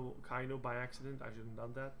Kaino by accident. I shouldn't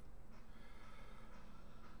have done that.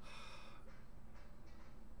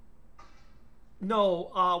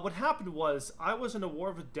 No, what happened was I was in a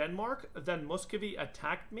war with Denmark, then Muscovy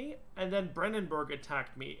attacked me, and then Brandenburg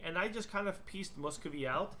attacked me, and I just kind of pieced Muscovy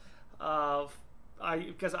out.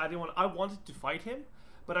 Because I didn't want. I wanted to fight him,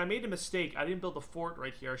 but I made a mistake. I didn't build a fort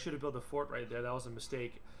right here. I should have built a fort right there. That was a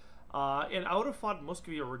mistake. And I would have fought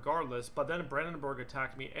Muscovy regardless, but then Brandenburg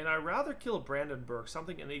attacked me, and I'd rather kill Brandenburg,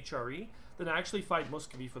 something in HRE, than actually fight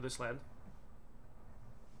Muscovy for this land.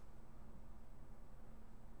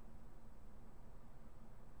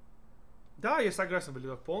 Да, я согласен,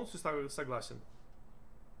 Валидов, полностью согласен.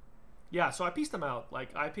 Yeah, so I pieced them out.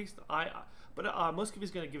 Like, but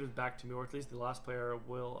Muscovy's gonna give it back to me, or at least the last player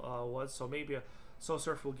was. So maybe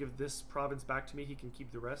Sosurf will give this province back to me. He can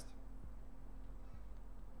keep the rest.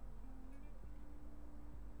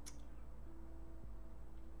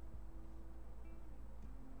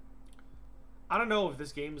 I don't know if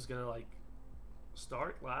this game is gonna, like,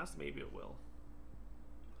 start? Last? Maybe it will.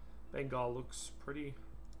 Bengal looks pretty...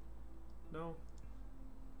 No.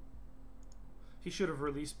 He should have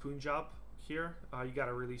released Punjab here. You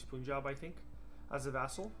gotta release Punjab, I think, as a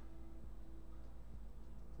vassal.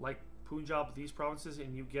 Like Punjab, these provinces,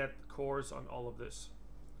 and you get cores on all of this.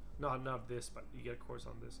 No, not this, but you get cores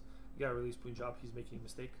on this. You gotta release Punjab. He's making a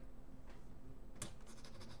mistake.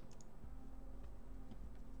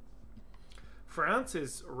 France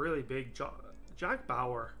is really big. Jack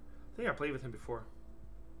Bauer. I think I played with him before.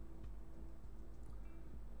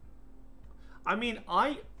 I mean,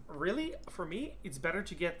 for me, it's better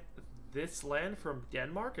to get this land from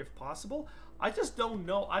Denmark if possible. I just don't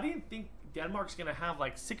know. I didn't think Denmark's gonna have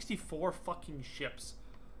like 64 fucking ships.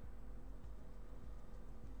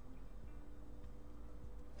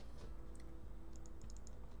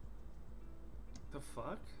 The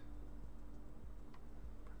fuck?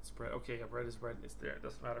 Spread. Okay, yeah, bread is bread. It's there. It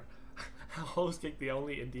doesn't matter. Host kick the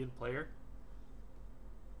only Indian player.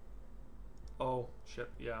 Oh shit!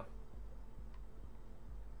 Yeah.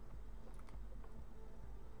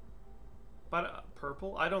 But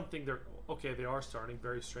purple? I don't think they're... Okay, they are starting.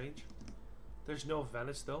 Very strange. There's no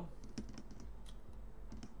Venice, though.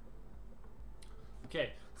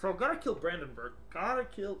 Okay, so gotta kill Brandenburg. Gotta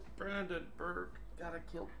kill Brandenburg. Gotta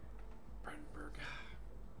kill Brandenburg.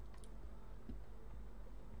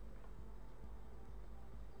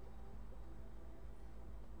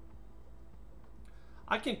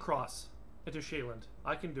 I can cross into Shealand.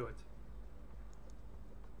 I can do it.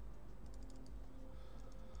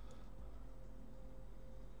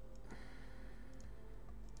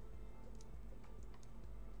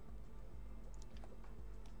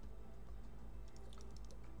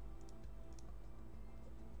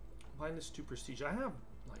 -2 prestige. I have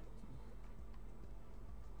like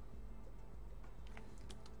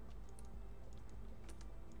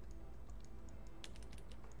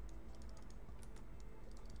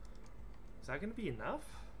is that gonna be enough?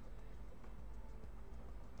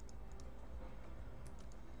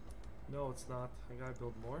 No, it's not. I gotta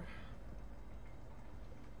build more.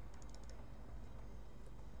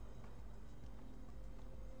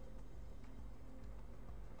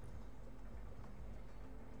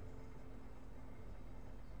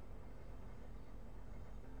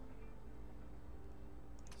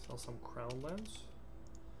 Some crown lands,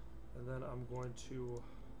 and then I'm going to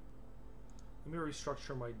let me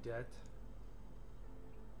restructure my debt.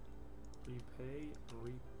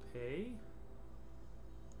 Repay,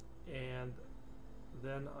 and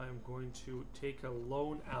then I'm going to take a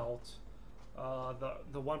loan out,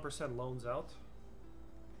 the 1% loans out.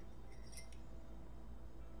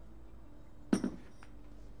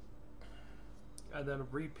 And then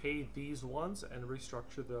repay these ones and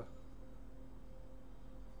restructure the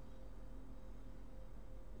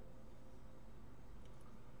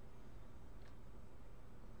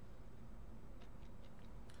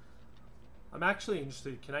I'm actually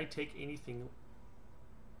interested. Can I take anything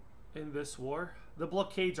in this war? The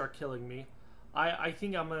blockades are killing me. I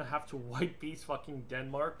think I'm gonna have to white beast fucking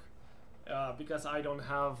Denmark because I don't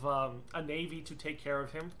have a navy to take care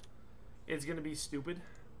of him. It's gonna be stupid.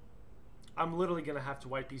 I'm literally gonna have to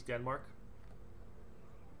white beast Denmark.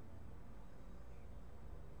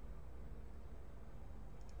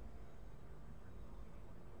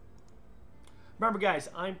 Remember, guys,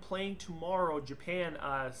 I'm playing tomorrow Japan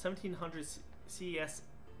 1700 CEST.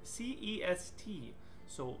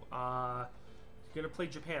 So, gonna play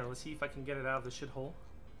Japan. Let's see if I can get it out of the shithole.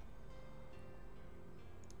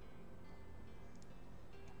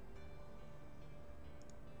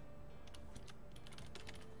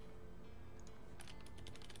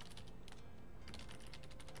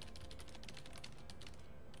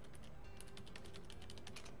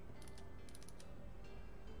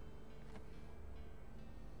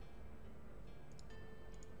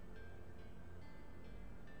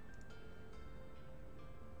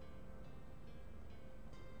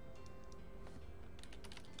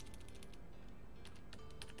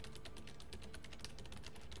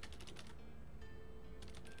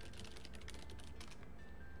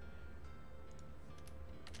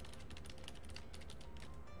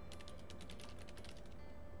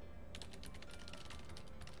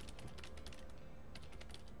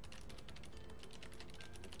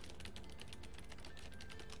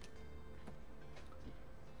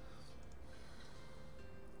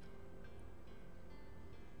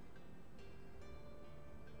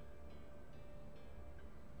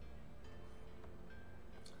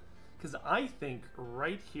 Because I think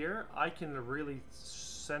right here, I can really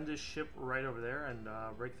send this ship right over there and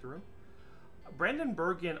break through.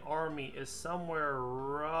 Brandenburgian army is somewhere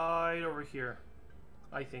right over here,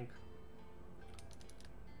 I think.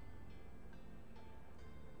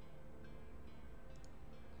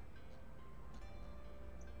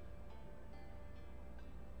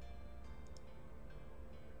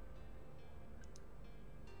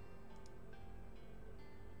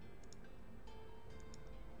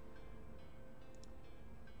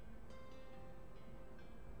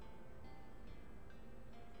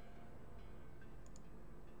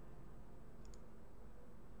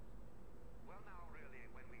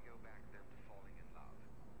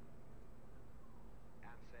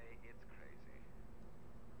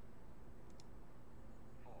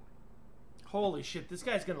 Holy shit, this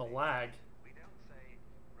guy's gonna lag.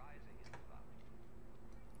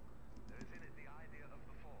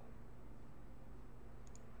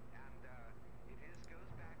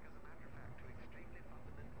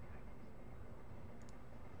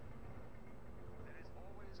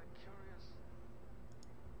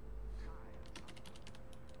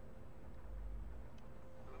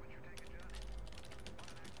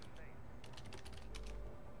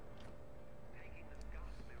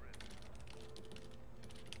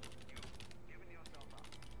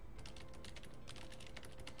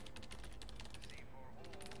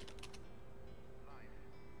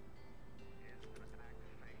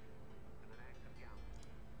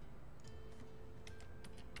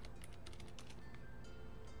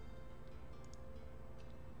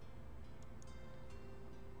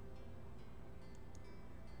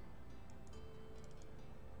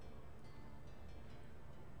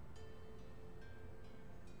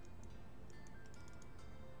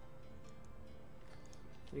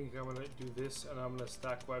 I think I'm gonna do this and I'm gonna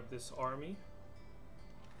stack wipe this army.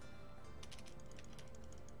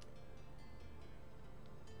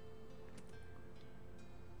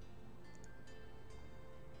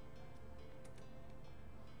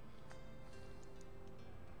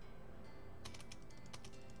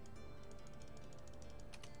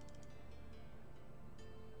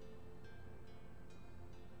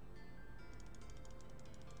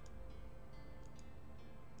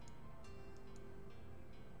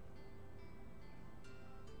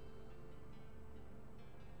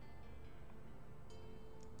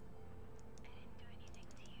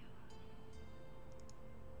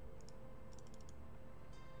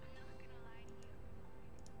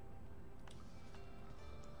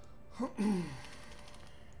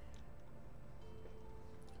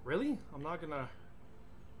 Really? I'm not gonna...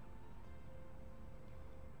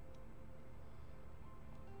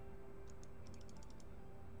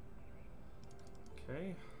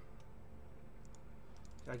 Okay.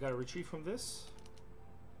 I gotta retreat from this.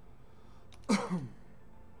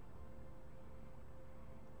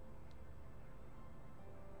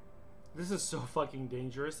 This is so fucking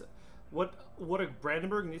dangerous. What a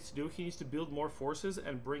Brandenburg needs to do, he needs to build more forces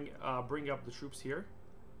and bring up the troops here.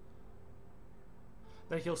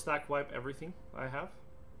 Then he'll stack wipe everything I have.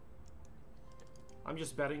 I'm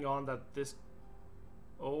just betting on that this...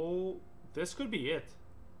 Oh, this could be it.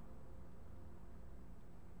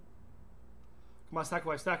 Come on, stack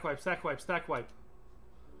wipe, stack wipe, stack wipe, stack wipe.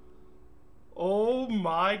 Oh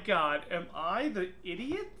my god, am I the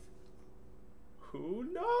idiot? Who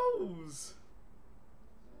knows?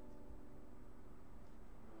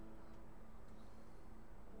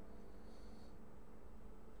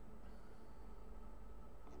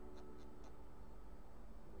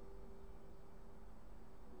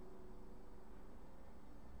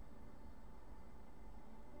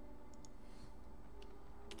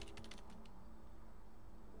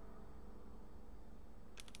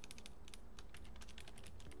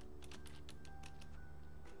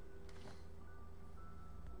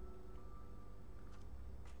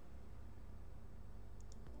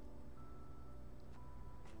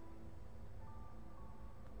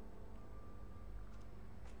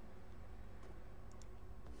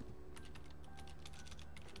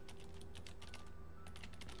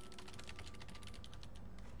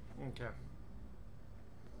 Okay.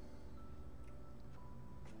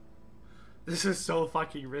 This is so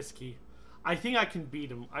fucking risky. I think I can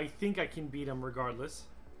beat him. I think I can beat him regardless.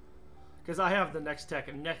 Because I have the next tech,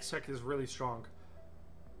 and next tech is really strong.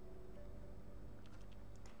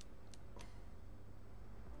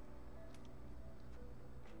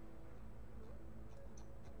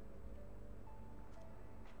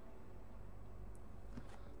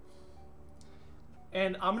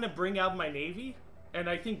 And I'm going to bring out my navy. And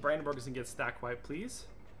I think Brandenburg is going to get stack wiped, please.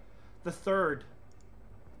 The third.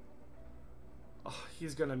 Oh,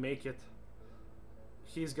 he's going to make it.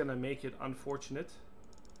 He's going to make it. Unfortunate.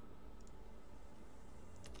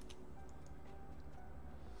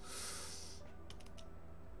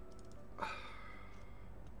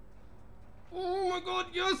 Oh my god,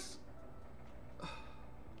 yes!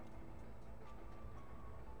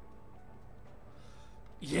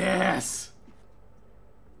 Yes!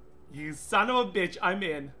 You son of a bitch, I'm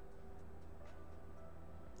in.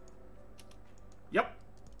 Yep.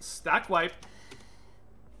 Stack wipe.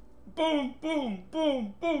 Boom, boom,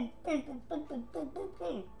 boom, boom, boom, boom, boom, boom, boom, boom,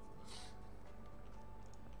 boom.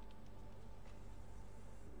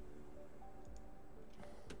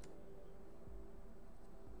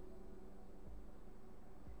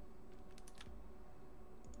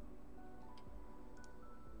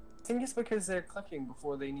 think it's because they're clicking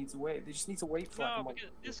before they need to wait. They just need to wait for like a No, month.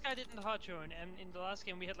 because this guy didn't hot join, and in the last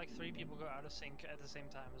game we had like 3 people go out of sync at the same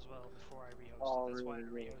time as well before I rehosted. Oh, That's why I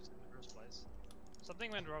really? rehosted in the first place.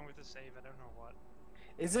 Something went wrong with the save. I don't know what.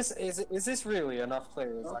 Is this really enough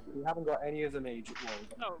players? Like we haven't got any of the major ones.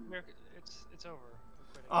 No, it's over. We're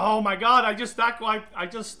quitting. Oh my god, I just stack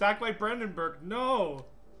wiped Brandenburg. No.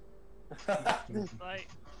 Like,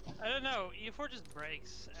 I don't know. E4 just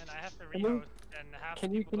breaks, and I have to Can you- rehost, and half the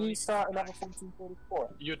Can you people don't even start come another back. 1444?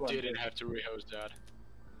 You didn't have to rehost that.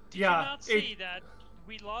 Did you Yeah, not see that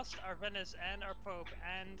we lost our Venice and our Pope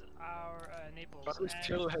and our Naples? But we and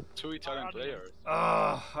still had 2 Italian other players.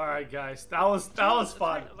 All right, guys, that was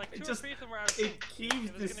fun. Like 2 It or just 3 of them were out of sync. it keeps It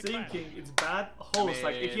was gonna crash. desyncing. It's bad host.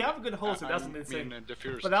 Like if you have a good host, it doesn't desync. The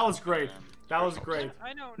first, But that was great. That was great.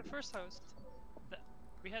 I know, the first host.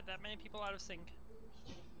 We had that many people out of sync.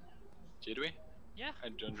 Did we? Yeah. I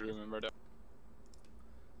don't remember that.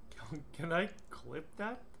 Can I clip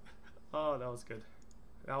that? Oh, that was good.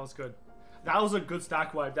 That was good. That was a good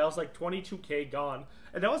stack wipe. That was like 22k gone.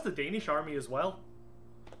 And that was the Danish army as well.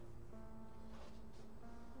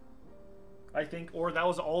 I think. Or that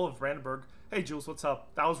was all of Brandenburg. Hey, Jules, what's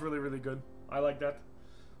up? That was really, really good. I like that.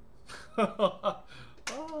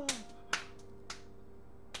 Oh.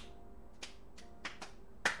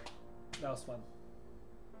 That was fun.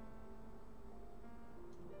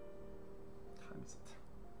 Time is it?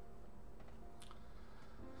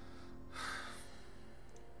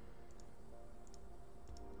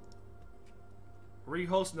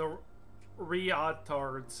 Rehost no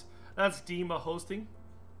retards. That's Dima hosting.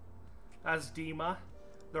 That's Dima,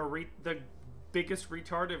 the biggest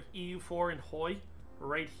retard of EU4 and Hoi,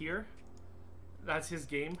 right here. That's his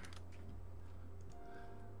game.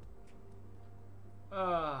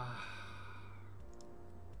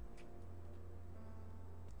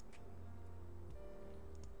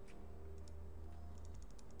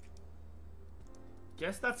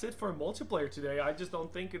 Guess that's it for multiplayer today. I just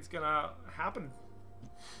don't think it's gonna happen.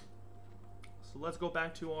 So let's go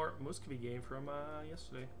back to our Muscovy game from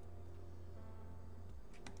yesterday.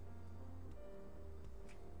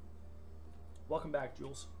 Welcome back,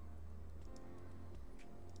 Jules.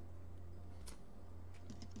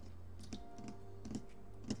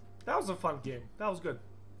 That was a fun game. That was good.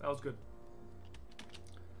 That was good.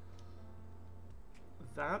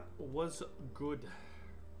 That was good.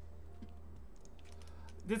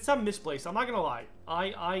 Did some misplays. I'm not gonna lie.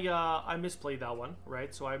 I misplayed that one,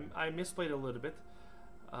 right? So I misplayed a little bit.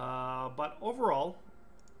 But overall,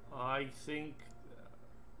 I think.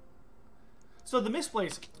 So the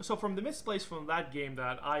misplays. So from the misplays from that game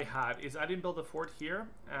that I had is I didn't build a fort here,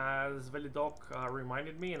 as Velidok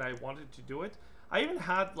reminded me, and I wanted to do it. I even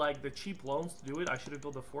had like the cheap loans to do it. I should have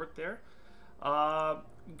built a fort there.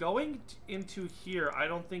 Going into here, I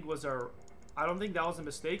don't think that was a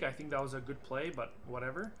mistake. I think that was a good play, but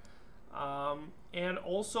whatever. And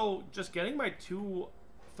also just getting my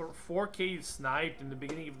 4K sniped in the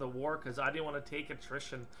beginning of the war because I didn't want to take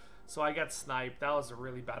attrition, so I got sniped. That was a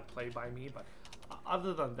really bad play by me, but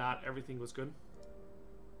other than that, everything was good.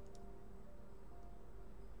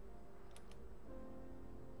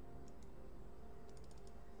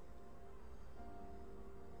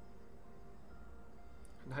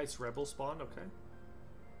 Nice rebel spawn, okay.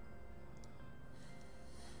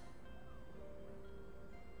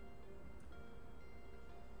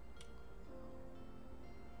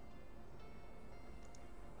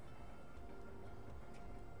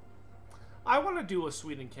 I want to do a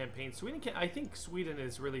Sweden campaign. I think Sweden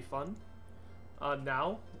is really fun.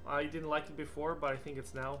 Now. I didn't like it before, but I think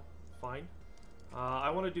it's now fine. I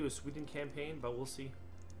want to do a Sweden campaign, but we'll see.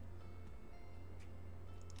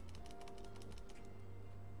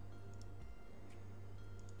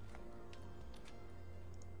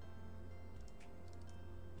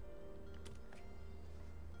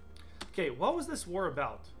 Okay, what was this war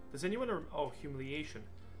about? Does anyone oh, humiliation.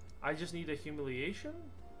 I just need a humiliation?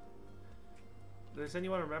 Does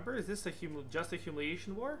anyone remember? Is this just a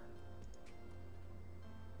humiliation war?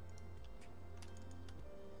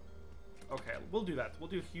 Okay, we'll do that. We'll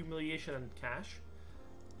do humiliation and cash.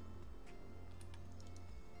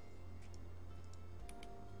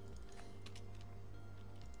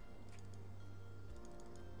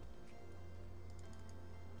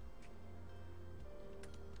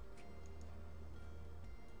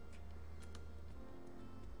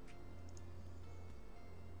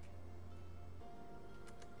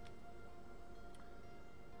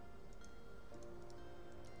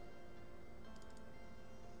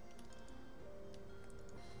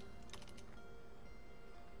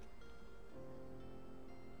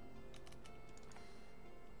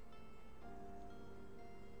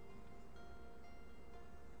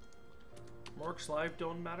 Mork's live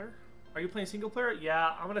don't matter. Are you playing single player?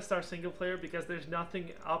 Yeah, I'm gonna start single player because there's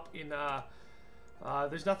nothing up in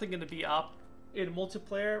there's nothing gonna be up in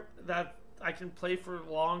multiplayer that I can play for a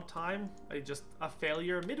long time. It's just a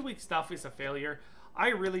failure. Midweek stuff is a failure. I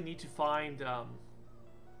really need to find a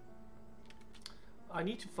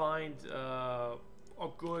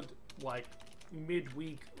good like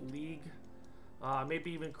midweek league.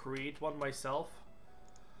 Maybe even create one myself.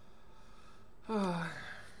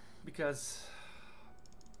 Because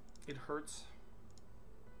it hurts.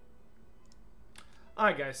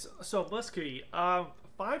 Alright guys, so Muskie,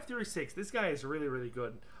 536. This guy is really, really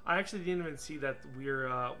good. I actually didn't even see that we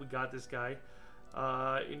got this guy.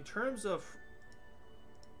 In terms of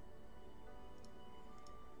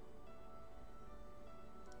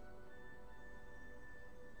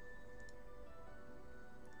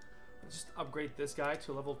just upgrade this guy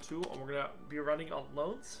to level 2, and we're gonna be running on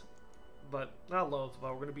loans. But not loans,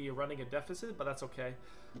 but we're going to be running a deficit, but that's okay.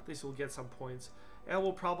 At least we'll get some points. And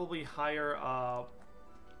we'll probably hire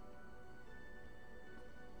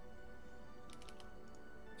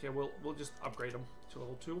okay, we'll just upgrade him to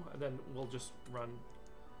level 2, and then we'll just run.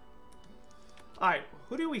 Alright,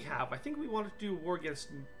 who do we have? I think we wanted to do war against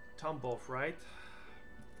Tambov, right?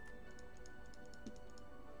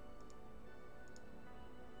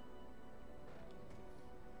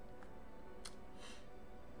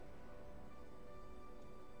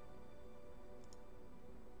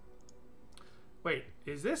 Wait,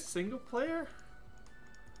 is this single player?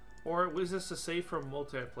 Or was this a save from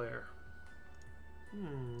multiplayer?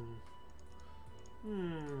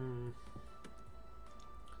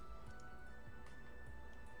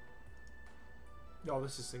 No,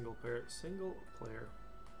 this is single player. Single player.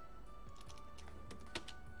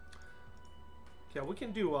 Yeah, we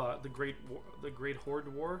can do the Great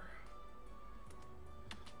Horde War.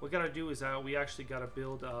 What we gotta do is we actually gotta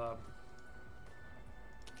build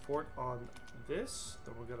fort on this,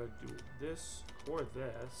 then we're gonna do this for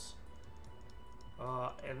this,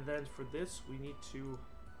 and then for this we need to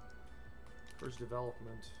first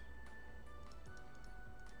development.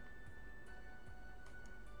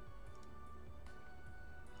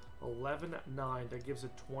 $11.9, that gives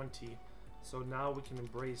it 20. So now we can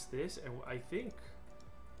embrace this, and I think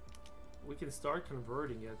we can start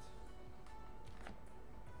converting it.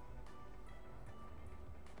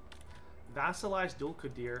 Vassalized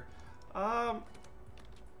Dulkadir.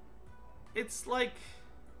 It's like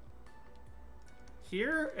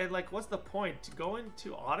here, and like, what's the point? To go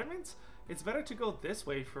into Ottomans? It's better to go this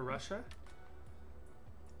way for Russia.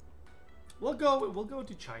 We'll go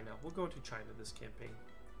to China. We'll go to China this campaign.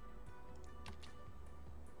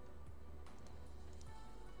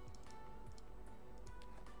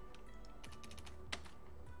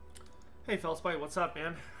 Hey Felspite, what's up,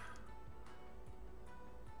 man?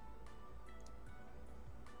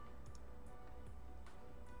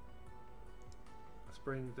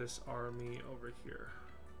 Bring this army over here.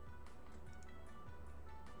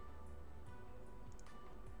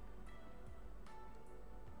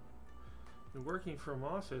 And working from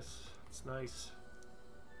office, it's nice.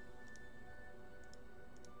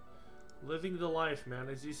 Living the life, man.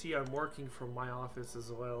 As you see, I'm working from my office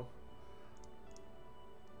as well.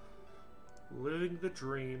 Living the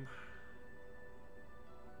dream.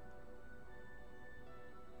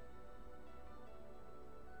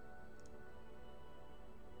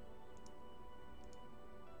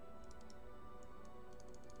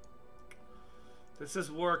 This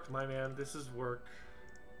has worked, my man. This has worked.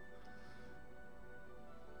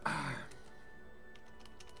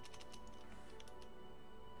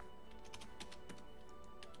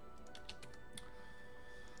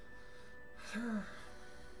 I'm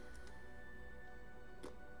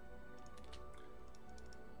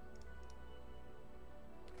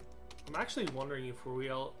actually wondering if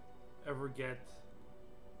we'll ever get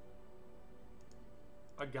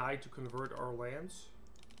a guy to convert our lands.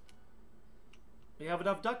 We have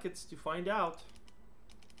enough ducats to find out.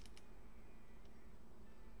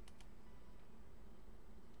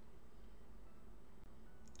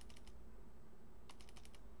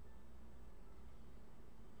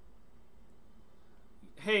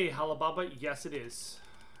 Hey, Halababa, yes it is.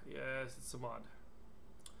 Yes, it's a mod.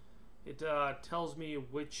 It tells me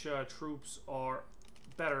which troops are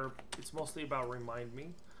better. It's mostly about reminds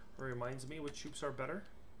me which troops are better.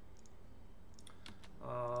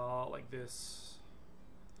 Like this.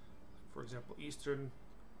 For example, Eastern,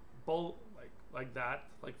 like that.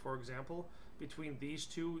 Like for example, between these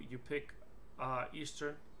two, you pick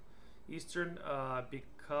Eastern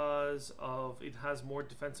because of it has more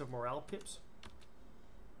defensive morale pips.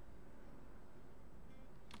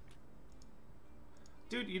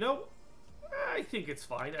 Dude, you know, I think it's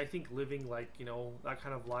fine. I think living like, you know, that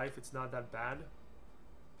kind of life, it's not that bad.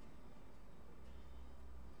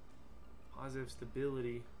 Positive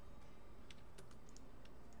stability.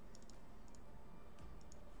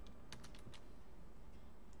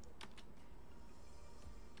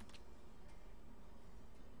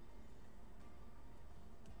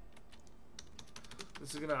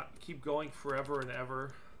 This is gonna keep going forever and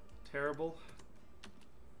ever. Terrible.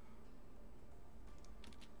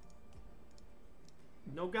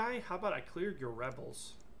 No guy? How about I clear your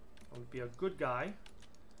rebels? I'm gonna be a good guy.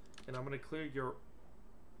 And I'm gonna clear your...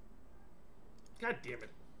 God damn it.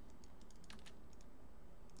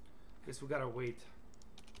 Guess we gotta wait.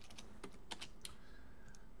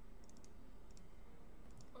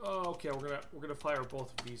 Oh, okay, we're gonna fire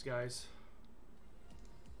both of these guys.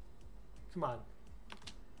 Come on.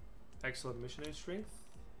 Excellent missionary strength.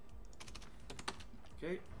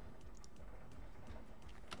 Okay.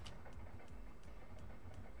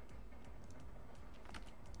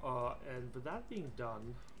 And with that being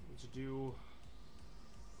done, let's do,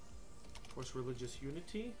 of course, religious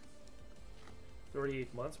unity.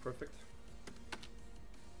 38 months, perfect.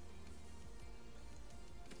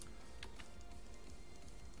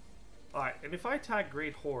 Alright, and if I attack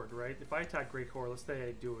Great Horde, right? If I attack Great Horde, let's say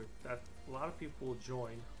I do it, that a lot of people will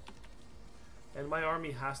join. And my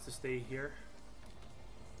army has to stay here.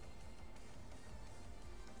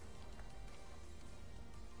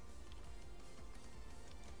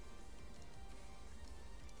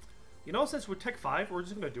 You know, since we're Tech 5, we're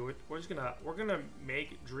just gonna do it. We're gonna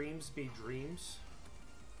make dreams be dreams.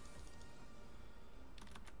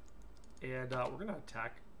 And we're gonna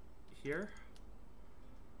attack here.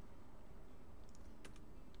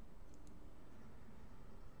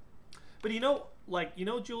 But you know, like, you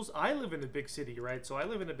know, Jules, I live in a big city, right? So I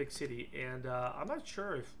live in a big city, and I'm not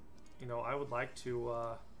sure if, you know, I would like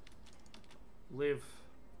to live.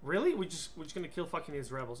 Really? We're just gonna kill fucking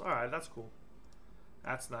these rebels. All right, that's cool.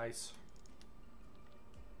 That's nice.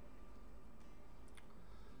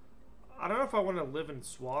 I don't know if I want to live in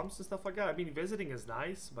swamps and stuff like that. I mean, visiting is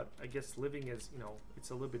nice, but I guess living is, you know,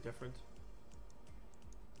 it's a little bit different.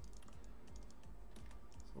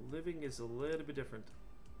 So living is a little bit different.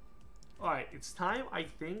 Alright, it's time, I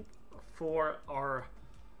think, for our...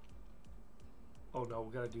 Oh no,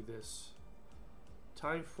 we gotta do this.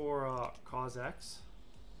 Time for Cossacks.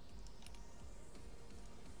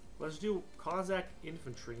 Let's do Cossack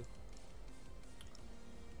infantry.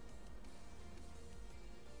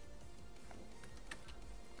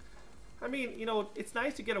 I mean, you know, it's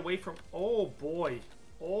nice to get away from... Oh boy.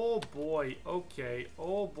 Oh boy. Okay.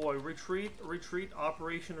 Oh boy. Retreat, retreat,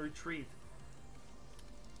 operation retreat.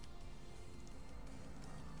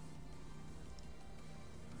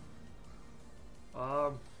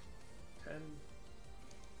 Um, 10.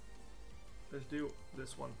 Let's do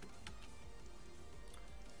this one.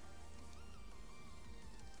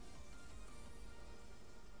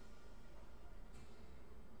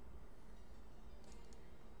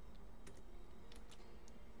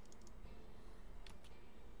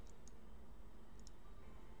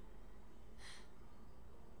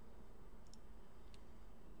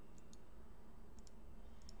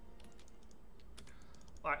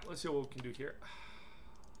 Alright, let's see what we can do here.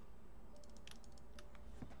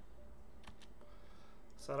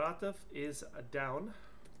 Saratov is down.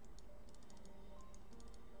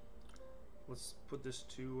 Let's put this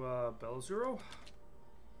to Belzero.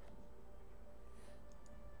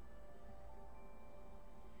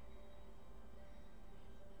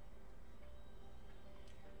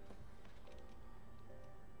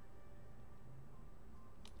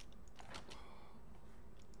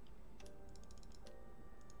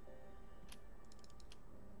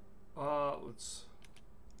 Let's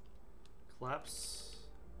collapse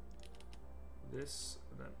this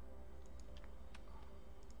and then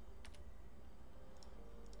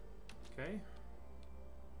okay.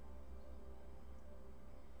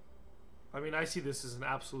 I mean, I see this as an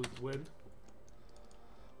absolute win.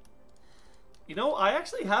 You know, I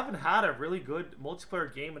actually haven't had a really good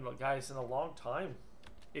multiplayer game in a long time.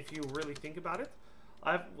 If you really think about it,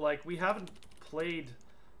 we haven't played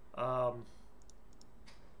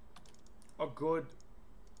a good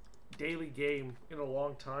daily game in a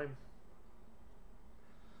long time.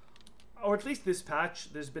 Or at least this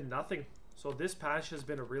patch, there's been nothing. So this patch has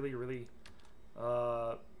been a really, really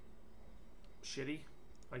shitty,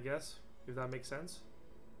 I guess, if that makes sense.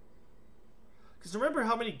 Because remember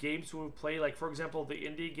how many games we would play, like for example the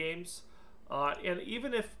indie games, and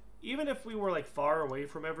even if we were like far away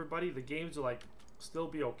from everybody, the games would like still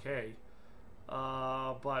be okay.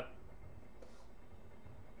 But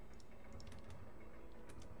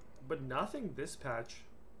but nothing this patch.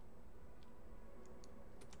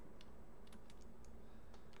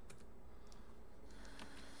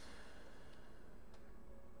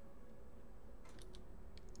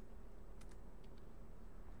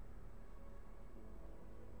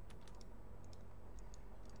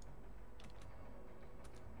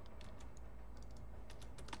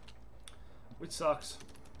 Which sucks,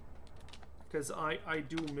 because I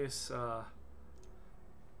do miss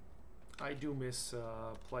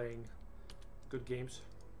playing good games.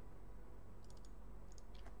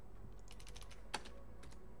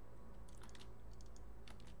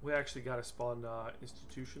 We actually gotta spawn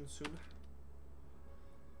institution soon.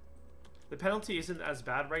 The penalty isn't as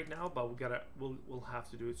bad right now, but we'll have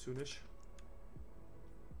to do it soonish.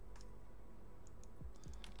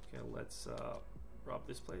 Okay, let's rob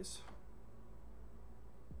this place.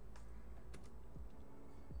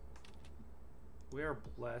 We are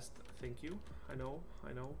blessed, thank you. I know.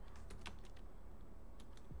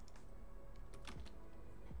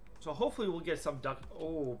 So hopefully we'll get some duck.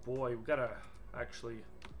 Oh boy, we gotta actually.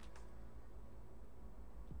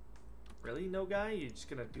 Really, no guy? You're just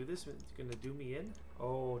gonna do this? You're gonna do me in?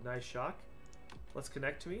 Oh, nice shock. Let's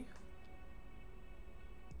connect to me.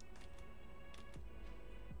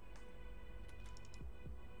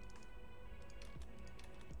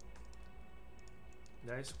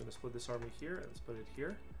 Nice. I'm gonna split this army here and split it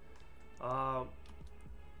here.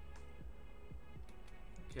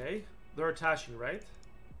 Okay, they're attaching, right?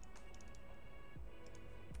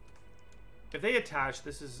 If they attach,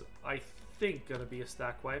 this is, I think, gonna be a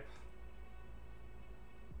stack wipe.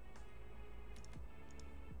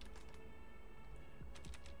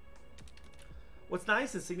 What's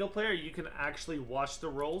nice is single player, you can actually watch the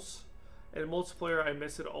rolls. And multiplayer, I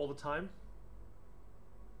miss it all the time.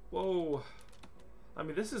 Whoa. I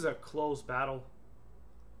mean, this is a close battle.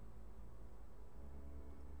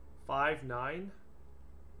 5-9.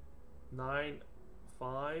 9-5.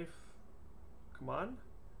 Come on.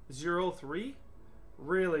 0-3?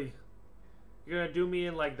 Really? You're gonna do me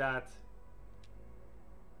in like that?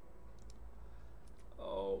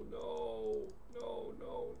 Oh no. No,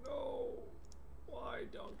 no, no. Why,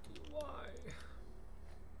 donkey? Why?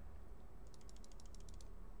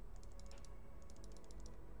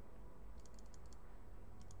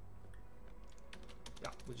 Yeah,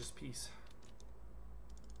 we'll just peace.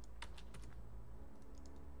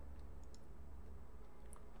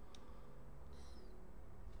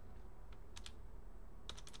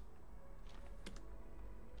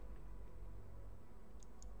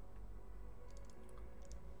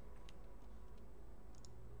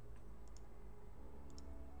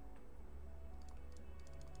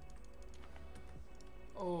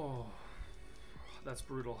 Oh, that's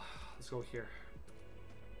brutal. Let's go here.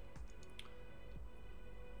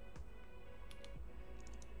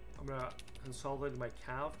 I'm gonna consolidate my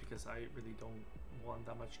cav because I really don't want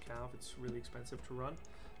that much cav. It's really expensive to run.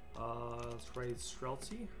 Let's raid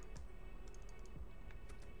Streltsy.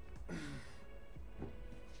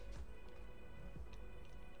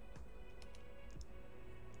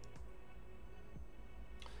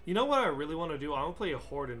 You know what I really want to do? I want to play a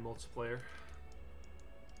Horde in multiplayer.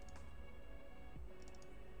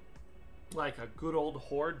 Like a good old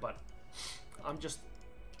Horde, but I'm just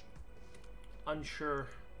unsure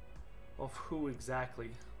of who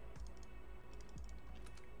exactly.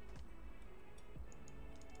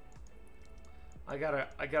 I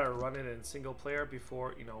gotta run it in single player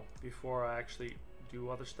before, you know, before I actually do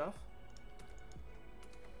other stuff.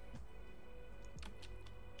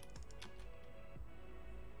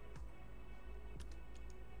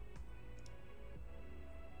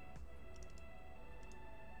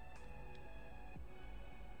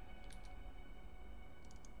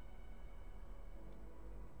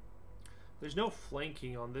 There's no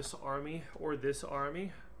flanking on this army or this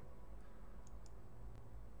army.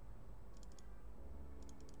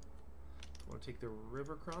 Want to take the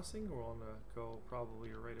river crossing, or want to go probably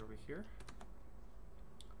right over here?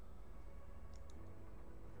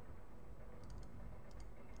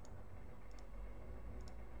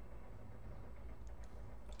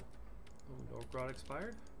 Oh, Novgorod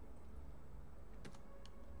expired.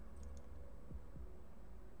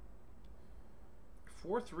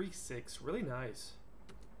 Four, 3-6, really nice.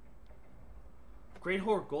 Great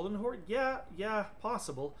Horde, Golden Horde, yeah,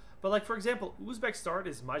 possible. But like for example, Uzbek start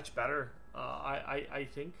is much better. I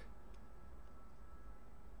think.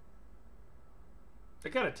 I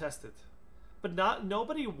gotta test it, but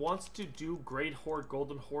nobody wants to do Great Horde,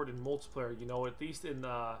 Golden Horde in multiplayer. You know, at least in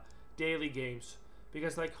daily games,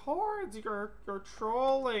 because like Hordes, you're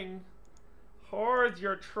trolling. Hordes,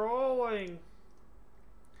 you're trolling.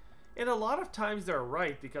 And a lot of times they're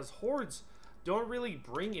right, because hordes don't really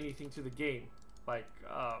bring anything to the game. Like,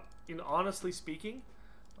 honestly speaking,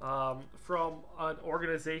 from an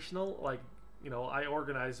organizational, like, you know, I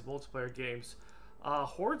organize multiplayer games.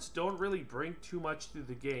 Hordes don't really bring too much to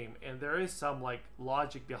the game, and there is some, like,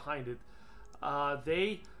 logic behind it.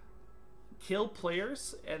 They kill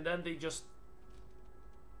players, and then they just,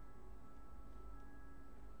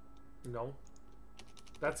 you know,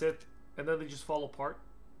 that's it. And then they just fall apart.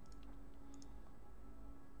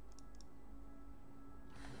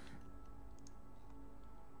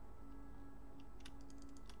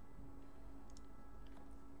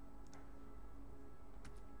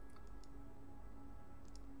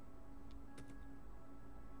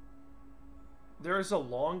 There is a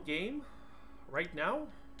long game right now,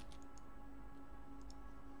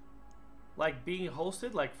 like being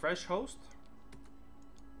hosted, like Fresh Host.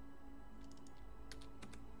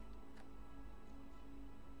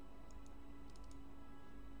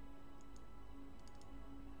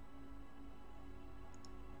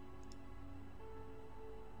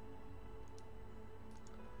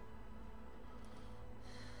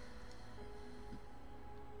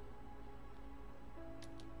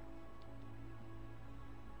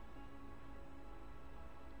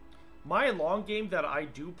 My long game that I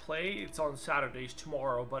do play, it's on Saturdays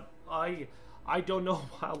tomorrow, but I don't know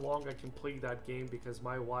how long I can play that game because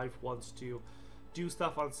my wife wants to do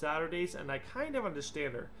stuff on Saturdays, and I kind of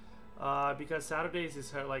understand her because Saturdays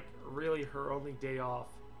is her, like, really her only day off.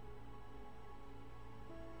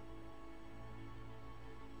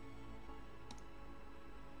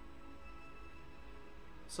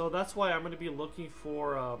 So that's why I'm going to be looking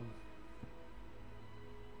for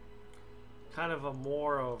kind of a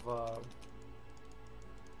more of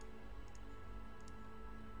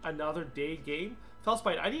another day game.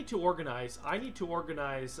 Felspite, I need to organize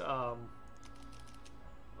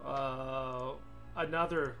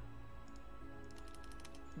another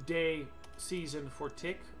day season for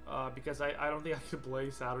Tick because I don't think I can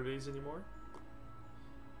play Saturdays anymore.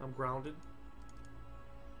 I'm grounded.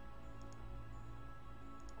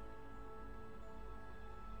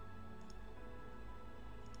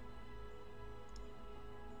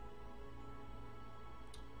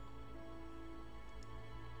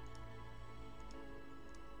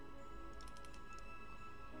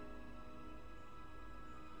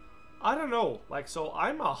 I don't know, like, so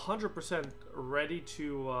I'm 100% ready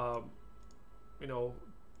to, you know,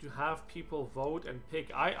 to have people vote and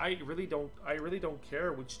pick. I really don't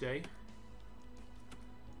care which day.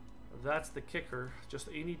 That's the kicker. Just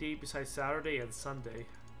any day besides Saturday and Sunday.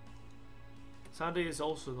 Sunday is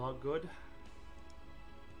also not good.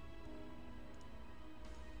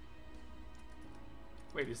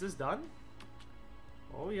 Wait, is this done?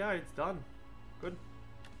 Oh yeah, it's done. Good.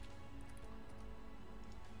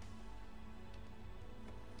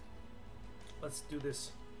 Let's do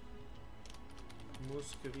this.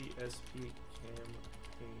 Muscovy SP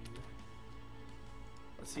campaign.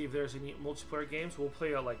 Let's see if there's any multiplayer games. We'll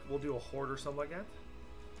play we'll do a horde or something like that.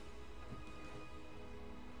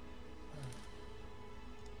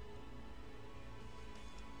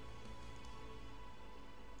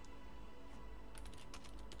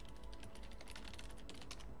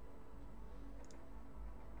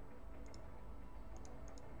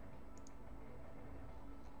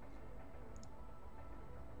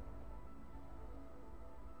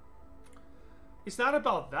 It's not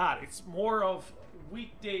about that. It's more of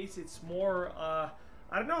weekdays. It's more, I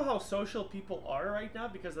don't know how social people are right now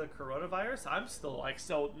because of the coronavirus. I'm still, like,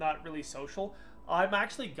 so not really social. I'm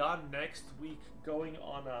actually gone next week going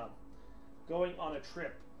on a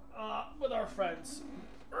trip with our friends.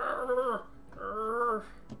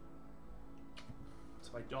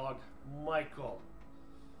 It's my dog, Michael.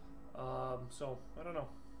 So, I don't know.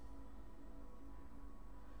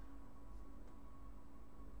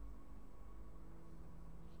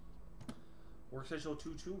 Work schedule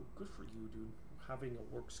 2-2. Good for you, dude. Having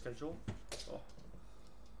a work schedule. Oh.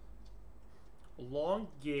 Long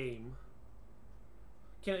game.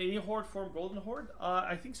 Can any horde form golden horde?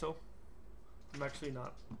 I think so. I'm actually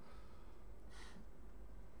not.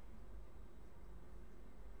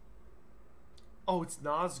 Oh, it's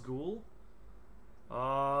Nazgul.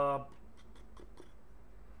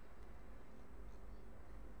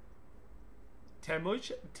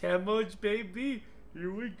 Temuj, baby.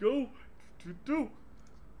 Here we go. 2-2.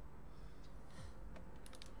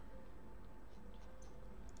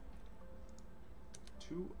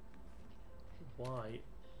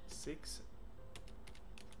 Y6.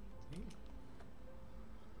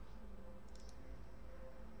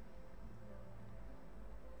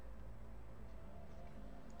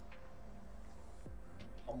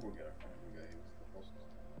 Hamburger.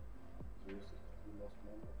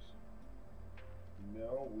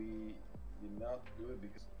 we did not do it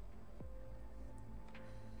because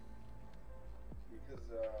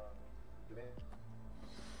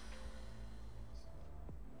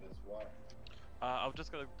that's why. I'm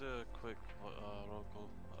just gonna do a quick roll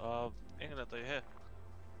call. England, are you here?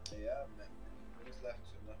 Yeah, man. What is left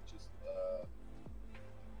to not just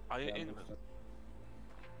Are you yeah, England?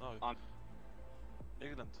 No. I'm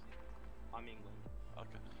England. I'm England.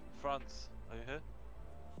 Okay. France, are you here?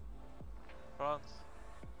 France.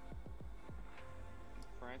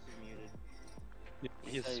 France is muted.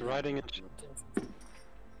 He's riding it.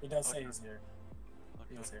 He does say he's here.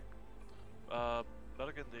 Okay. He's here.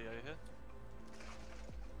 Burgundy, are you here?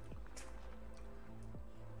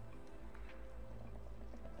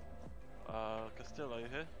 Castile, are you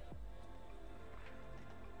here?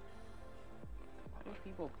 Why do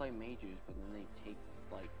people play mages but then they take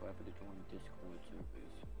like forever to join Discord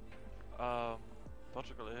servers?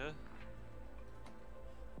 Portugal, are you here?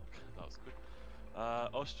 Okay, that was quick.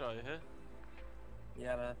 Austria, are you here?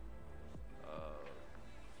 Yeah, man.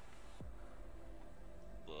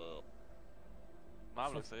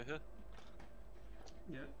 Mamluks, are you here?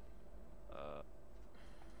 Yeah.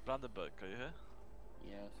 Brandenburg, are you here?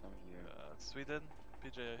 Yes, I'm here. Sweden,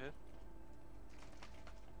 PJ, are you here?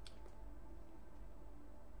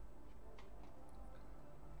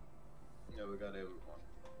 Yeah, we got everyone.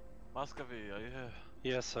 Muscovy, are you here?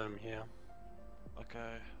 Yes, I'm here.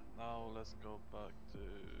 Okay, now let's go back to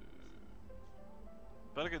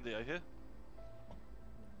Burgundy, are you here?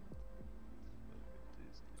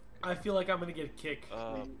 I feel like I'm gonna get kicked.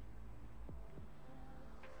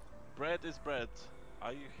 Bread is bread.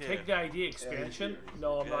 Are you here? Take the idea expansion?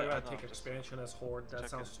 No, I'm not Yeah, gonna I take know, expansion as Horde. That check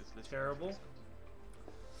sounds it, it's listed. terrible.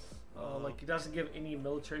 Like it doesn't give any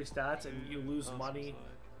military stats, and you lose money,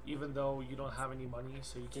 even though you don't have any money,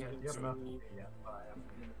 so you can't.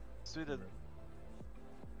 Sweden.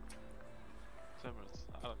 Emirates.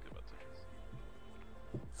 I don't care about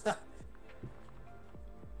Emirates.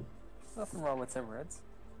 Nothing wrong with Emirates.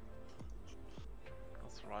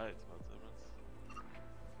 That's right about Emirates.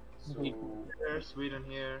 So here, Sweden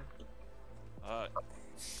here. Alright.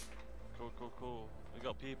 Cool. We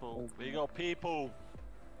got people. We got people.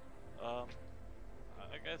 I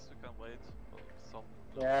guess we can wait for some.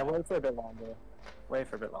 Yeah, wait for a bit longer. Wait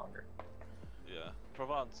for a bit longer. Yeah.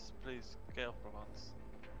 Provence, please. Gale Provence.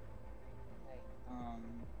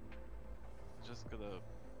 Just gonna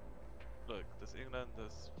look. There's England.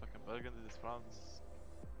 There's fucking Burgundy. There's France.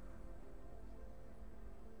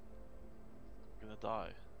 Gonna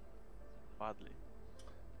die. Badly.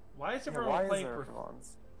 Why is Yeah, everyone why is playing there for?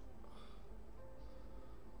 Provence?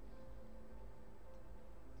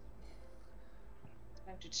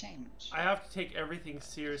 Have to change. I have to take everything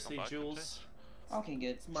seriously, back, Jules. Okay, good.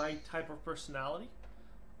 It's my type of personality.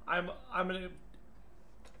 I'm gonna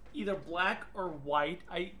either black or white.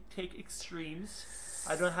 I take extremes.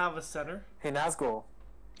 I don't have a center. Hey, Nazgul,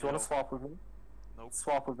 do you want to swap with me? Nope.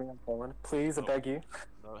 Swap with me on Poland, please. Nope. I beg you.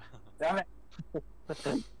 No. Damn it.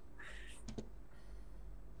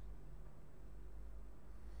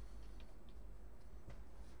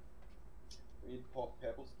 we need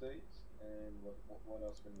Pebble State, and what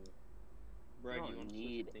else we need? Brad, You you want to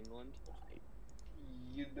need- switch with England?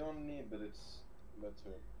 You don't need, but it's better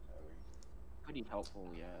having. Pretty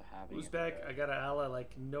helpful, yeah, having it. Uzbek, I got an ally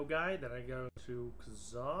like No Guy, then I go to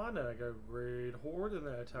Kazan, and I go Great Horde, and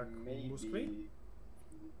then I attack Muscovy. Maybe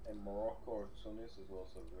and Morocco or Tunis is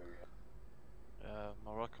also very. Yeah,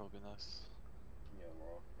 Morocco would be nice. Yeah,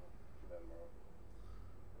 Morocco. Then Morocco.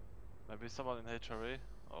 Maybe someone in HRE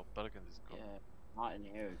or Burgundy's good. Yeah, not in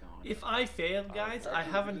Aragon. If I fail, guys, I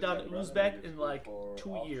Actually, haven't this is done like rather Uzbek than in just like for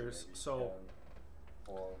 2 option, years, maybe so. you can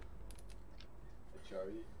form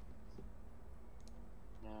HRE.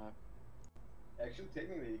 Yeah. Actually,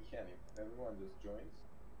 technically, you can. If everyone just joins,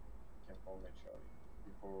 you can form HRE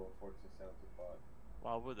before 1475.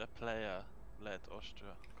 Why would a player let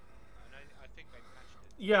Austria? I think they patched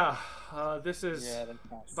it. Yeah, this is Yeah, that's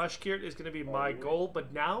nice. Bashkirt is going to be my goal,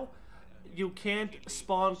 but now you can't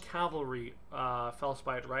spawn cavalry,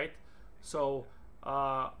 Felspite, right? So,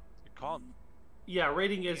 You can't. yeah,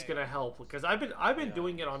 raiding is going to help because I've been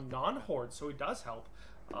doing it on non-horde, so it does help.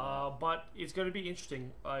 But it's going to be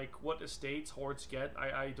interesting, like what estates hordes get.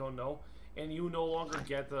 I don't know, and you no longer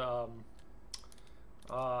get the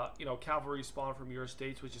cavalry spawn from your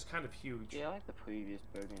estates, which is kind of huge. Yeah, I like the previous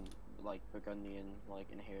Burgundian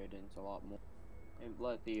inheritance a lot more. And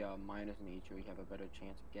let the miners in each have a better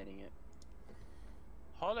chance of getting it.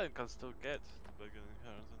 Holland can still get the Burgundy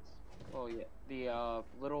inheritance. Well, yeah, the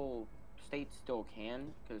little states still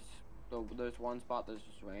can, because there's one spot that's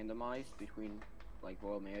just randomized between like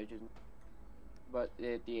royal marriages. But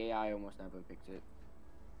the AI almost never picks it.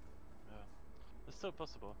 Yeah, it's still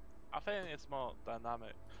possible. I think it's more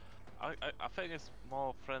dynamic. I think it's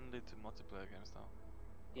more friendly to multiplayer games now.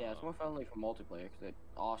 Yeah, it's more friendly for multiplayer because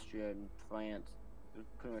Austria and France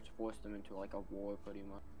pretty much forced them into like a war, pretty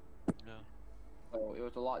much. Yeah. So it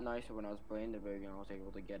was a lot nicer when I was Brandenburg and I was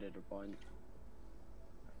able to get it a bunch.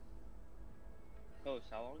 Oh,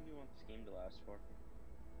 so how long do you want this game to last for?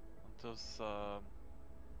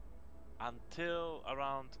 Until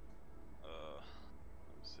around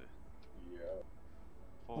let me see. Yeah.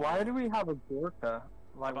 Why do we have a Gorka?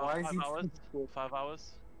 Like, About why is 5 he? hours? 5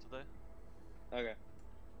 hours today. Okay.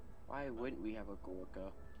 Why wouldn't we have a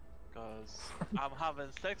Gorka? Because I'm having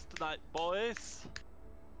sex tonight, boys.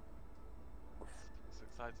 It's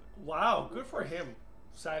exciting. Wow, good for him.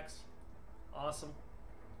 Sex. Awesome.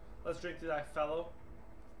 Let's drink to that fellow.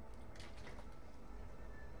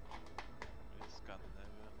 It's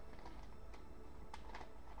Scandinavia.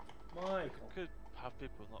 Michael. You could have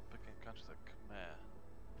people not picking countries like Khmer.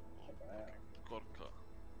 Or picking Gorkha.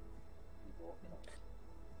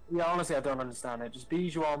 Yeah, honestly, I don't understand it. Just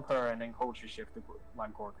be Juan Per and then culture shift to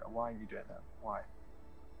like Gorka. Why are you doing that? Why?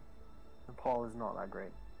 Nepal is not that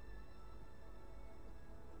great.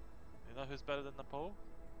 You know who's better than Nepal?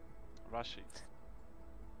 Rashid.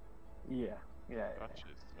 Yeah. Russia's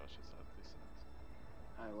are decent.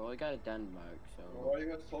 Alright, well, we got a Denmark, so. What are you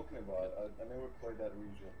guys talking about? I never played that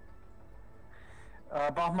region.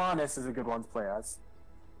 Bahmanis is a good one to play as.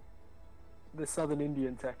 The southern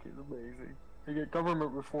Indian tech is amazing. You get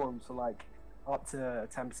government reforms for like up to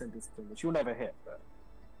 10% discipline, which you'll never hit, but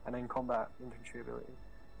and then combat infantry ability.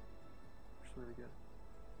 It's really good.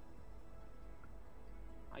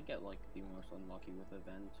 I get like the most unlucky with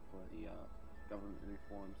events for the government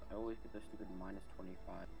reforms. I always get the stupid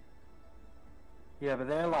 -25. Yeah, but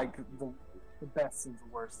they're like the best and the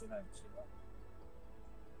worst events, you know.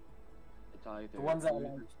 It's either The ones that are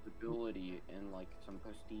lose like stability and like some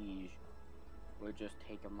prestige, or just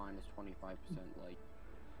take a -25%. Like,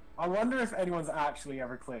 I wonder if anyone's actually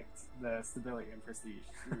ever clicked the stability and prestige.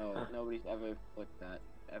 no, nobody's ever clicked that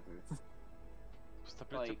ever.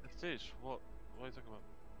 Stability Like- prestige? What are you talking about?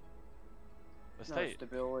 The No, state?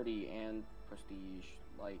 stability and prestige,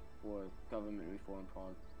 like for government reform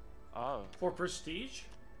projects. Oh. For prestige?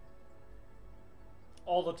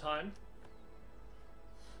 All the time?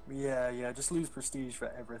 Yeah, just lose prestige for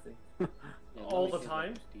everything. Yeah, All nobody the cares about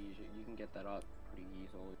time? Prestige. You can get that up pretty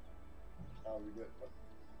easily. How we get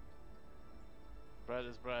Bread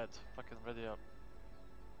is bread. Fucking ready up.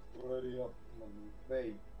 ready up.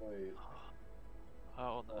 Wait.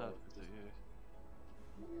 How on Oh, earth is it you?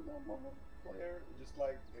 Player, just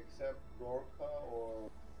like accept Gorka or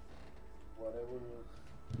whatever.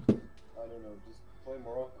 I don't know, just play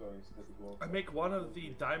Morocco instead of Gorka. I make one of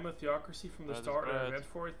the Daima Theocracy from the Bread is start of bread. event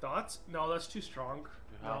for it. Thoughts? No, that's too strong.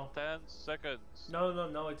 You No. have 10 seconds.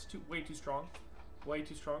 No, it's way too strong. Way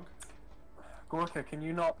too strong. Gorka, can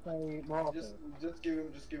you not play Morocco? Just give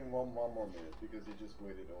him one more minute because he just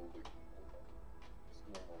waited all the. Just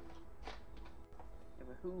one more minute. Yeah,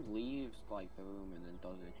 but who leaves like the room and then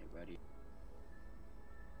doesn't hit ready?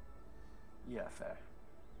 Yeah, fair.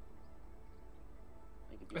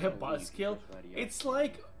 Like, if you're gonna leave, you Buzzkill. just ready up It's and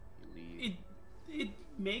like you leave. it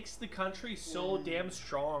makes the country so damn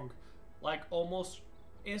strong, like almost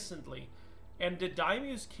instantly. And the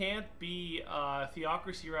daimyos can't be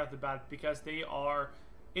theocracy right off the bat because they are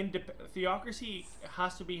theocracy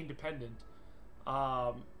has to be independent.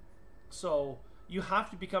 So you have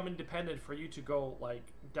to become independent for you to go like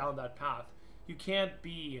down that path. You can't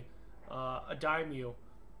be a daimyo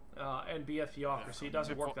and be a theocracy. It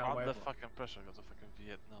doesn't work that way. Under fucking pressure because of fucking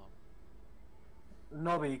Vietnam.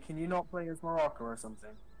 Nobby, can you not play as Morocco or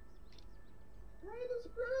something?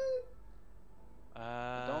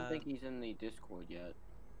 I don't think he's in the Discord yet.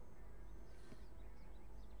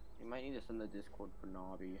 You might need to send the Discord for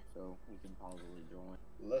Nobby so he can probably join.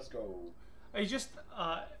 Let's go. I just,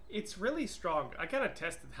 it's really strong. I gotta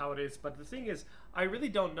test it how it is, but the thing is, I really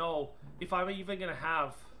don't know if I'm even gonna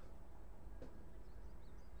have.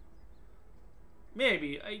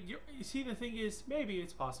 Maybe. You see, the thing is, maybe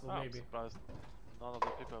it's possible. I'm Maybe. surprised none of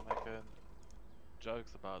the people are making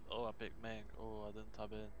jokes about, oh, I picked Meng, oh, I didn't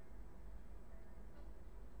tab in.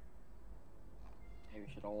 Hey,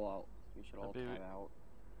 we should all Maybe try out.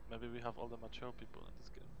 Maybe we have all the mature people in this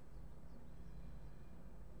game.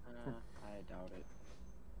 I doubt it.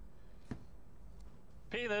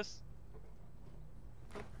 Penis!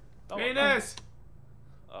 Penis!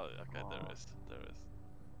 Oh, okay, there is.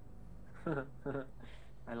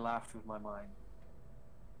 I laughed with my mind.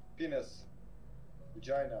 Penis.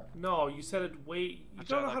 Vagina. No, you said it way. You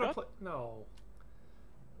don't know how to Vagina play. No.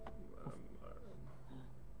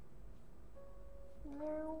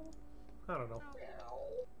 I don't know.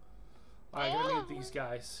 Alright, gonna meet these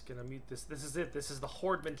guys. Gonna meet this. This is it. This is the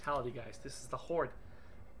horde mentality, guys. This is the horde.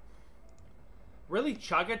 Really,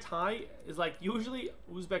 Chagatai is like usually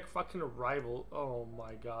Uzbek fucking rival. Oh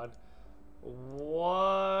my god.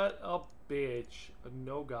 What a bitch.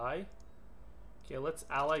 No guy. Okay, let's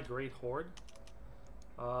ally Great Horde.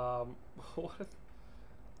 What a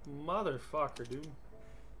motherfucker, dude.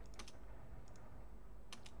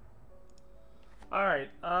 Alright,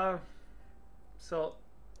 so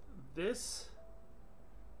this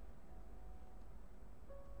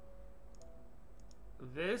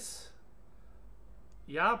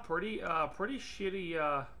yeah, pretty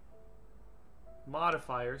shitty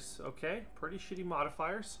modifiers. Okay, pretty shitty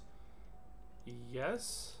modifiers.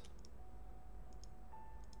 Yes.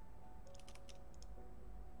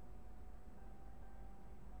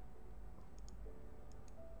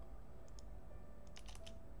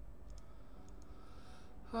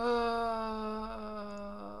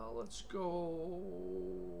 Let's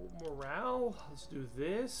go morale. Let's do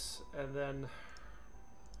this, and then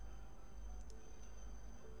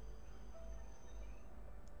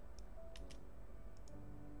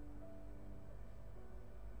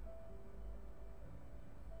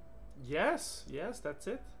yes, that's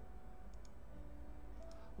it.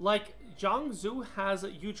 Like Jiangsu has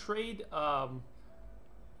you trade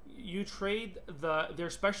their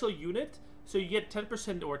special unit. So you get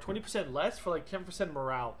 10% or 20% less for like 10%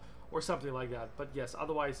 morale or something like that. But yes,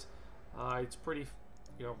 otherwise, it's pretty,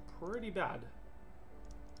 pretty bad.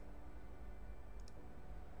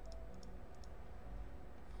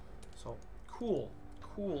 So cool,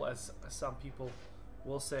 as some people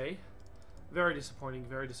will say. Very disappointing,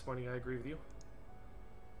 very disappointing. I agree with you.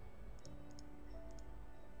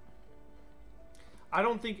 I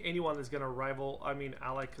don't think anyone is gonna rival,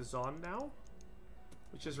 ally Kazan now,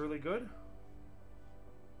 which is really good.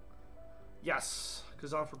 Yes,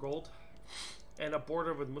 Kazan for gold. And a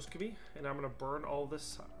border with Muscovy. And I'm going to burn all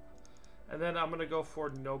this. And then I'm going to go for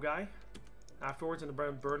Nogai afterwards and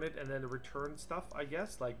burn it and then return stuff, I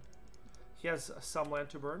guess. Like, he has some land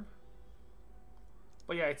to burn.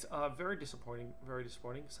 But yeah, it's very disappointing. Very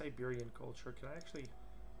disappointing. Siberian culture. Can I actually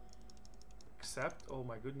accept? Oh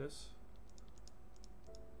my goodness.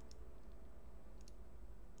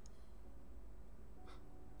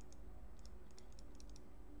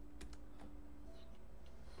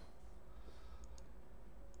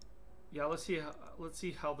 Yeah, let's see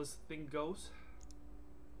how this thing goes.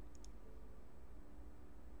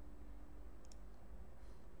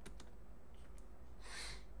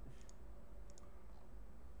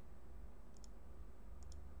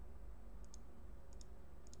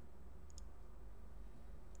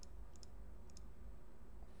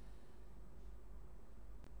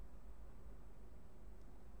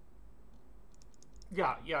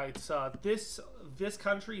 Yeah, it's this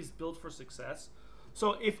country is built for success.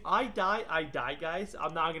 So if I die, guys.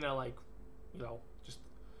 I'm not gonna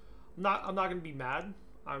I'm not gonna be mad.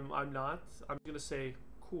 I'm not. I'm gonna say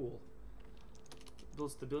cool.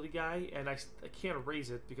 Build stability guy, and I can't raise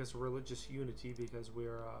it because of religious unity because we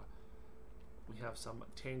have some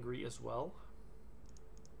Tangri as well.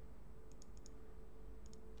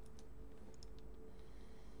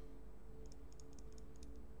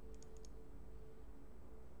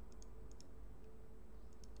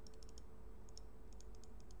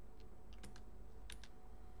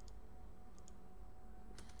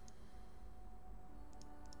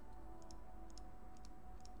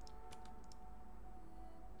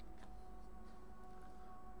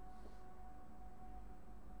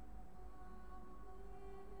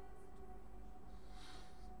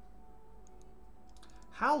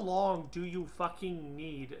 How long do you fucking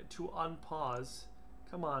need to unpause?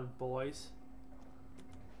 Come on, boys.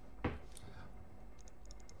 I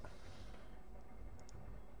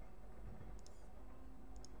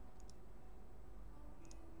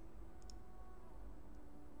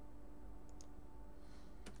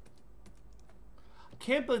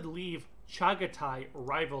can't believe Chagatai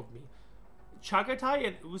rivaled me. Chagatai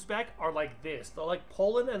and Uzbek are like this. They're like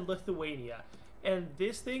Poland and Lithuania. And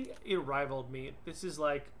this thing, it rivaled me. This is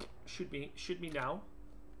like, shoot me now.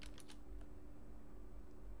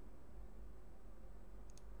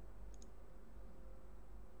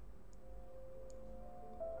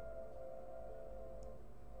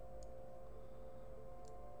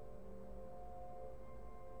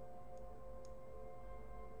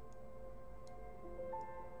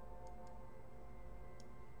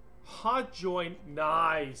 Hot joint,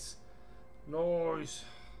 nice. Nice.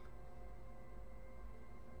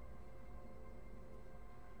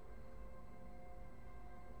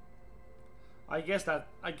 I guess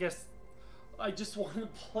I just want to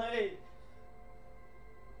play.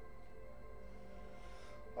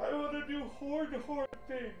 I want to do hard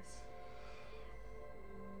things.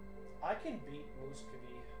 I can beat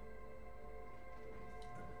Muscovy.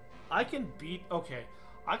 I can beat. Okay,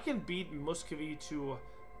 I can beat Muscovy to.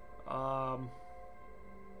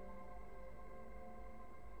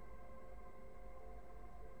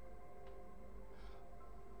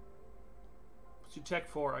 To Tech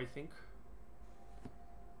 4, I think.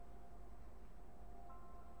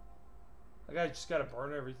 I just gotta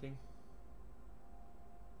burn everything.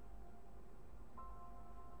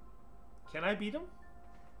 Can I beat him?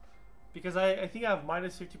 Because I think I have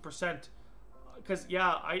minus 50%. Because,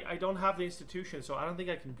 yeah, I don't have the institution, so I don't think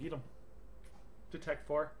I can beat him. To Tech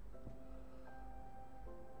 4.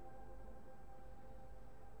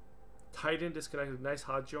 Titan disconnected. Nice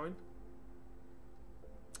hot join.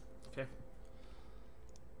 Okay.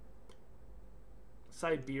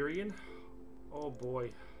 Siberian. Oh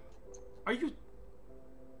boy. Are you...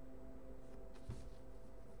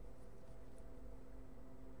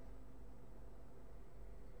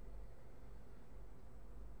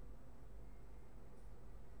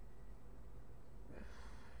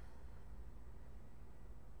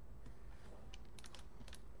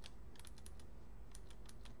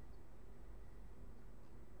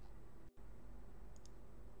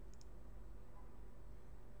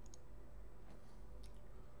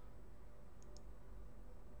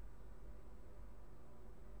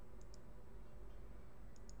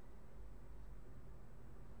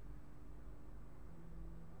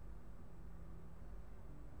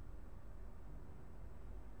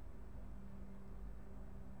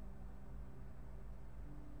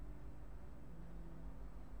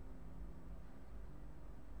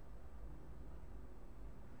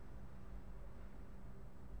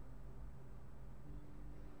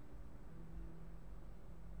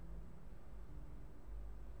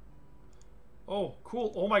 Oh,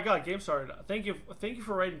 cool. Oh my god, game started. Thank you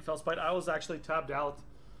for writing, Felspite. I was actually tabbed out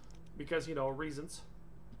because, you know, reasons.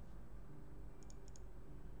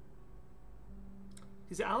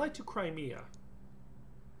 He's allied to Crimea.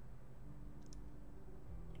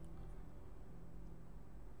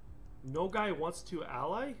 No guy wants to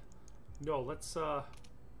ally? No, let's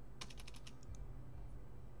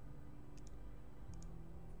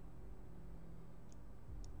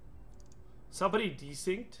somebody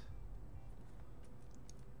desynced?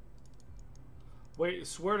 Wait,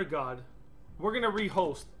 swear to God. We're gonna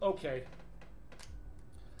rehost. Okay.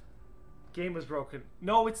 Game is broken.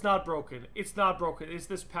 No, it's not broken. It's not broken. It's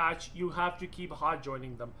this patch. You have to keep hot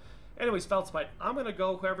joining them. Anyways, Felspite, I'm gonna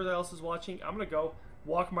go. Whoever else is watching, I'm gonna go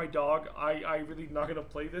walk my dog. I really not gonna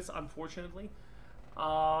play this, unfortunately.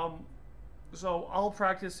 So I'll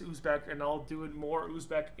practice Uzbek and I'll do it more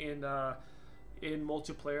Uzbek in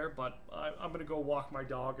multiplayer. But I'm gonna go walk my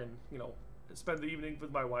dog and, you know, spend the evening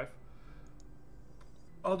with my wife.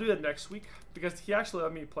 I'll do that next week because he actually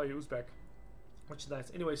let me play Uzbek, which is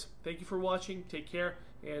nice. Anyways, thank you for watching. Take care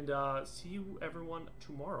and see you everyone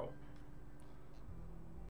tomorrow.